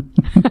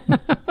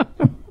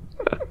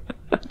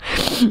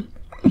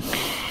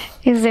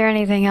 Is there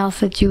anything else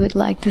that you would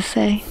like to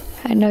say?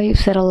 I know you've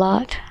said a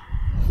lot.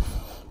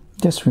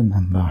 Just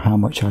remember how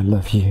much I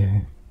love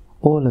you.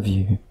 All of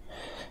you.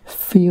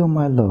 Feel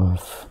my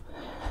love.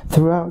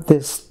 Throughout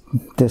this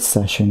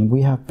session,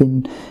 we have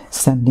been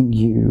sending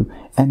you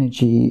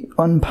energy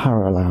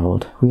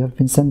unparalleled. We have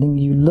been sending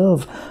you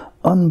love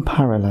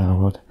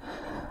unparalleled.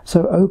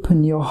 So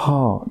open your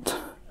heart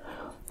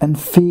and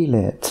feel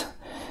it.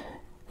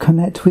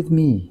 Connect with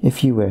me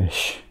if you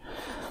wish.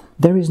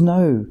 There is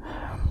no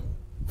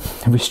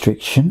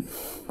restriction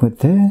with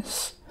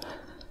this.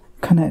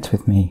 Connect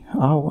with me.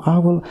 I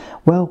will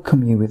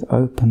welcome you with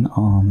open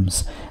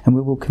arms, and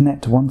we will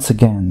connect once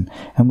again,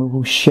 and we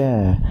will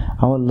share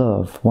our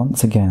love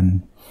once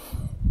again.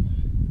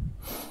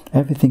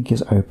 Everything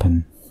is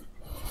open.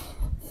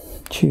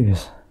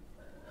 Choose.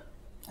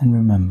 And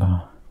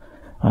remember,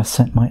 I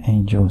sent my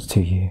angels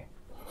to you.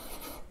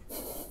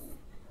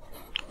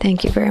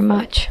 Thank you very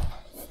much.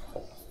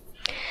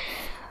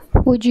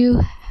 Would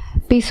you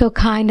be so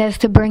kind as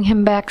to bring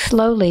him back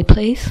slowly,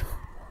 please?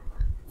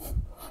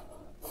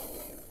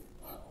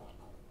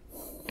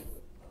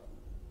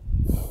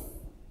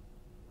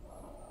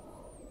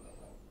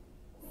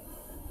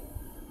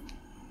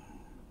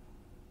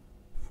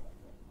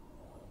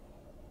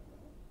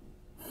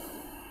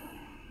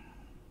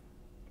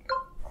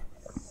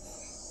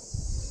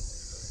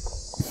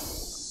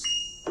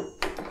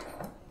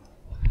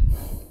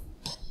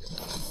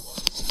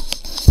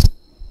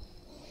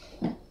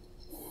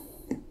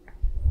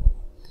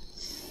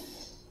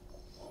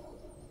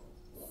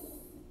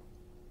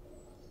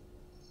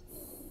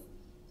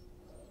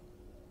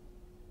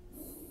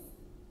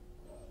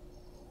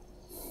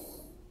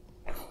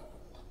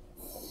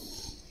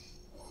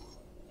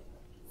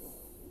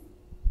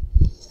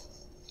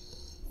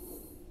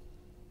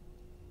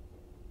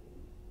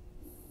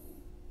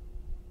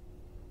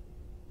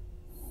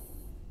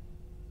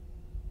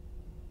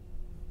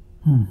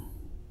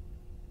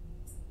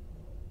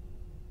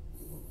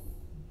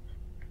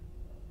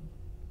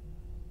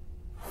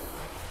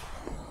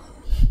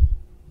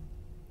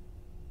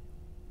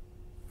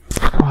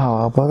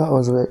 Wow, but that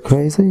was a bit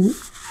crazy.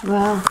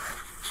 Wow.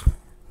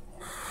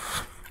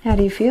 How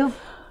do you feel?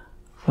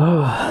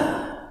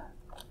 Oh,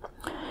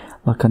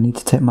 like I need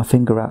to take my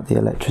finger out the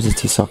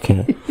electricity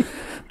socket.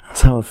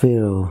 That's how I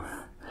feel.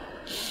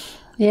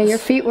 Yeah, your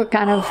feet were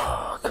kind of...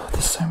 Oh God,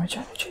 there's so much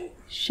energy.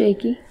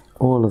 Shaky.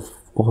 All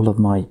of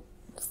my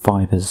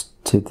fibres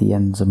to the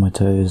ends of my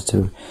toes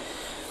to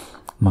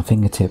my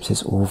fingertips,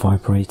 it's all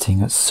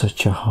vibrating at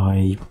such a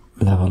high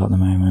level at the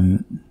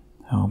moment,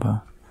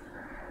 Alba.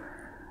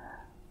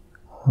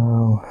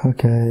 Oh,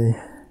 okay.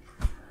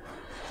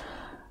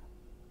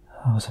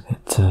 That was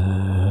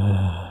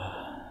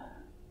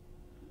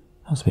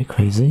a bit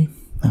crazy,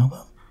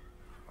 Alba.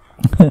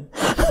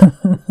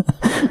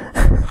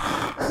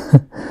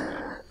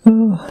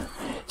 Oh,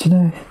 do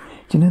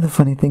you know the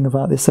funny thing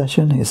about this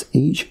session is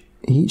each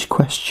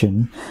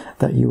question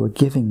that you were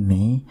giving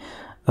me,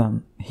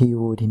 he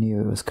already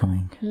knew it was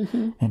coming,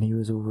 and he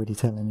was already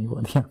telling me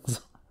what the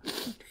answer.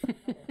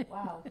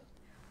 Wow.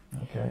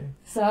 Okay.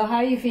 So how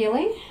are you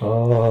feeling?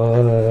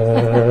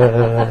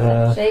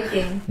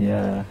 Shaking.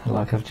 Yeah,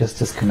 like I've just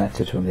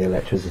disconnected from the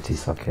electricity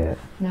socket.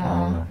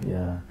 No.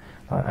 Yeah,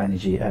 like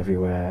energy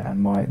everywhere,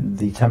 and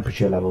the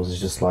temperature levels is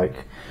just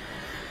like,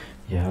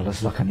 yeah, it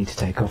looks like I need to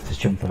take off this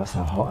jumper. That's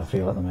how hot I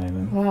feel at the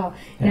moment. Wow.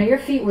 Yeah. Now your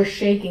feet were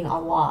shaking a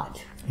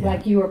lot, Yeah.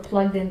 like you were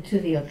plugged into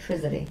the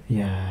electricity.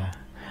 Yeah.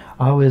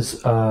 I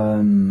was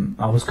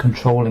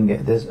controlling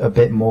it a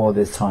bit more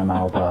this time,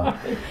 Alba.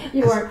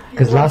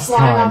 Because last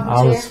time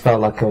I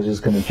felt like I was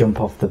just going to jump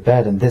off the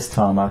bed, and this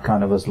time I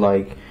kind of was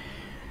like,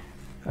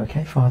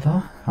 okay,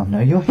 Father, I know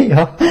you're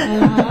here,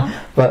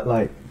 but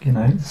like,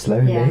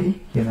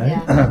 slowly,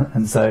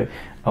 and so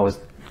I was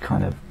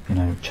kind of,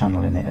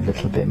 channeling it a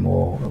little bit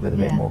more with a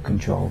bit more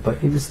control,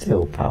 but it was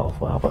still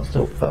powerful, but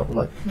still felt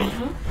like.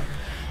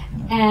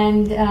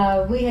 And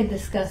we had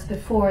discussed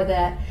before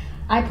that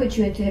I put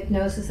you into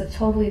hypnosis a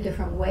totally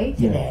different way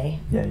today.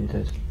 Yeah, you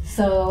did.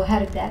 So how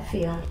did that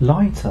feel?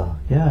 Lighter,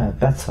 yeah,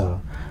 better.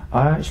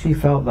 I actually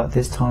felt that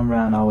this time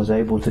round I was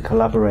able to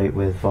collaborate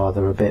with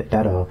Father a bit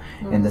better,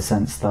 in the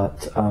sense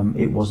that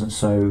it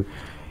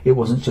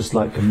wasn't just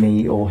like a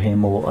me or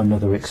him or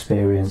another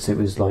experience. It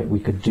was like we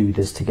could do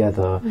this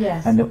together.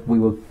 Yes. And that we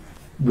were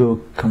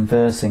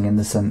conversing in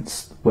the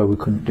sense where we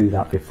couldn't do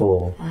that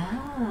before.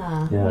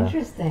 Ah, Yeah.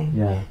 interesting.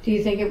 Yeah. Do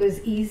you think it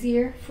was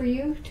easier for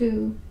you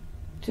to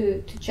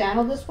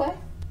channel this way?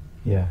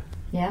 Yeah.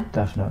 Yeah.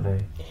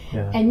 Definitely.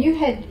 Yeah. And you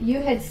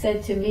had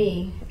said to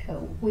me,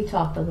 we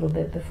talked a little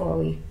bit before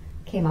we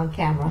came on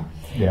camera,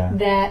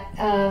 that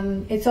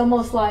it's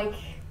almost like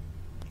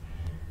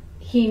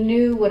he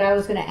knew what I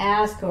was going to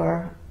ask,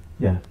 or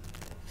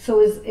so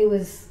it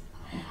was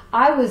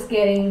I was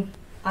getting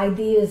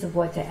ideas of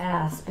what to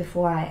ask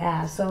before I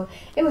asked, so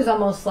it was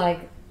almost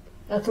like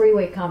a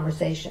three-way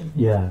conversation.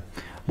 Yeah.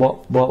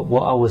 What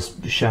I was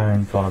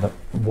sharing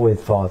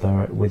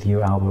with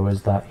you, Alba,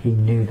 was that he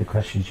knew the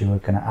questions you were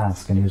going to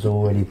ask, and he was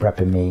already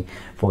prepping me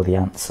for the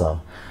answer.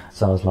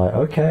 So I was like,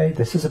 okay,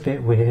 this is a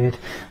bit weird.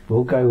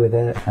 We'll go with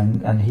it.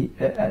 And he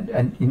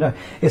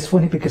it's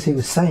funny because he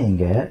was saying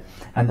it,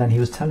 and then he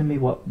was telling me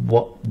what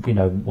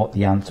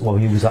the answer. Well,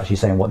 he was actually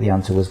saying what the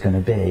answer was going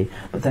to be,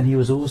 but then he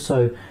was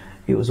also.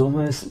 It was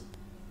almost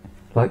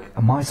like,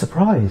 am I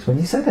surprised when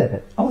he said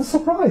it? I was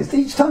surprised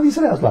each time he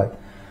said it. I was like,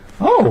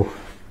 oh.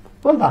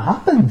 Well, that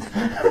happened.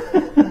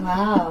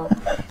 Wow.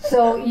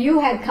 So you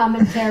had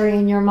commentary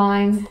in your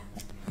mind?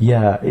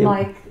 Yeah.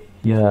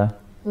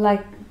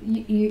 Like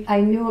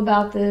I knew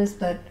about this,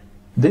 but...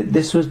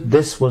 This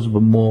was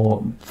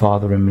more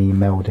Father and me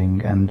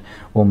melding, and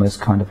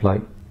almost kind of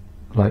like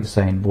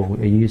saying, well,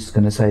 are you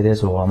going to say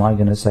this, or am I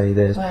going to say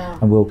this? Wow.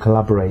 And we're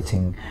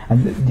collaborating.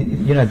 And,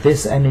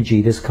 this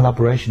energy, this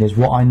collaboration is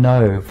what I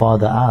know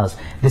Father as.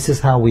 This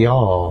is how we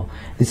are.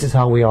 This is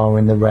how we are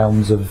in the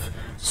realms of...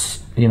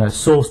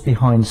 source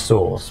behind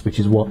source, which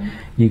is what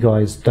you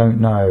guys don't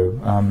know,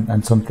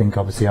 and something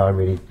obviously I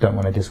really don't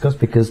want to discuss,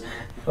 because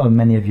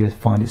many of you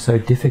find it so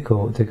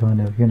difficult to kind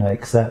of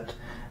accept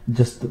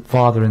just the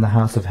Father in the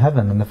house of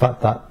heaven, and the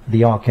fact that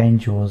the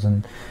archangels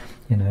and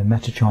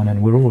Metatron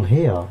and we're all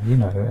here,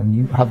 and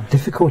you have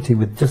difficulty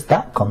with just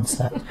that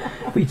concept.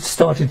 We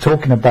started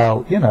talking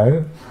about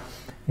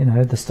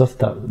the stuff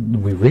that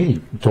we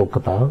really talk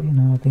about.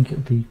 I think it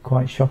would be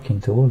quite shocking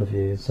to all of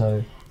you.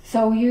 So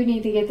you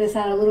need to get this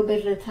out a little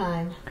bit at a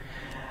time.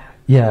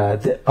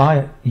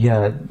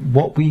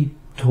 What we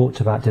talked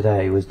about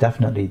today was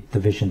definitely the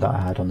vision that I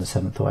had on the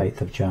 7th or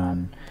 8th of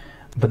Jan.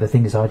 But the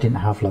thing is, I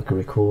didn't have like a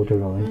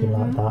recorder or anything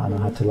like that, and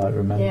I had to like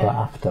remember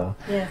after.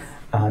 Yes.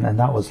 And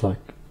that was like,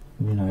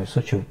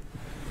 such a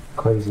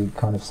crazy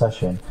kind of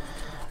session.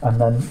 And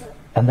then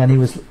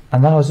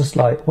I was just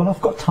like, well,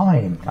 I've got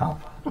time now.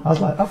 I was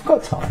like, I've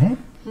got time.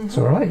 It's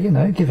all right,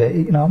 give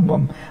it.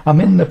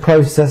 I'm in the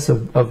process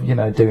of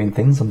doing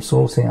things. I'm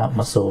sourcing out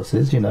my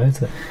sources,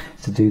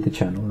 to do the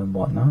channel and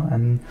whatnot.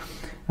 And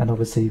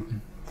obviously,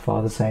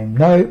 Father saying,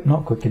 no,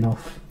 not quick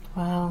enough.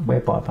 Wow.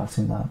 We're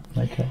bypassing that.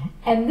 Okay.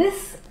 And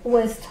this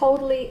was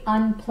totally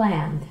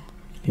unplanned.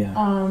 Yeah.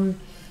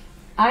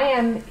 I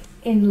am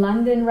in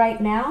London right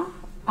now.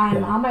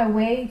 I'm on my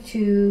way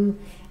to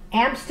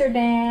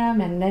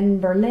Amsterdam and then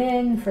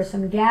Berlin for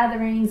some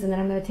gatherings, and then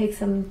I'm going to take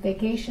some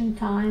vacation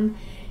time.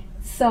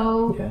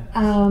 So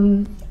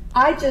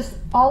I just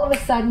all of a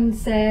sudden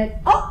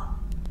said, oh,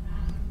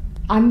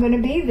 I'm going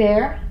to be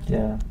there.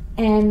 Yeah.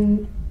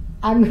 And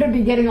I'm going to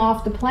be getting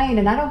off the plane,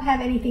 and I don't have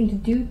anything to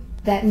do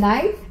that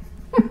night.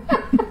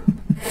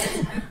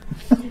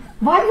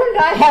 Why wouldn't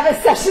I have a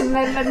session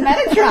with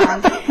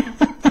Metatron?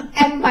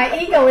 And my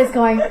ego is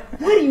going,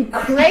 what are you,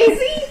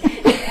 crazy?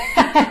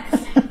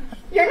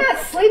 You're not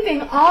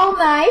sleeping all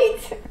night,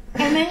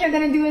 and then you're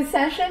going to do a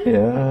session?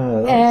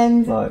 Yeah,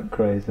 that's like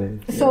crazy.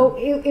 So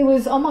it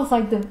was almost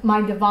like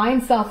my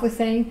divine self was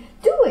saying,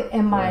 do it.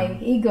 And my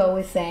ego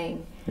was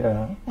saying,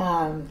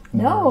 no,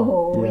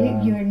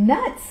 you're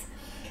nuts.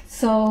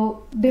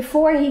 So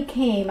before he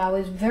came, I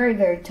was very,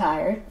 very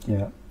tired.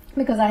 Yeah.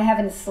 Because I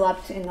haven't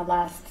slept in the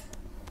last,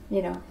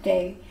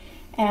 day,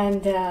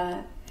 and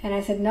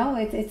I said, no,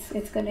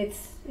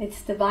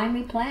 it's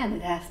divinely planned.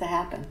 It has to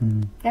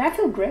happen, and I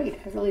feel great.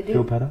 I really do.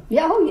 Feel better?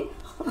 Yeah. Oh yeah.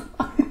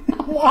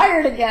 I'm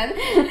wired again,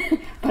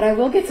 but I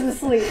will get some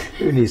sleep.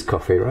 Who needs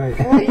coffee, right?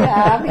 Well,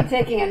 yeah, I'll be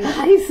taking a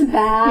nice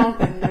bath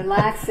and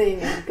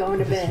relaxing and going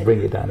to bed.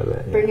 Bring it down a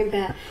bit. Bring it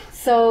back.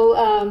 So,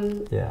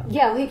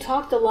 we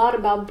talked a lot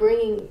about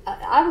bringing.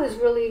 I was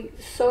really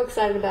so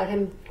excited about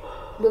him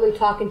really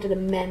talking to the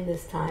men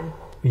this time.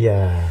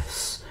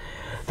 Yes,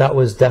 that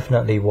was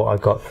definitely what I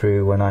got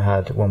through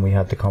when we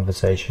had the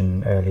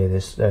conversation earlier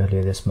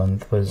this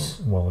month.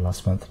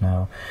 Last month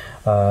now,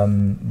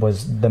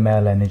 was the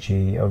male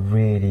energy are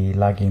really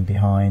lagging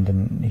behind,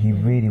 and he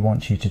really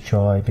wants you to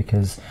try,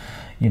 because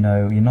you're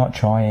not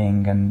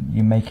trying and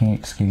you're making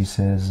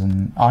excuses,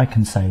 and I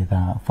can say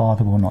that.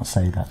 Father will not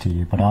say that to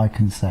you, but I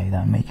can say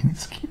that, making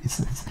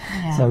excuses.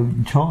 Yeah. So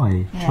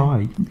try,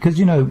 because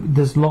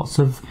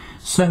there's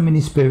so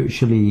many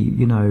spiritually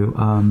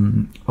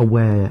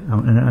aware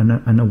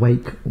and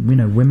awake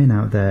women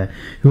out there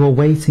who are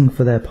waiting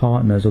for their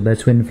partners or their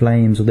twin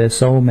flames or their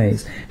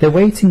soulmates. They're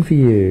waiting for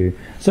you.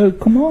 So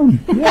come on,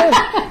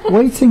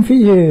 waiting for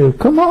you.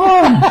 Come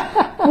on,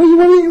 what are you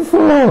waiting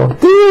for?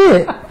 Do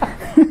it.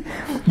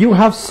 You'll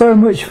have so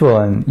much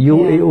fun. It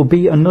will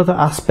be another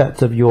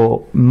aspect of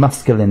your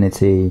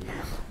masculinity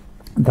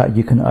that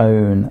you can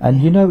own,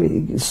 and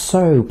it's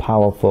so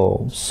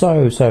powerful,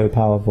 so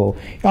powerful.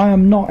 I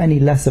am not any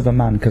less of a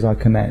man because I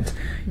connect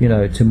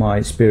to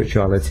my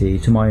spirituality,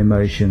 to my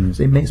emotions.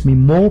 It makes me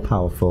more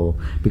powerful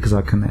because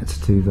I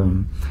connect to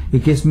them.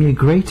 It gives me a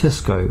greater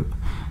scope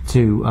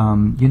to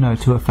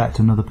to affect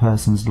another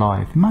person's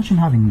life. Imagine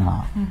having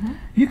that.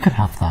 You could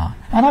have that.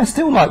 And I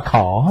still like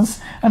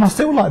cars, and I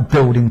still like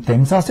building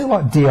things. I still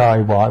like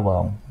DIY,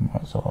 well,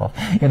 sort of,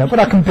 but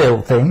I can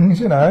build things,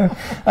 and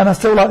I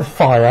still like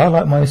fire,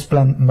 like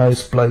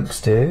most blokes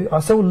do. I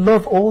still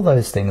love all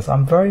those things.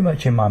 I'm very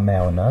much in my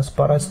maleness,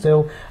 but I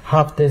still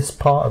have this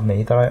part of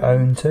me that I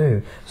own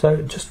too.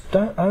 So just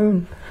don't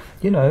own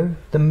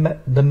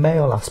the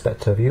male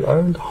aspect of you.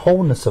 Own the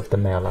wholeness of the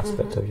male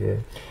aspect of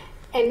you.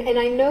 And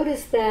I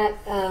noticed that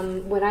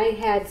when I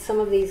had some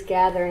of these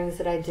gatherings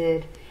that I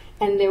did,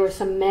 and there were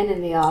some men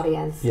in the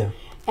audience. Yeah.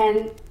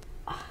 And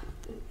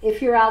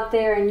if you're out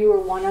there and you were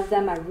one of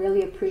them, I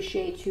really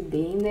appreciate you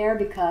being there,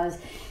 because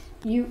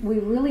we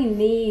really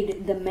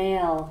need the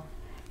male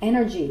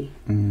energy.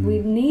 We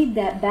need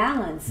that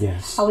balance.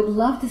 Yes. I would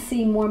love to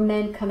see more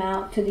men come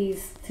out to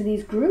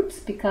these groups,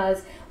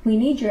 because we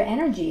need your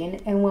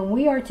energy, and when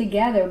we are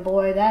together,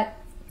 boy,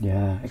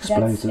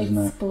 explodes, doesn't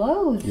it?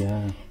 Explodes.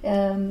 Yeah.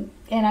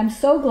 And I'm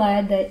so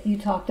glad that you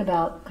talked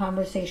about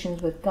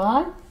Conversations with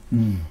God,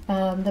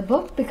 the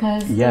book,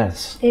 because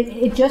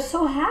it just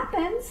so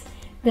happens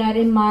that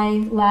in my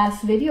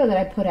last video that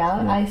I put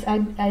out,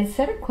 I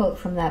said a quote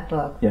from that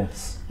book.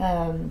 Yes.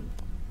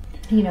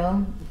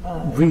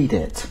 Read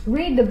it.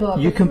 Read the book.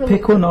 You can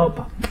pick one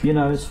up.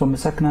 It's from a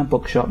second-hand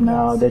bookshop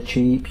now. They're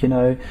cheap.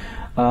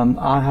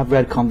 I have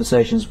read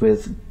Conversations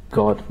with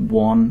God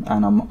 1,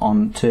 and I'm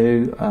on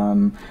 2,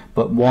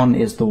 but 1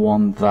 is the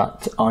one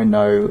that I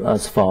know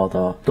as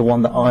Father, the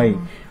one that I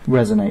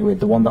resonate with,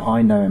 the one that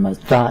I know him as.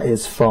 That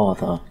is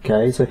Father.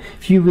 Okay, so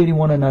if you really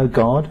want to know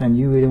God, and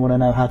you really want to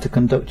know how to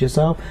conduct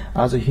yourself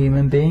as a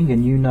human being,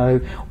 and you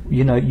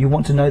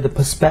want to know the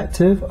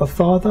perspective of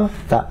Father,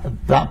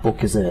 that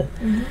book is it.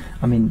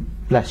 I mean,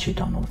 bless you,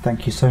 Donald.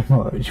 Thank you so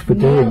much for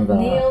doing that.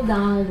 Neil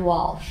Donald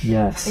Walsh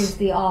is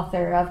the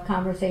author of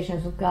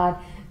Conversations with God.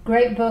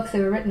 Great books.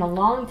 They were written a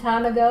long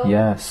time ago.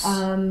 Yes.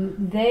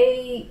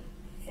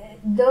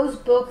 Those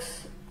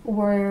books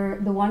were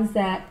the ones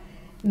that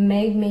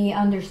made me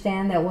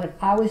understand that what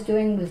I was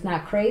doing was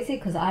not crazy,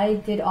 because I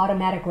did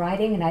automatic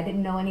writing and I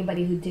didn't know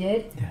anybody who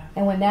did. Yeah.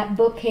 And when that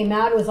book came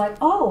out, it was like,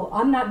 oh,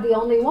 I'm not the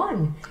only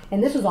one.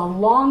 And this was a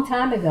long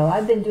time ago.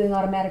 I've been doing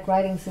automatic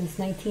writing since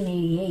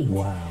 1988.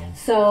 Wow.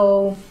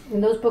 So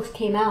when those books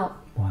came out,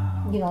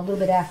 a little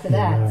bit after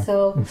that.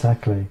 So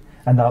exactly.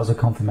 And that was a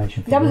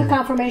confirmation for That you. was a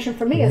confirmation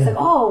for me. Yeah. I said,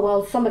 oh,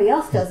 well, somebody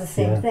else does the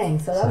same Yeah, thing.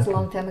 So that was a exactly.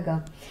 long time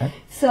ago. Okay.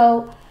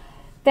 So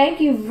thank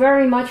you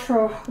very much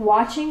for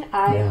watching.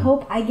 I Yeah.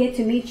 hope I get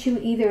to meet you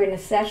either in a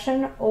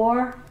session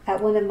or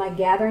at one of my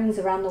gatherings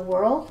around the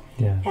world.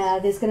 Yes.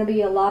 There's going to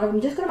be a lot of them.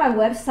 Just go to my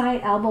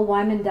website,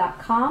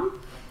 albaweinman.com.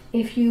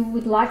 If you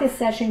would like a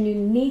session, you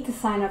need to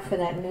sign up for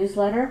that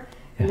newsletter.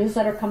 The Yes.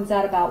 newsletter comes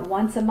out about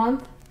once a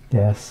month.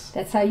 Yes.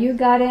 That's how you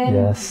got in.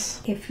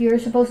 Yes. If you're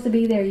supposed to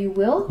be there, you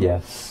will.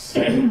 Yes.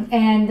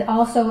 And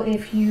also,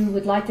 if you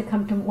would like to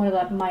come to one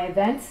of my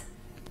events,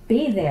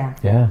 be there.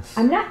 Yes.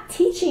 I'm not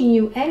teaching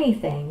you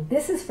anything.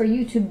 This is for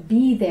you to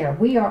be there.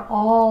 We are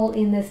all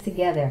in this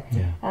together.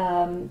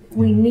 Yeah.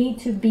 We need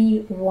to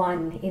be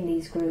one in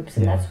these groups,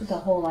 and Yes. that's the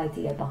whole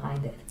idea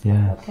behind it.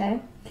 Yes. Okay?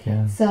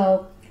 Yeah.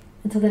 So,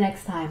 until the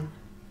next time.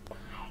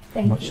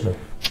 Thank Much you. love.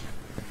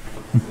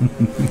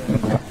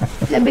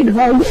 A big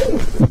hug.